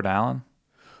 Mahomes, Herbert, Allen?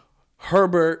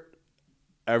 Herbert,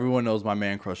 everyone knows my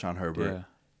man crush on Herbert. Yeah.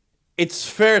 It's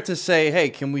fair to say, hey,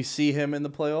 can we see him in the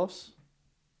playoffs?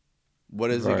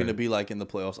 What is it going to be like in the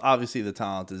playoffs? Obviously, the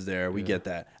talent is there. We get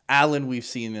that. Allen, we've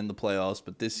seen in the playoffs,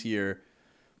 but this year,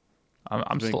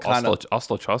 I'll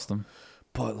still trust him.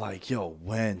 But like,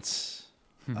 Wentz,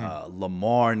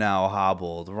 Lamar now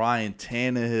hobbled, Ryan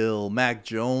Tannehill, Mac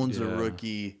Jones, a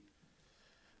rookie.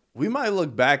 We might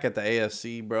look back at the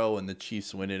AFC, bro, and the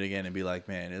Chiefs win it again and be like,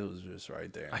 man, it was just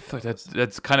right there. I feel like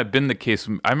that's kind of been the case.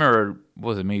 I remember,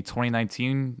 maybe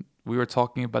 2019, we were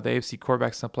talking about the AFC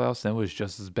quarterbacks in the playoffs, and it was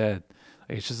just as bad.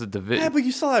 Like, it's just a division. Yeah, but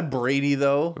you still had Brady,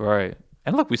 though. Right.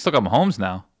 And look, we still got Mahomes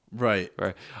now. Right.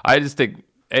 I just think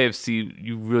AFC,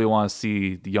 you really want to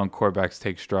see the young quarterbacks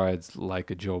take strides like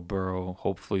a Joe Burrow,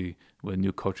 hopefully with a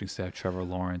new coaching staff, Trevor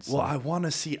Lawrence. Well, I want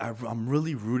to see – I'm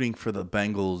really rooting for the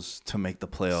Bengals to make the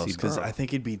playoffs because I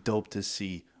think it'd be dope to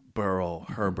see Burrow,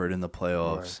 Herbert in the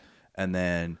playoffs, and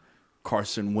then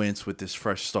Carson Wentz with this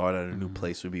fresh start at a new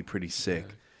place would be pretty sick.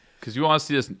 Because you want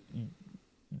to see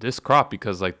this crop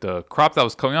because, like, the crop that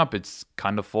was coming up, it's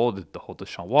kind of folded. The whole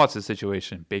Deshaun Watson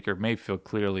situation. Baker Mayfield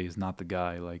clearly is not the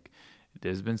guy. Like,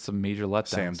 there's been some major letdowns.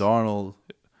 Sam Darnold.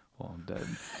 Well,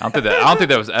 I don't think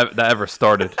that ever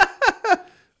started.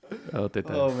 I don't think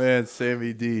that. Oh man,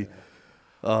 Sammy D.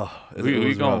 Oh,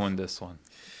 we gonna win this one.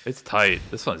 It's tight.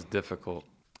 This one's difficult.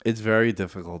 It's very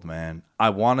difficult, man. I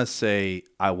want to say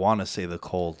the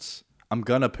Colts. I'm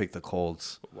gonna pick the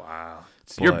Colts. Wow.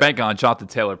 So you're banking on Jonathan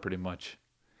Taylor pretty much,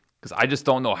 because I just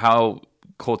don't know how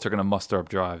Colts are gonna muster up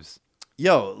drives.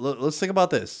 Yo, let's think about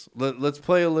this. Let's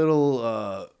play a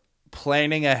little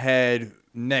planning ahead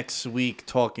next week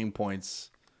talking points.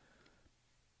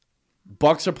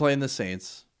 Bucks are playing the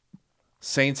Saints.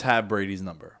 Saints have Brady's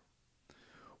number.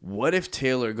 What if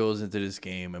Taylor goes into this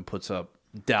game and puts up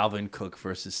Dalvin Cook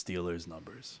versus Steelers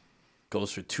numbers?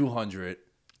 Goes for 200.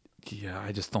 Yeah,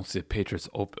 I just don't see the Patriots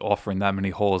offering that many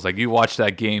holes. Like, you watch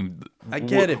that game. I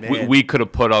get it, man. We could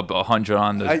have put up 100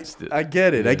 on the. I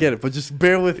get it. Yeah. I get it. But just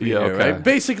bear with me here, okay. Right?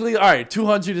 Basically, all right,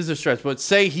 200 is a stretch. But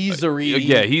say he's the reason.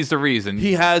 Yeah, he's the reason.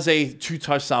 He has a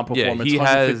 2-touchdown performance, he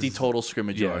 150 has, total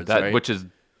scrimmage yards, right? Which is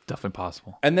definitely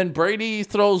possible. And then Brady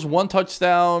throws 1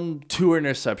 touchdown, 2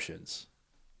 interceptions.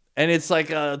 And it's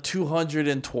like a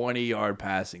 220-yard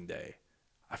passing day.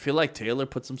 I feel like Taylor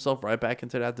puts himself right back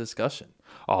into that discussion.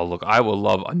 Oh, look, I would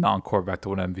love a non-quarterback to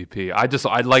win MVP.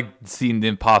 I like seeing the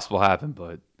impossible happen,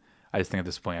 but I just think at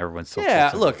this point everyone's so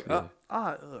look,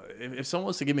 if someone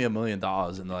was to give me $1 million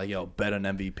and they're like, yo, bet an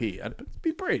MVP, I'd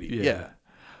be Brady. Yeah.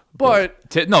 But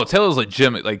Taylor's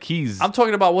legitimate. Like, I'm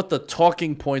talking about what the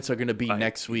talking points are going to be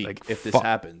next week if this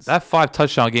happens. That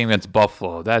 5-touchdown game against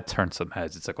Buffalo, that turned some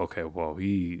heads. It's like, okay, well,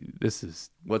 this is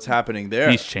what's happening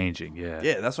there. He's changing.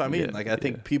 Yeah, that's what I mean. I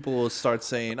think people will start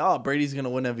saying, "Oh, Brady's going to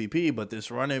win MVP," but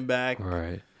this running back,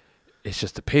 right? It's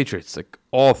just the Patriots. Like,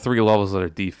 all 3 levels of their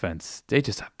defense, they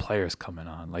just have players coming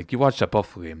on. Like, you watch that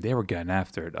Buffalo game, they were getting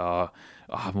after it.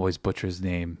 I'm always butcher his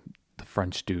name. The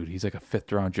French dude, he's like a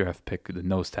 5th-round draft pick, the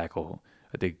nose tackle.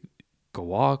 I think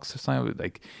Gawaks or something.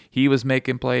 Like, he was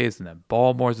making plays, and then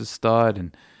Baltimore's a stud,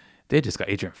 and they just got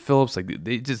Adrian Phillips. Like,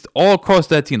 they just all across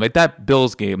that team. Like, that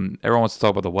Bills game, everyone wants to talk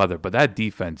about the weather, but that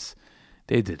defense,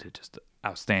 they did it just an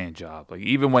outstanding job. Like,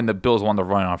 even when the Bills wanted to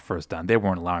run on first down, they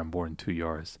weren't allowing more than 2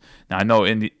 yards. Now, I know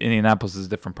Indianapolis is a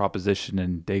different proposition,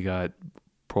 and they got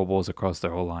Pro Bowls across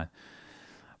their whole line,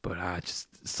 but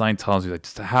just sign tells me like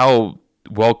just how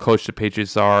well coached the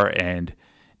Patriots are, and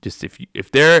just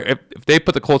if they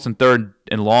put the Colts in 3rd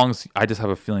and longs, I just have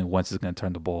a feeling Wentz is going to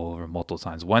turn the ball over multiple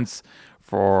times. Wentz,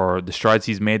 for the strides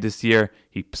he's made this year,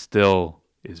 he still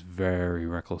is very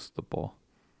reckless with the ball.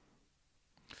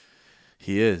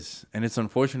 He is, and it's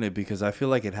unfortunate because I feel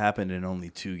like it happened in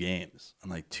only 2 games. And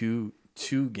like two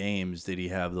games did he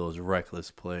have those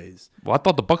reckless plays. Well, I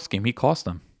thought the Bucs game he cost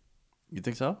them. You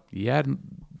think so? He had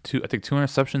 2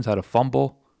 interceptions, had a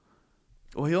fumble.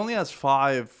 Well, he only has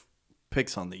 5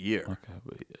 picks on the year. Okay,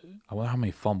 but I wonder how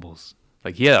many fumbles.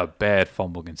 Like, he had a bad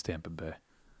fumble against Tampa Bay.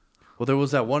 Well, there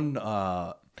was that one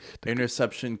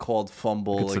interception called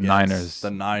fumble against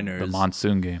the Niners. The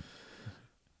monsoon game.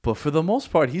 But for the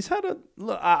most part, he's had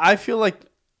I feel like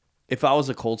if I was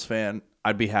a Colts fan,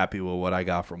 I'd be happy with what I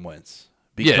got from Wentz.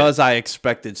 Because I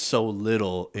expected so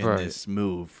little in this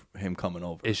move, him coming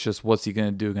over. It's just, what's he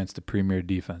going to do against the premier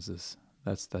defenses?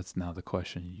 That's now the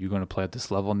question. You're going to play at this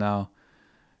level now.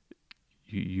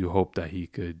 You hope that he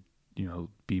could,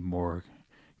 be more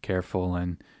careful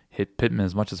and hit Pittman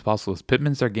as much as possible.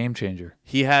 Pittman's their game changer.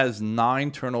 He has 9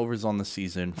 turnovers on the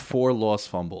season, 4 lost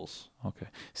fumbles. Okay.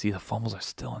 See, the fumbles are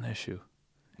still an issue.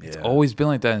 It's always been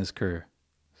like that in his career.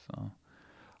 So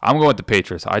I'm going with the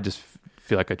Patriots. I just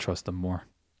feel like I trust them more.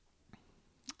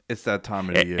 It's that time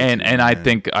of the year. And I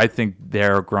think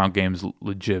their ground game is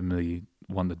legitimately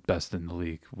one of the best in the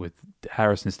league. With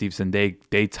Harris and Stevenson,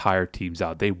 they tire teams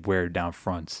out. They wear down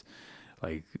fronts.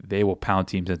 Like, they will pound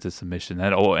teams into submission.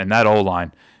 That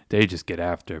O-line, they just get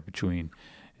after between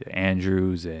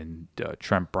Andrews and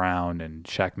Trent Brown and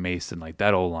Shaq Mason. Like,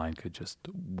 that O-line could just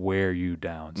wear you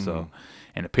down. So,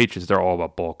 and the Patriots, they're all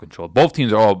about ball control. Both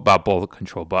teams are all about ball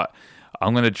control, but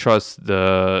I'm going to trust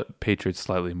the Patriots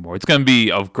slightly more. It's going to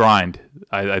be a grind.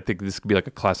 I think this could be like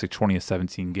a classic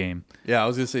 2017 game. Yeah, I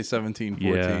was going to say 17-14.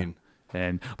 Yeah.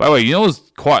 And by the way,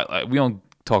 what's quiet? Like, we don't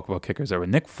talk about kickers ever.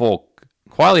 Nick Folk,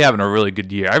 quietly having a really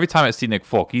good year. Every time I see Nick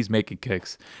Folk, he's making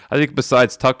kicks. I think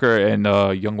besides Tucker and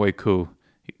Younghoe Koo,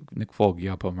 Nick Folk,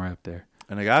 you put him right up there.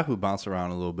 And a guy who bounced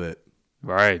around a little bit.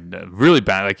 Right. Really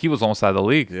bad. Like, he was almost out of the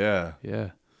league. Yeah.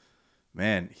 Yeah.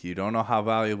 Man, you don't know how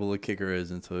valuable a kicker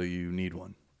is until you need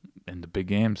one. In the big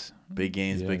games. Big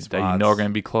games, big spots. That you know are going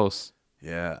to be close.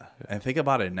 Yeah. And think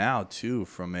about it now, too,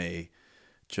 from a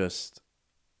just,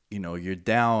 you're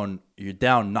down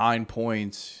 9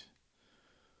 points.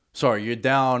 Sorry, you're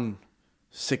down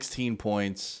 16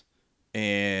 points,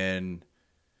 and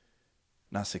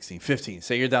not 16, 15.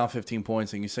 Say you're down 15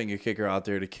 points and you send your kicker out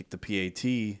there to kick the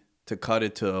PAT to cut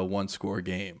it to a 1-score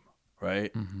game,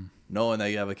 right? Mm-hmm. Knowing that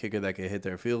you have a kicker that can hit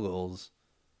their field goals,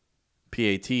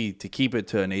 PAT to keep it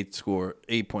to an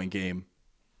 8-point game,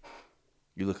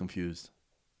 you look confused.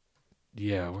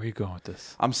 Yeah, where are you going with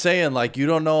this? I'm saying, like, you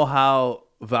don't know how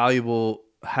valuable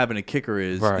having a kicker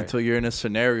is Right. until you're in a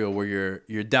scenario where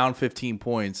you're down 15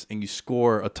 points and you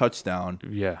score a touchdown.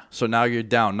 Yeah. So now you're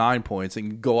down 9 points and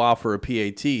you go out for a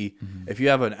PAT. If you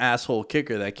have an asshole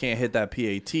kicker that can't hit that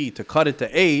PAT to cut it to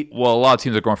 8. Well, a lot of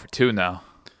teams are going for 2 now.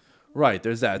 Right,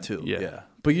 there's that too. Yeah. Yeah.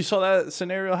 But you saw that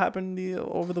scenario happen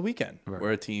over the weekend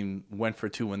where a team went for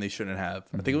 2 when they shouldn't have.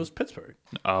 I think it was Pittsburgh.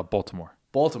 Baltimore.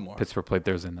 Pittsburgh played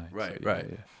Thursday night. Right, so, right.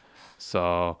 Yeah.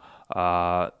 So,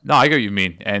 no, I get what you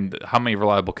mean. And how many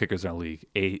reliable kickers are in the league?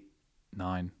 8,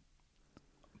 9?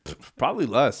 Probably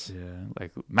less. Yeah.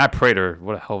 Like Matt Prater,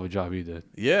 what a hell of a job he did.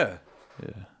 Yeah.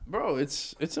 Yeah. Bro,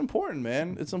 it's important,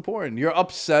 man. It's important. You're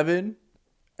up 7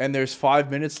 and there's 5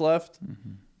 minutes left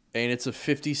and it's a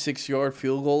 56-yard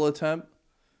field goal attempt.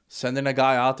 Sending a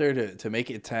guy out there to make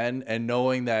it 10 and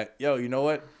knowing that, yo, you know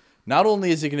what? Not only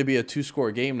is it going to be a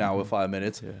 2-score game now with 5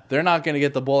 minutes, they're not going to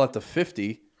get the ball at the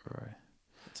 50. Right.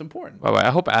 It's important. By the way, I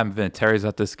hope Adam Vinatieri's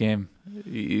at this game.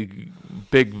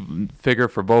 Big figure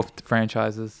for both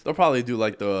franchises. They'll probably do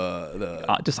like the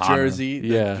just honor jersey, him.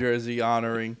 Yeah. the jersey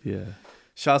honoring. Yeah.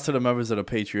 Shouts to the members of the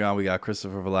Patreon. We got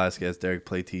Christopher Velasquez, Derek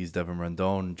Platees, Devin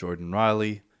Rendon, Jordan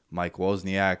Riley, Mike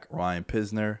Wozniak, Ryan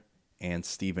Pisner, and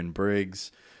Stephen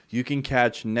Briggs. You can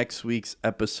catch next week's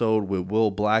episode with Will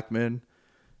Blackman,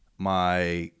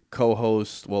 my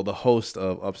co-host, well, the host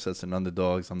of Upsets and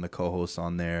Underdogs. I'm the co-host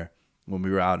on there. When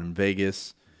we were out in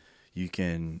Vegas, you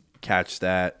can catch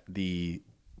that. The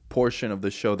portion of the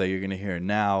show that you're going to hear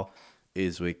now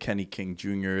is with Kenny King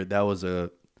Jr. That was a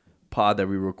pod that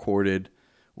we recorded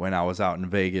when I was out in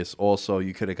Vegas. Also,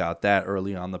 you could have got that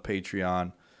early on the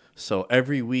Patreon. So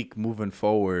every week moving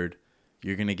forward,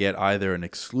 you're going to get either an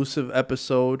exclusive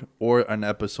episode or an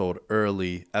episode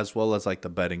early, as well as like the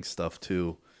betting stuff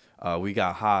too. We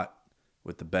got hot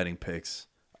with the betting picks.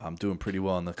 I'm doing pretty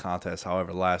well in the contest.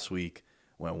 However, last week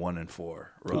went 1-4.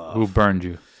 Rough. Who burned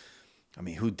you? I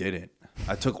mean, who didn't?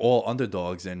 I took all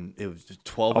underdogs and it was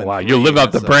 12. Oh, wow. You live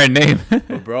up the brand name.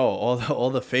 But bro, all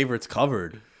the favorites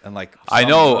covered. And like I some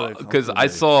know, really because I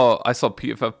comfortably. saw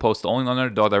PFF post the only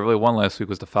underdog that really won last week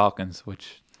was the Falcons,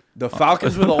 which The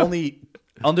Falcons were the only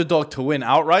underdog to win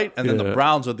outright, and then the Yeah.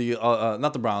 Browns were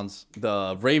not the Browns,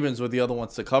 the Ravens were the other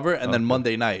ones to cover, and then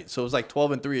Monday night. So it was like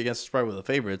 12-3 against the spread with the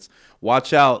favorites.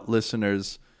 Watch out,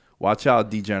 listeners. Watch out,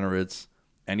 degenerates.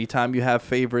 Anytime you have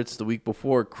favorites the week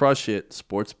before, crush it.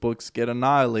 Sports books get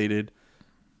annihilated.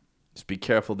 Just be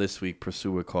careful this week.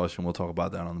 Pursue with caution. We'll talk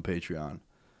about that on the Patreon.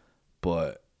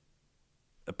 But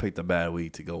I picked a bad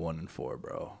week to go 1-4,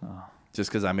 bro.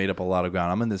 Just because I made up a lot of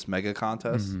ground. I'm in this mega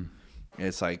contest.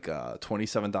 It's like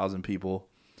 27,000 people.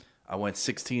 I went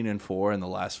 16-4 in the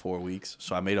last 4 weeks,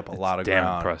 so I made up a lot of damn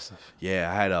ground. impressive.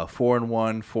 Yeah, I had a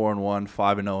 4-1, 4-1,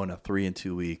 5-0, and a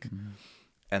 3-2 week.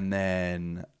 And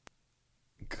then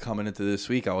coming into this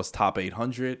week, I was top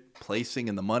 800, placing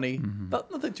in the money.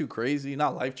 Nothing too crazy,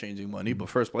 not life-changing money, but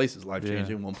first place is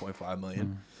life-changing, 1.5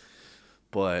 million.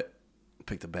 But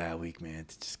picked a bad week, man,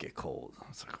 to just get cold. I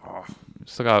was like, oh.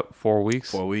 Still got 4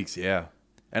 weeks. 4 weeks, yeah.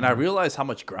 And I realized how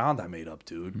much ground I made up,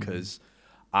 dude, because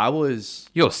I was...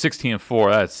 Yo,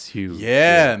 16-4, that's huge.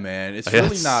 Yeah, man. It's really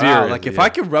That's not out. serious, Like, if yeah. I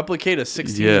could replicate a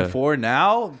 16-4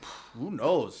 now, who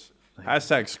knows?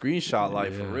 Hashtag screenshot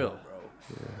life for real,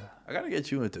 bro. I got to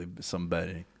get you into some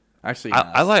betting. Actually,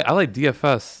 I like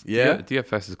DFS. Yeah?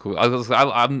 DFS is cool. I'm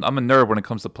a nerd when it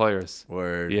comes to players.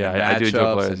 Word. Yeah, And I do enjoy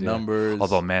matchups players. and yeah. numbers.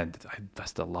 Although, man, I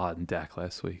invested a lot in Dak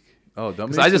last week. Oh, don't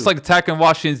Because I just like attacking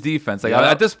Washington's defense. Like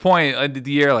Yeah. at this point in the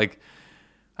year, like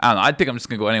I don't know. I think I'm just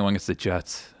gonna go anyone against the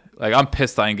Jets. Like I'm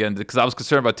pissed I ain't getting because I was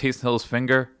concerned about Taysom Hill's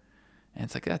finger, and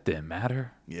it's like that didn't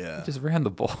matter. Yeah. He just ran the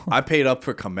ball. I paid up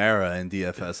for Kamara in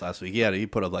DFS last week. He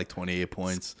put up like 28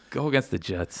 points. Go against the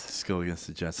Jets. Just go against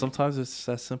the Jets. Sometimes it's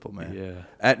that simple, man. Yeah.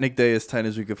 At Nick Day is 10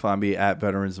 as you can find me. At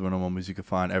Veterans Minimum as you can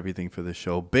find everything for the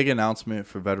show. Big announcement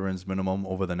for Veterans Minimum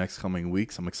over the next coming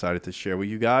weeks. I'm excited to share with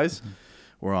you guys.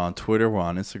 We're on Twitter. We're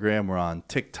on Instagram. We're on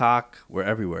TikTok. We're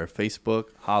everywhere. Facebook.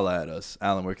 Holla at us.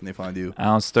 Alan, where can they find you?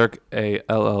 Alan Sturk,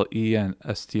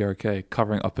 ALLENSTRK,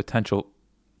 covering a potential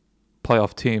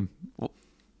playoff team.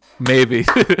 Maybe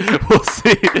we'll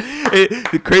see.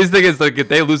 The crazy thing is, like, if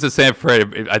they lose to San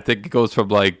Fran, I think it goes from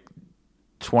like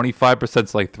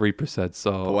 25% to like 3%.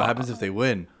 So But what happens if they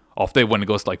win? if they win, it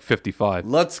goes to like 55.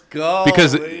 Let's go.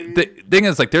 Because baby. the thing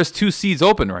is, like, there's 2 seeds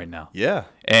open right now. Yeah.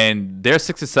 And they're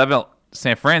 6 and 7.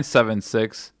 San Fran's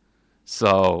 7-6,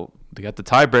 so they got the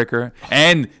tiebreaker,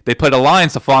 and they play the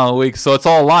Lions the following week, so it's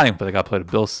all aligning. But they got to play the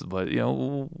Bills. But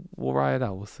we'll ride it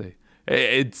out. We'll see.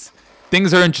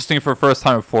 Things are interesting for the first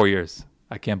time in 4 years.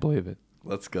 I can't believe it.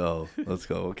 Let's go.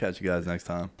 We'll catch you guys next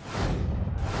time.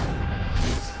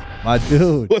 My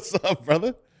dude. What's up,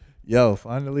 brother? Yo,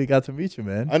 finally got to meet you,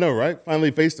 man. I know, right?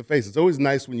 Finally face to face. It's always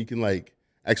nice when you can like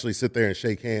actually sit there and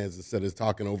shake hands instead of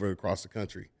talking over across the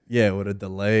country. Yeah, with a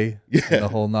delay. Yeah. And the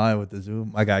whole nine with the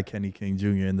Zoom. My guy Kenny King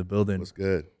Jr. in the building. What's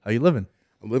good? How you living?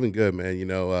 I'm living good, man. You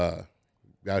know,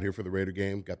 out here for the Raider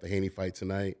game. Got the Haney fight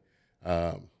tonight.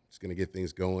 Just gonna get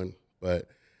things going. But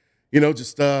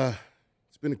just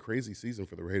it's been a crazy season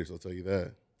for the Raiders. I'll tell you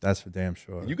that. That's for damn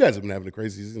sure. You guys have been having a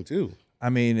crazy season too. I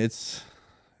mean,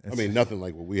 Nothing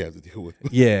like what we have to deal with.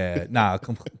 yeah,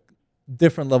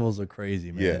 different levels of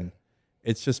crazy, man. Yeah.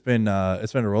 It's just been a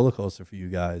roller coaster for you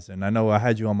guys, and I know I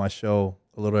had you on my show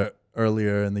a little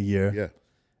earlier in the year. Yeah,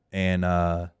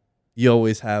 and you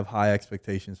always have high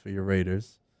expectations for your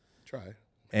Raiders. try.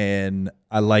 And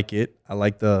I like it. I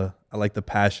like the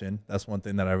passion. That's one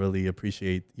thing that I really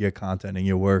appreciate your content and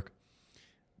your work.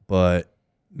 But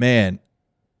man,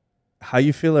 how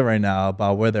you feeling right now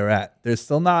about where they're at? They're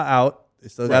still not out. They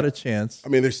still got a chance. I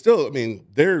mean,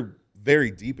 they're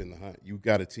very deep in the hunt. You've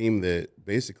got a team that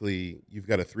basically you've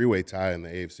got a three-way tie in the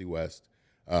AFC West.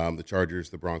 The Chargers,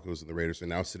 the Broncos, and the Raiders are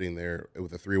now sitting there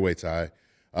with a three-way tie.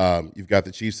 You've got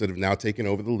the Chiefs that have now taken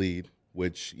over the lead,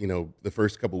 which, the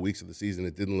first couple of weeks of the season,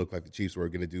 it didn't look like the Chiefs were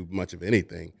going to do much of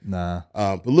anything. Nah.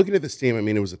 But looking at this team, I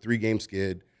mean, it was a 3-game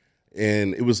skid,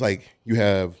 and it was like you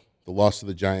have the loss to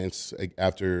the Giants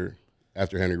after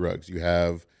Henry Ruggs. You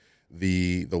have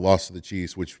the loss to the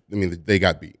Chiefs, which, I mean, they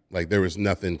got beat. Like, there was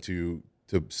nothing to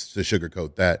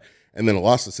sugarcoat that. And then a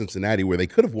loss to Cincinnati where they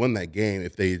could have won that game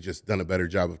if they had just done a better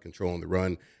job of controlling the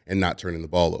run and not turning the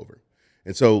ball over.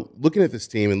 And so looking at this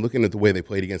team and looking at the way they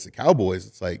played against the Cowboys,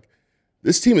 it's like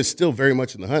this team is still very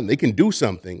much in the hunt. They can do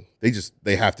something.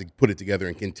 They have to put it together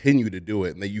and continue to do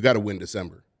it. And you got to win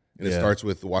December. And it starts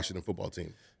with the Washington football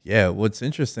team. Yeah, what's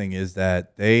interesting is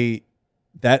that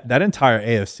that entire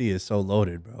AFC is so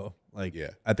loaded, bro. Like,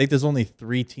 I think there's only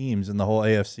 3 teams in the whole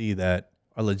AFC that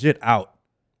are legit out.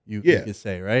 You could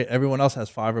say, right? Everyone else has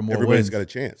 5 or more Everybody's wins. got a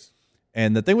chance.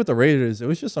 And the thing with the Raiders, it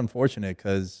was just unfortunate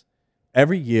because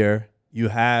every year you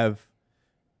have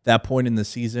that point in the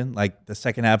season, like the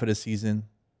second half of the season,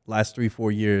 last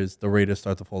 3-4 years, the Raiders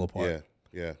start to fall apart.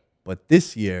 Yeah. But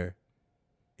this year,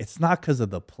 it's not because of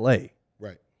the play.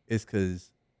 Right. It's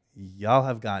because y'all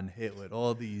have gotten hit with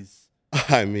all these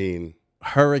I mean,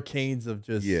 hurricanes of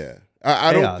just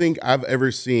I don't think I've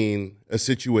ever seen a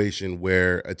situation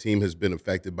where a team has been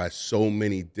affected by so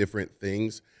many different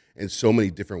things and so many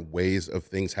different ways of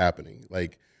things happening.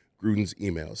 Like Gruden's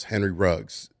emails, Henry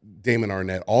Ruggs, Damon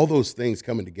Arnett, all those things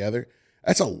coming together.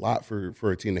 That's a lot for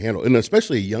a team to handle, and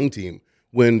especially a young team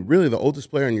when really the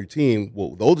oldest player on your team,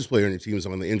 the oldest player on your team is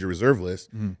on the injured reserve list,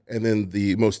 and then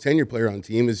the most tenured player on the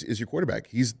team is your quarterback.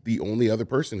 He's the only other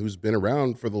person who's been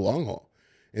around for the long haul.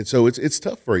 And so it's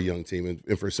tough for a young team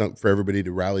and for everybody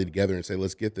to rally together and say,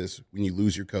 let's get this. When you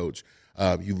lose your coach,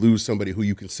 you lose somebody who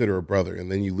you consider a brother,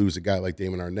 and then you lose a guy like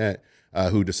Damon Arnett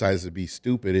who decides to be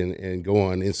stupid and go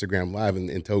on Instagram Live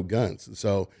and tote guns. And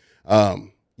so,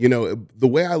 the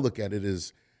way I look at it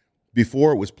is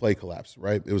before it was play collapse,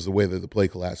 right? It was the way that the play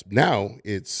collapsed. Now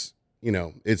it's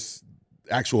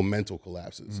actual mental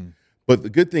collapses. But the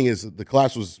good thing is that the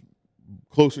collapse was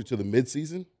closer to the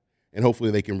midseason, and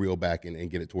hopefully they can reel back and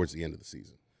get it towards the end of the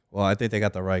season. Well, I think they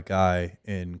got the right guy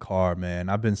in Carr, man.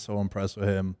 I've been so impressed with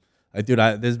him. Like, dude,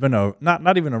 there's been a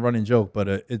not even a running joke, but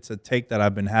it's a take that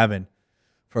I've been having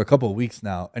for a couple of weeks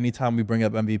now. Anytime we bring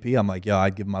up MVP, I'm like, yo,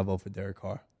 I'd give my vote for Derek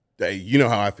Carr. Hey, you know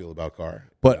how I feel about Carr.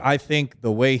 But I think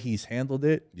the way he's handled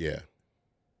it,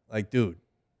 like, dude.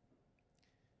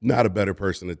 Not a better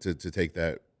person to take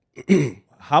that.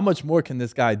 How much more can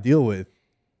this guy deal with?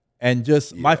 And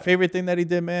just my favorite thing that he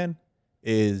did, man,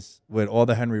 is with all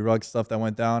the Henry Ruggs stuff that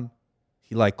went down,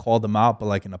 he like called him out, but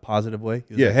like in a positive way.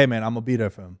 He was like, hey, man, I'm going to be there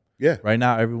for him. Yeah. Right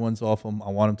now, everyone's off him. I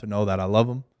want him to know that I love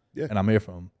him. Yeah. And I'm here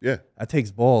for him. Yeah. That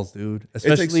takes balls, dude.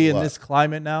 Especially in this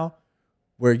climate now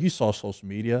where you saw social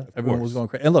media. Everyone was going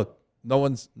crazy. And look, no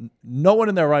one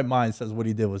in their right mind says what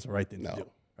he did was the right thing to do.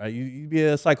 Right? You'd be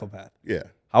a psychopath. Yeah.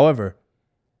 However,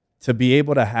 to be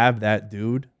able to have that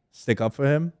dude stick up for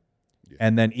him,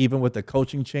 and then even with the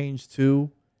coaching change too,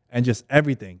 and just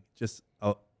everything, just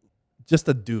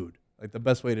a dude, like the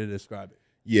best way to describe it.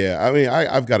 Yeah, I mean,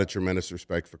 I've got a tremendous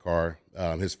respect for Carr,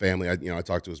 his family. I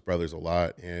talk to his brothers a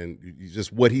lot, and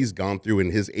just what he's gone through in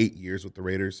his 8 years with the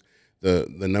Raiders, the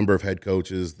number of head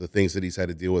coaches, the things that he's had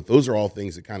to deal with. Those are all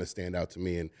things that kind of stand out to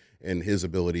me, and his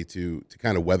ability to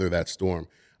kind of weather that storm.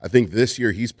 I think this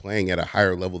year he's playing at a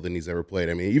higher level than he's ever played.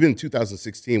 I mean, even in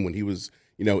 2016 when he was,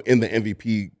 in the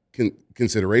MVP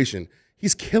consideration,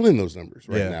 he's killing those numbers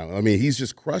right now. I mean, he's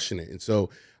just crushing it, and so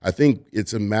I think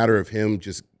it's a matter of him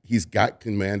just. He's got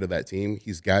command of that team.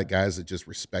 He's got guys that just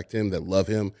respect him, that love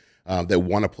him, that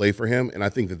want to play for him. And I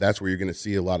think that that's where you're going to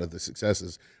see a lot of the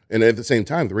successes. And at the same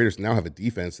time, the Raiders now have a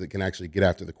defense that can actually get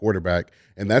after the quarterback,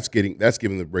 and that's giving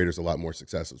the Raiders a lot more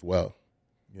success as well.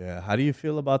 Yeah. How do you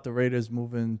feel about the Raiders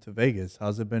moving to Vegas?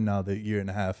 How's it been now, the year and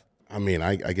a half? I mean,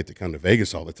 I get to come to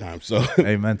Vegas all the time, so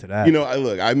amen to that.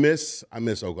 I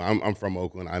miss Oakland. I'm from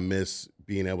Oakland. I miss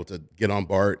being able to get on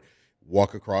BART,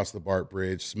 walk across the BART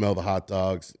Bridge, smell the hot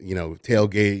dogs,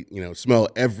 tailgate, smell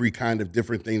every kind of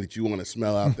different thing that you want to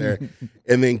smell out there,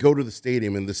 and then go to the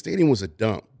stadium. And the stadium was a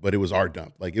dump, but it was our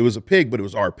dump. Like, it was a pig, but it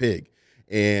was our pig.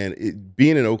 And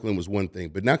being in Oakland was one thing,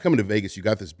 but now coming to Vegas, you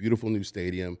got this beautiful new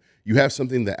stadium. You have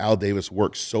something that Al Davis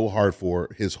worked so hard for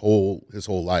his whole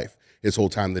life, his whole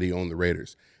time that he owned the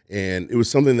Raiders. And it was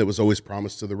something that was always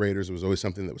promised to the Raiders. It was always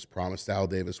something that was promised to Al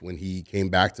Davis when he came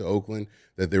back to Oakland,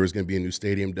 that there was going to be a new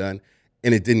stadium done,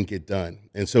 and it didn't get done.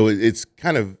 And so it's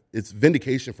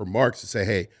vindication for Marks to say,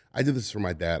 hey, I did this for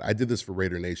my dad. I did this for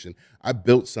Raider Nation. I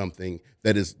built something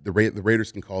that is the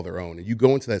Raiders can call their own. And you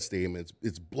go into that stadium, and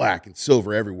it's black and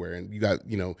silver everywhere. And you got,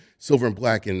 silver and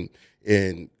black and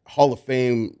Hall of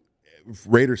Fame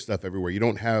Raider stuff everywhere. You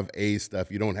don't have A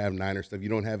stuff. You don't have Niner stuff. You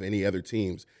don't have any other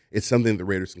teams. It's something the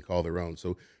Raiders can call their own.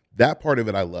 So that part of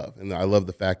it I love. And I love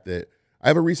the fact that I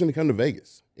have a reason to come to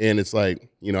Vegas. And it's like,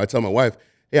 I tell my wife,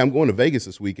 hey, I'm going to Vegas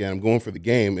this weekend. I'm going for the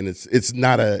game. And it's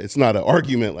not an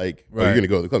argument like, oh, you're going to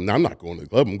go to the club. No, I'm not going to the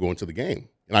club. I'm going to the game.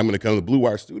 And I'm going to come to the Blue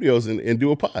Wire Studios and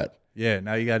do a pod. Yeah,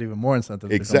 now you got even more incentive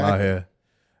to come out here.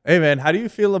 Hey, man, how do you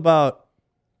feel about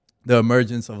the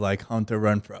emergence of, like, Hunter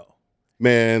Renfrow?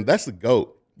 Man, that's the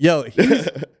GOAT. Yo,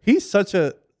 he's such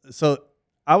a – so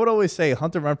I would always say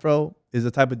Hunter Renfrow is the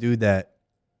type of dude that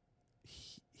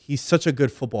he's such a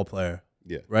good football player.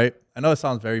 Yeah. Right? I know it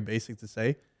sounds very basic to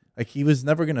say. Like, he was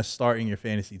never going to start in your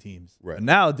fantasy teams. Right. But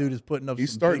now, dude is putting up He's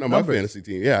some starting big on numbers. my fantasy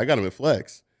team. Yeah, I got him in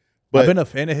flex. But I've been a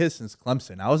fan of his since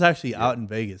Clemson. I was actually out in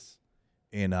Vegas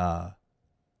in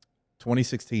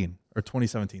 2016 or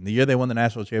 2017, the year they won the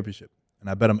national championship. And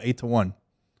I bet him 8-1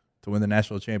 to win the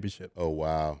national championship. Oh,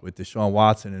 wow. With Deshaun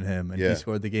Watson and him. And he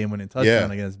scored the game-winning touchdown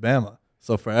against Bama.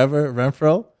 So forever,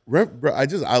 Renfrow.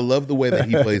 I love the way that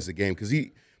he plays the game because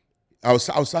I was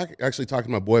actually talking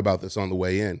to my boy about this on the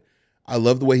way in. I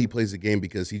love the way he plays the game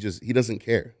because he doesn't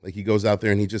care. Like, he goes out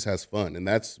there and he just has fun, and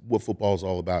that's what football is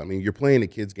all about. I mean, you're playing a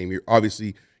kid's game.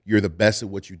 You're the best at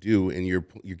what you do, and you're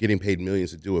getting paid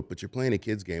millions to do it. But you're playing a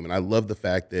kid's game, and I love the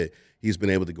fact that he's been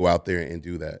able to go out there and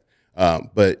do that.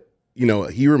 But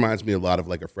he reminds me a lot of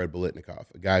like a Fred Biletnikoff,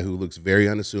 a guy who looks very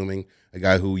unassuming, a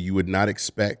guy who you would not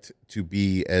expect to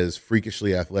be as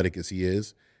freakishly athletic as he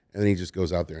is, and then he just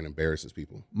goes out there and embarrasses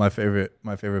people. My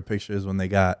favorite picture is when they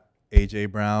got A.J.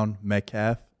 Brown,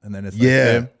 Metcalf, and then it's like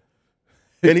him.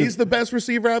 And he's the best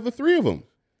receiver out of the three of them.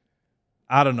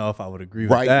 I don't know if I would agree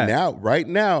with that. Right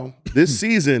now, this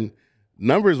season,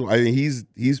 numbers, I mean,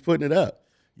 he's putting it up.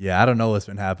 Yeah, I don't know what's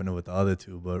been happening with the other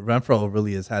two, but Renfrow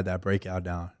really has had that breakout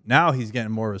down. Now he's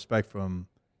getting more respect from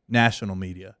national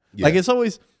media. Yeah. Like, it's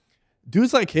always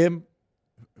dudes like him.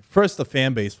 First, the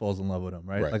fan base falls in love with him,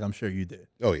 right? Like, I'm sure you did.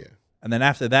 Oh, yeah. And then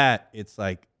after that, it's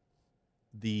like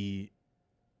the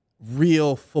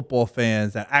real football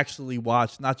fans that actually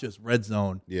watch, not just Red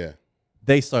Zone. Yeah.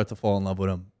 They start to fall in love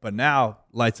with him. But now,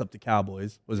 lights up the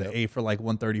Cowboys. Was it A for like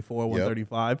 134,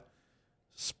 135?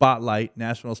 Spotlight,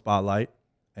 national spotlight.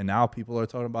 And now people are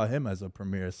talking about him as a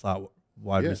premier slot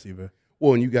wide receiver.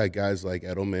 Well, and you got guys like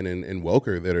Edelman and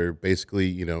Welker that are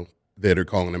basically, that are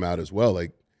calling him out as well.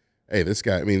 Like, hey, this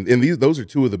guy, I mean, and those are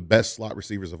two of the best slot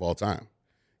receivers of all time.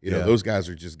 Those guys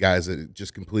are just guys that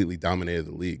just completely dominated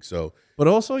the league. So, but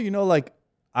also, like,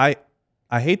 I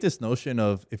hate this notion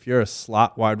of if you're a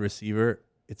slot wide receiver,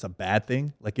 it's a bad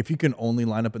thing. Like, if you can only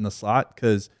line up in the slot,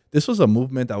 because this was a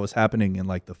movement that was happening in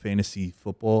like the fantasy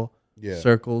football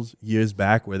circles years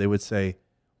back, where they would say,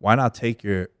 why not take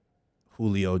your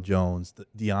Julio Jones,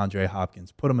 DeAndre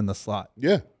Hopkins, put them in the slot?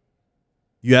 Yeah.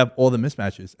 You have all the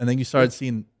mismatches. And then you started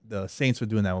seeing the Saints were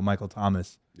doing that with Michael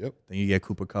Thomas. Yep. Then you get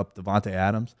Cooper Kupp, Devontae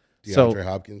Adams. DeAndre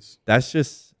Hopkins. That's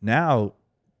just now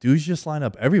dudes just line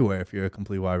up everywhere if you're a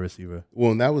complete wide receiver.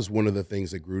 Well, and that was one of the things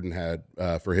that Gruden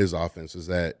had for his offense is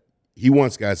that he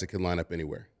wants guys that can line up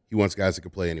anywhere. He wants guys that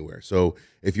can play anywhere. So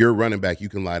if you're a running back, you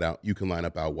can line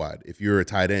up out wide. If you're a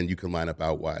tight end, you can line up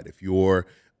out wide. If you're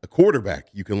a quarterback,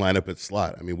 you can line up at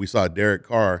slot. I mean, we saw Derek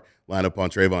Carr line up on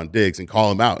Trayvon Diggs and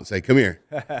call him out and say, "Come here."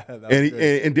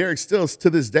 and Derek still to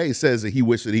this day says that he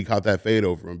wished that he caught that fade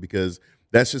over him, because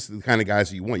that's just the kind of guys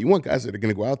that you want. You want guys that are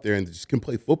going to go out there and just can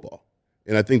play football.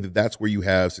 And I think that that's where you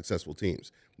have successful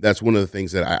teams. That's one of the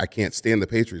things that I can't stand the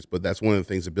Patriots, but that's one of the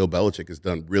things that Bill Belichick has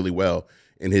done really well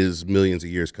in his millions of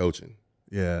years coaching.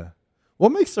 Yeah.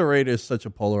 What makes the Raiders such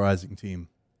a polarizing team?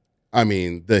 I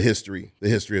mean, the history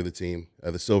of the team,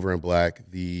 the silver and black,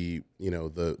 the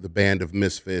band of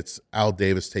misfits, Al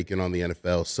Davis taking on the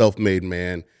NFL, self-made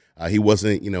man. He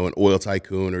wasn't, an oil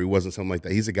tycoon, or he wasn't something like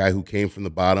that. He's a guy who came from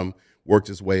the bottom, worked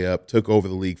his way up, took over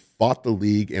the league, fought the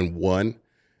league and won,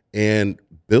 and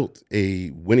built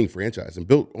a winning franchise and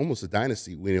built almost a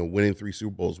dynasty, winning 3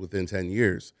 Super Bowls within 10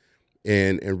 years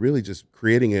and really just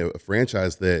creating a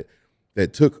franchise that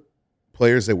took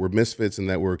players that were misfits and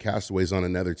that were castaways on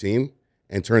another team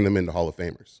and turned them into Hall of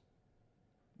Famers.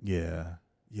 Yeah.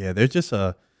 Yeah, they're just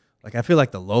I feel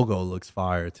like the logo looks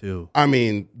fire too. I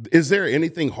mean, is there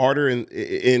anything harder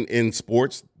in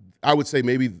sports? I would say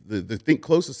maybe the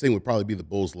closest thing would probably be the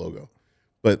Bulls logo.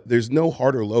 But there's no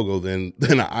harder logo than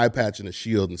an eye patch and a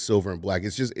shield in silver and black.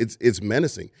 It's just it's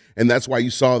menacing, and that's why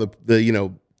you saw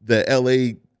the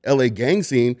LA gang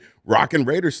scene rocking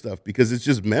Raider stuff, because it's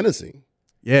just menacing.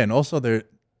 Yeah, and also they're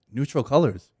neutral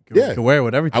colors. You can wear it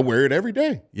with everything. I wear it every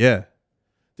day. Yeah,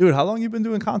 dude, how long you been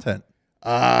doing content?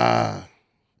 On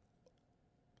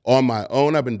my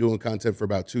own, I've been doing content for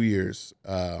about 2 years.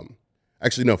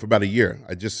 Actually, no, for about a year.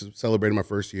 I just celebrated my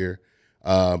first year.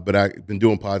 But I've been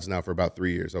doing pods now for about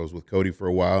 3 years. I was with Cody for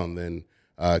a while, and then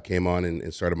came on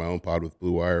and started my own pod with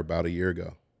Blue Wire about a year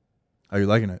ago. How you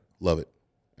liking it? Love it.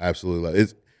 Absolutely love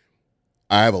it.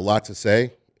 I have a lot to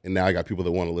say, and now I got people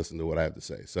that want to listen to what I have to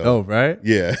say. So, right?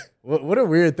 Yeah. What a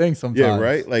weird thing sometimes. Yeah,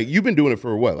 right? Like, you've been doing it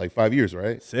for what, like 5 years,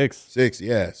 right? 6. 6,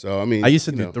 yeah. So, I mean. I used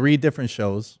to do 3 different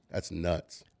shows. That's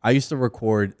nuts. I used to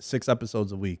record 6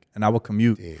 episodes a week, and I would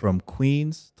commute from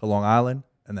Queens to Long Island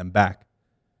and then back.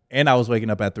 And I was waking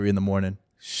up at 3 a.m.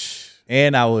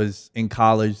 And I was in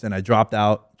college. Then I dropped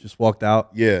out, just walked out.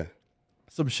 Yeah.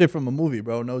 Some shit from a movie,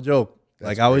 bro. No joke.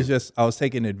 That's I was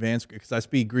taking advanced because I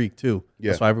speak Greek too.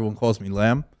 Yeah. That's why everyone calls me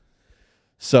Lamb.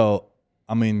 So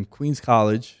I'm in Queens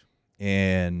College,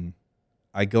 and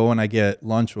I go and I get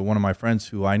lunch with one of my friends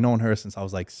who I known her since I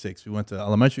was like 6. We went to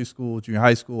elementary school, junior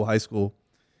high school,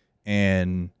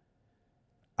 and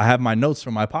I have my notes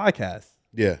from my podcast.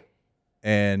 Yeah.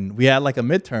 And we had like a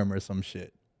midterm or some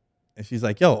shit. And she's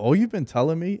like, "Yo, all you've been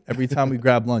telling me every time we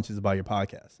grab lunch is about your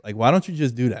podcast. Like, why don't you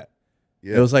just do that?"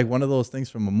 Yeah. It was like one of those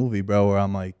things from a movie, bro, where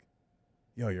I'm like,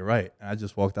 "Yo, you're right." And I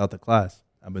just walked out the class.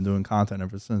 I've been doing content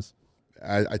ever since.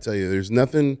 I tell you, there's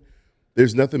nothing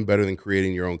better than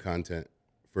creating your own content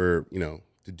for,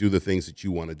 to do the things that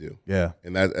you want to do. Yeah.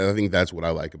 And I think that's what I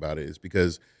like about it, is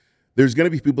because there's going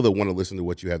to be people that want to listen to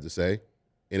what you have to say.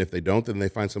 And if they don't, then they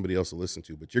find somebody else to listen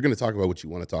to. But you're going to talk about what you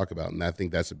want to talk about, and I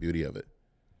think that's the beauty of it.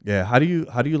 Yeah. How do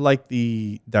you like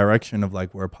the direction of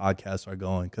like where podcasts are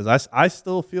going? Because I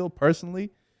still feel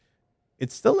personally,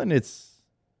 it's still in its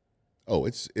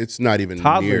it's not even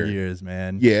toddler near years,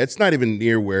 man. Yeah, it's not even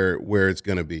near where it's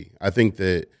going to be. I think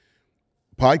that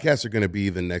podcasts are going to be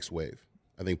the next wave.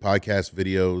 I think podcast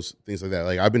videos, things like that.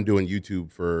 Like, I've been doing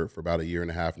YouTube for about a year and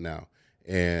a half now,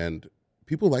 and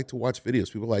people like to watch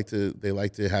videos. People like to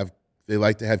have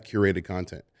curated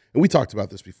content. And we talked about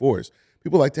this before. Is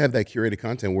people like to have that curated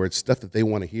content where it's stuff that they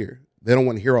want to hear. They don't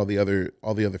want to hear all the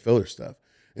other filler stuff.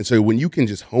 And so when you can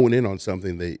just hone in on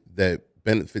something that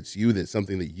benefits you, that's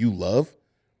something that you love,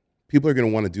 people are going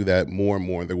to want to do that more and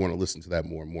more, and they want to listen to that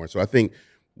more and more. So I think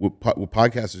with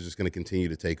podcasts are just going to continue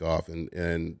to take off,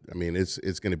 and I mean, it's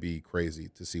going to be crazy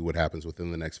to see what happens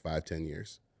within the next 5-10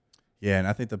 years. Yeah, and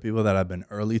I think the people that have been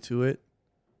early to it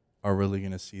are really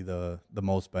going to see the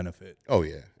most benefit. Oh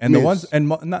yeah, and the ones, and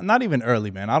not even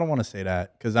early, man. I don't want to say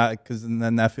that because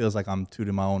then that feels like I'm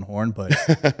tooting my own horn. But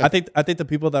I think the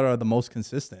people that are the most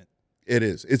consistent. It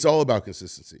is. It's all about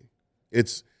consistency.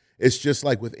 It's just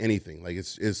like with anything. Like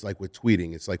it's like with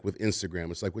tweeting. It's like with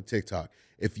Instagram. It's like with TikTok.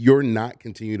 If you're not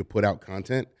continuing to put out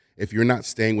content, if you're not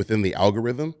staying within the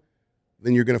algorithm,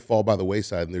 then you're going to fall by the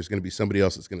wayside, and there's going to be somebody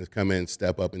else that's going to come in,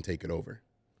 step up, and take it over.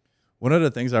 One of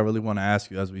the things I really want to ask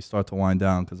you as we start to wind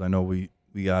down, because I know we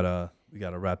gotta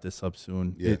wrap this up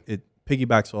soon. Yeah. It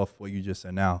piggybacks off what you just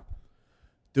said now,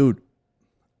 dude.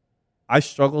 I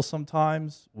struggle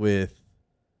sometimes with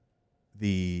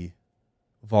the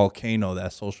volcano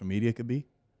that social media could be.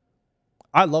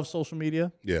 I love social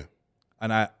media. Yeah.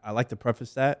 and I like to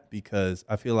preface that because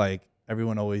I feel like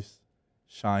everyone always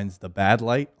shines the bad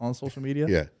light on social media.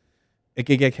 Yeah. It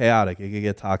could get chaotic. It could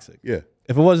get toxic. Yeah.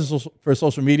 If it wasn't for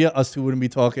social media, us two wouldn't be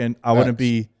talking. I wouldn't Facts.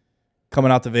 be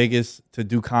coming out to Vegas to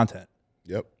do content.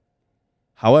 Yep.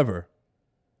 However,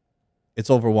 it's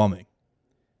overwhelming.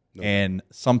 No. And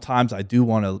sometimes I do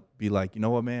want to be like, you know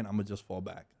what, man, I'm going to just fall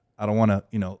back. I don't want to,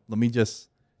 let me just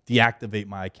deactivate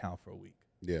my account for a week.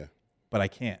 Yeah. But I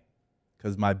can't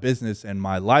because my business and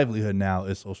my livelihood now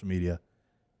is social media.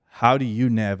 How do you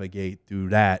navigate through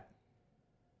that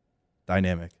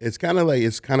dynamic? It's kind of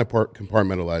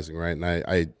compartmentalizing, right?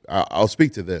 And I'll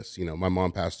speak to this. My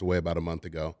mom passed away about a month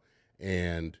ago,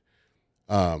 and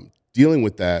dealing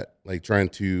with that, like trying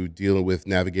to deal with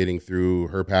navigating through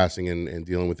her passing and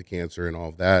dealing with the cancer and all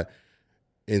of that,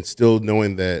 and still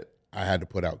knowing that I had to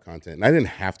put out content. And I didn't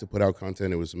have to put out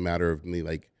content. It was a matter of me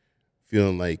like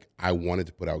feeling like I wanted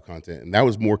to put out content, and that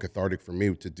was more cathartic for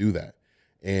me to do that.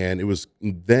 And it was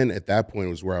then at that point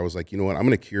was where I was like, you know what, I'm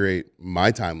going to curate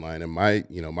my timeline and my,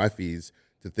 my feeds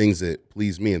to things that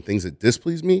please me, and things that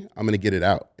displease me, I'm going to get it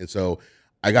out. And so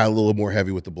I got a little more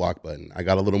heavy with the block button. I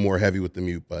got a little more heavy with the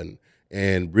mute button,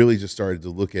 and really just started to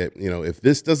look at, if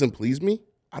this doesn't please me,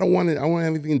 I don't want to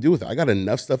have anything to do with it. I got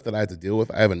enough stuff that I have to deal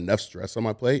with. I have enough stress on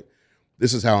my plate.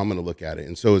 This is how I'm going to look at it.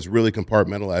 And so it's really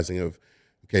compartmentalizing of,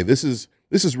 okay, this is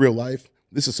real life.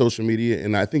 This is social media.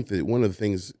 And I think that one of the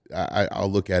things I'll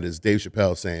look at is Dave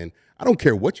Chappelle saying, I don't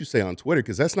care what you say on Twitter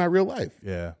because that's not real life.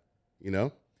 Yeah.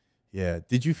 Yeah.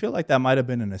 Did you feel like that might have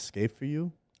been an escape for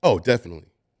you? Oh, definitely.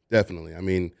 Definitely. I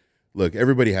mean, look,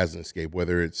 everybody has an escape,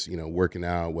 whether it's, working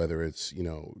out, whether it's,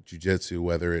 jujitsu,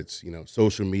 whether it's,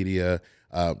 social media,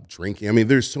 drinking. I mean,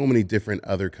 there's so many different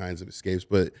other kinds of escapes,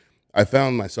 but I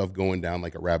found myself going down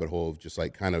like a rabbit hole of just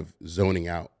like kind of zoning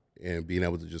out and being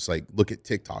able to just like look at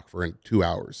TikTok for 2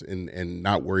 hours and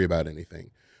not worry about anything.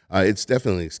 It's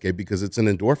definitely an escape because it's an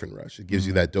endorphin rush. It gives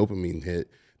you that dopamine hit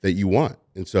that you want.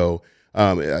 And so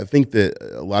I think that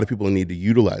a lot of people need to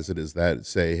utilize it as that,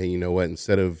 say, hey, you know what,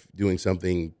 instead of doing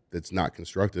something that's not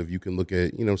constructive, you can look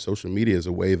at, social media as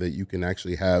a way that you can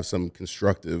actually have some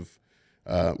constructive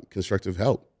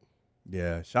help.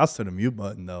 Yeah. Shouts to the mute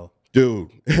button though.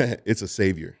 Dude, it's a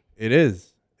savior. It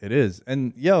is.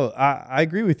 And I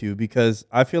agree with you because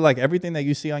I feel like everything that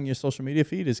you see on your social media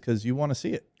feed is because you want to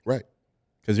see it. Right.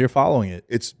 Because you're following it.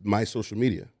 It's my social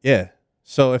media. Yeah.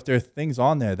 So if there are things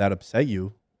on there that upset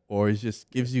you or it just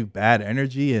gives you bad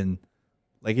energy and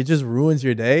like it just ruins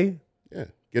your day. Yeah.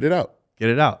 Get it out. Get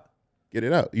it out.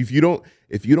 If you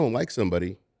don't like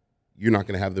somebody, you're not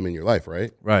going to have them in your life,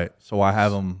 right? Right. So why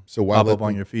have them pop up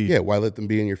on your feed? Yeah. Why let them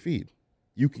be in your feed?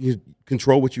 You can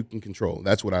control what you can control.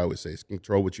 That's what I always say, is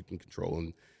control what you can control.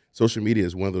 And social media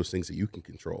is one of those things that you can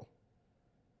control.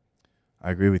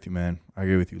 I agree with you, man. I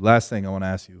agree with you. Last thing I want to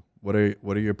ask you, what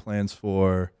are your plans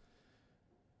for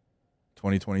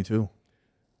 2022?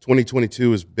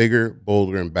 2022 is bigger,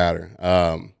 bolder, and badder.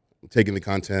 I'm taking the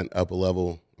content up a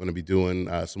level. I'm going to be doing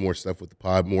some more stuff with the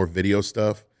pod, more video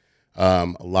stuff,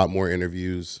 a lot more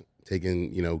interviews,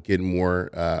 getting more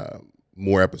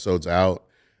episodes out.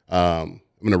 I'm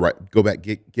gonna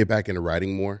get back into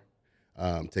writing more,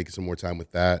 taking some more time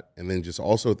with that, and then just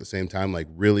also at the same time, like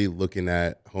really looking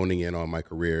at honing in on my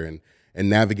career and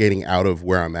navigating out of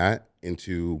where I'm at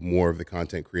into more of the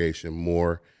content creation,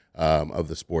 more of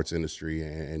the sports industry,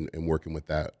 and working with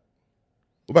that.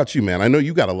 What about you, man? I know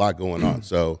you got a lot going on.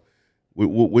 So,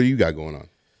 what do you got going on?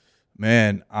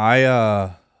 Man,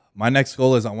 my next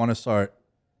goal is I want to start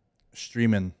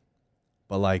streaming,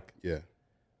 but like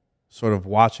sort of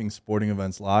watching sporting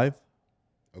events live.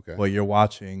 Okay. But you're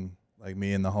watching like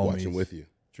me and the homies Watching with you,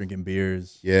 drinking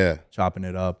beers, yeah, chopping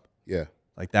it up, yeah.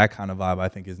 like that kind of vibe. I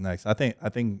think is next. I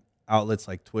think outlets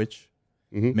like Twitch,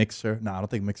 Mixer. No, I don't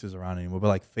think Mixer's around anymore. But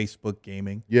like Facebook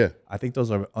gaming, Yeah. I think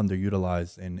those are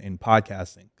underutilized in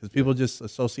podcasting because people just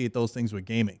associate those things with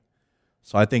gaming.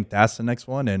 So I think that's the next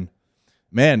one. And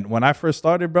man, when I first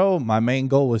started, bro, my main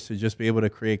goal was to just be able to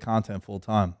create content full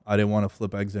time. I didn't want to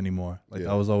flip eggs anymore. Like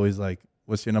I was always like,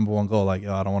 what's your number one goal? Like,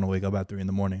 I don't want to wake up at 3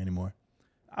 a.m. anymore.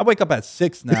 I wake up at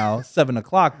 6 now, 7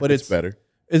 o'clock, but it's better.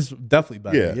 It's definitely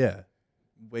better. Yeah. Yeah.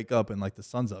 Wake up and like the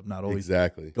sun's up, not always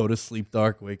Exactly. go to sleep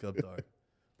dark, wake up dark.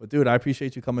 But dude, I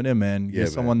appreciate you coming in, man. You're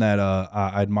someone that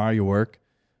I admire your work.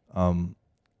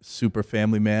 Super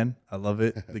family man. I love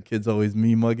it. The kids always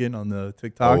me mugging on the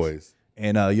TikToks. Always.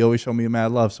 And you always show me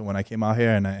mad love. So when I came out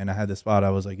here and I had this spot, I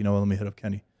was like, you know what, let me hit up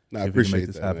Kenny. No, I See if we can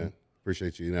appreciate that, man.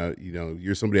 Appreciate you. You know,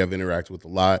 you're somebody I've interacted with a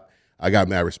lot. I got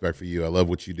mad respect for you. I love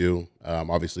what you do.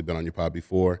 Obviously been on your pod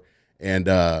before. And,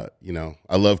 I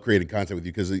love creating content with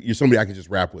you because you're somebody I can just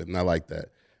rap with, and I like that.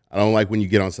 I don't like when you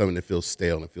get on something that feels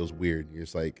stale and it feels weird. You're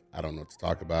just like, I don't know what to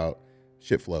talk about.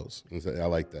 Shit flows. And so I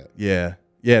like that. Yeah.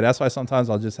 Yeah, that's why sometimes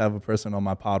I'll just have a person on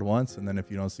my pod once, and then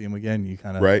if you don't see him again, you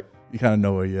kind of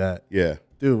know where you're at. Yeah.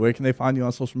 Dude, where can they find you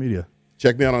on social media?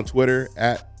 Check me out on Twitter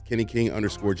at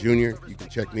KennyKing_Jr. You can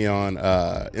check me on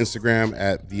Instagram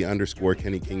at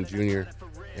 @the_Kenny King Jr.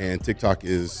 And TikTok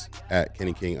is at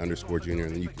KennyKing_Jr.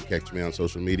 And then you can catch me on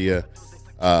social media,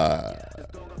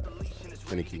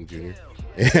 Kenny King Jr.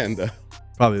 And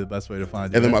probably the best way to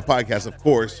find you. And then my podcast, of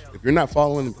course. If you're not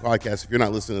following the podcast, if you're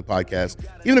not listening to the podcast,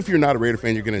 even if you're not a Raider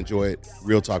fan, you're going to enjoy it.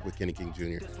 Real Talk with Kenny King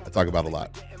Jr. I talk about a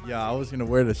lot. Yeah, I was going to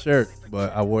wear the shirt,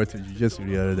 but I wore it to jiu-jitsu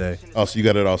the other day. Oh, so you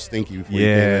got it all stinky before you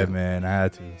came in? Yeah, man, I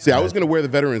had to. See, I was going to wear the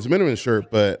Veterans Minimum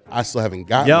shirt, but I still haven't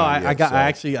gotten it. I got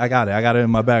it. I got it in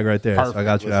my bag right there. Perfect. So I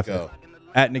got you Let's after. go.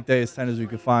 At Nick Day is 10 as you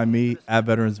can find me. At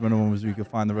Veterans Minimum as you can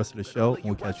find the rest of the show.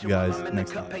 We'll catch you guys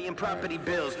next time.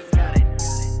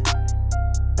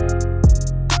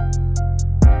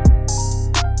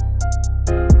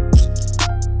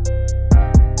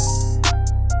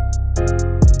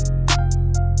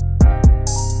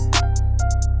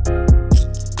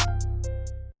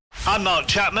 I'm Mark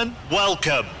Chapman.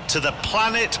 Welcome to the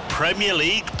Planet Premier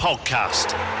League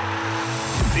podcast.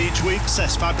 Each week,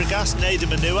 Cesc Fabregas, Nader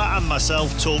Manua and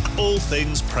myself talk all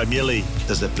things Premier League.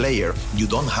 As a player, you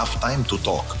don't have time to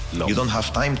talk. No. You don't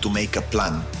have time to make a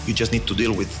plan. You just need to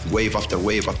deal with wave after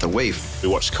wave after wave. We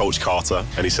watched Coach Carter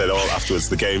and he said, afterwards,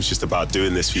 the game's just about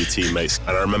doing this for your teammates.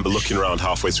 And I remember looking around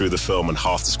halfway through the film and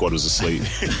half the squad was asleep.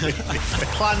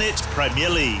 Planet Premier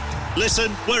League. Listen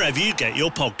wherever you get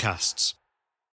your podcasts.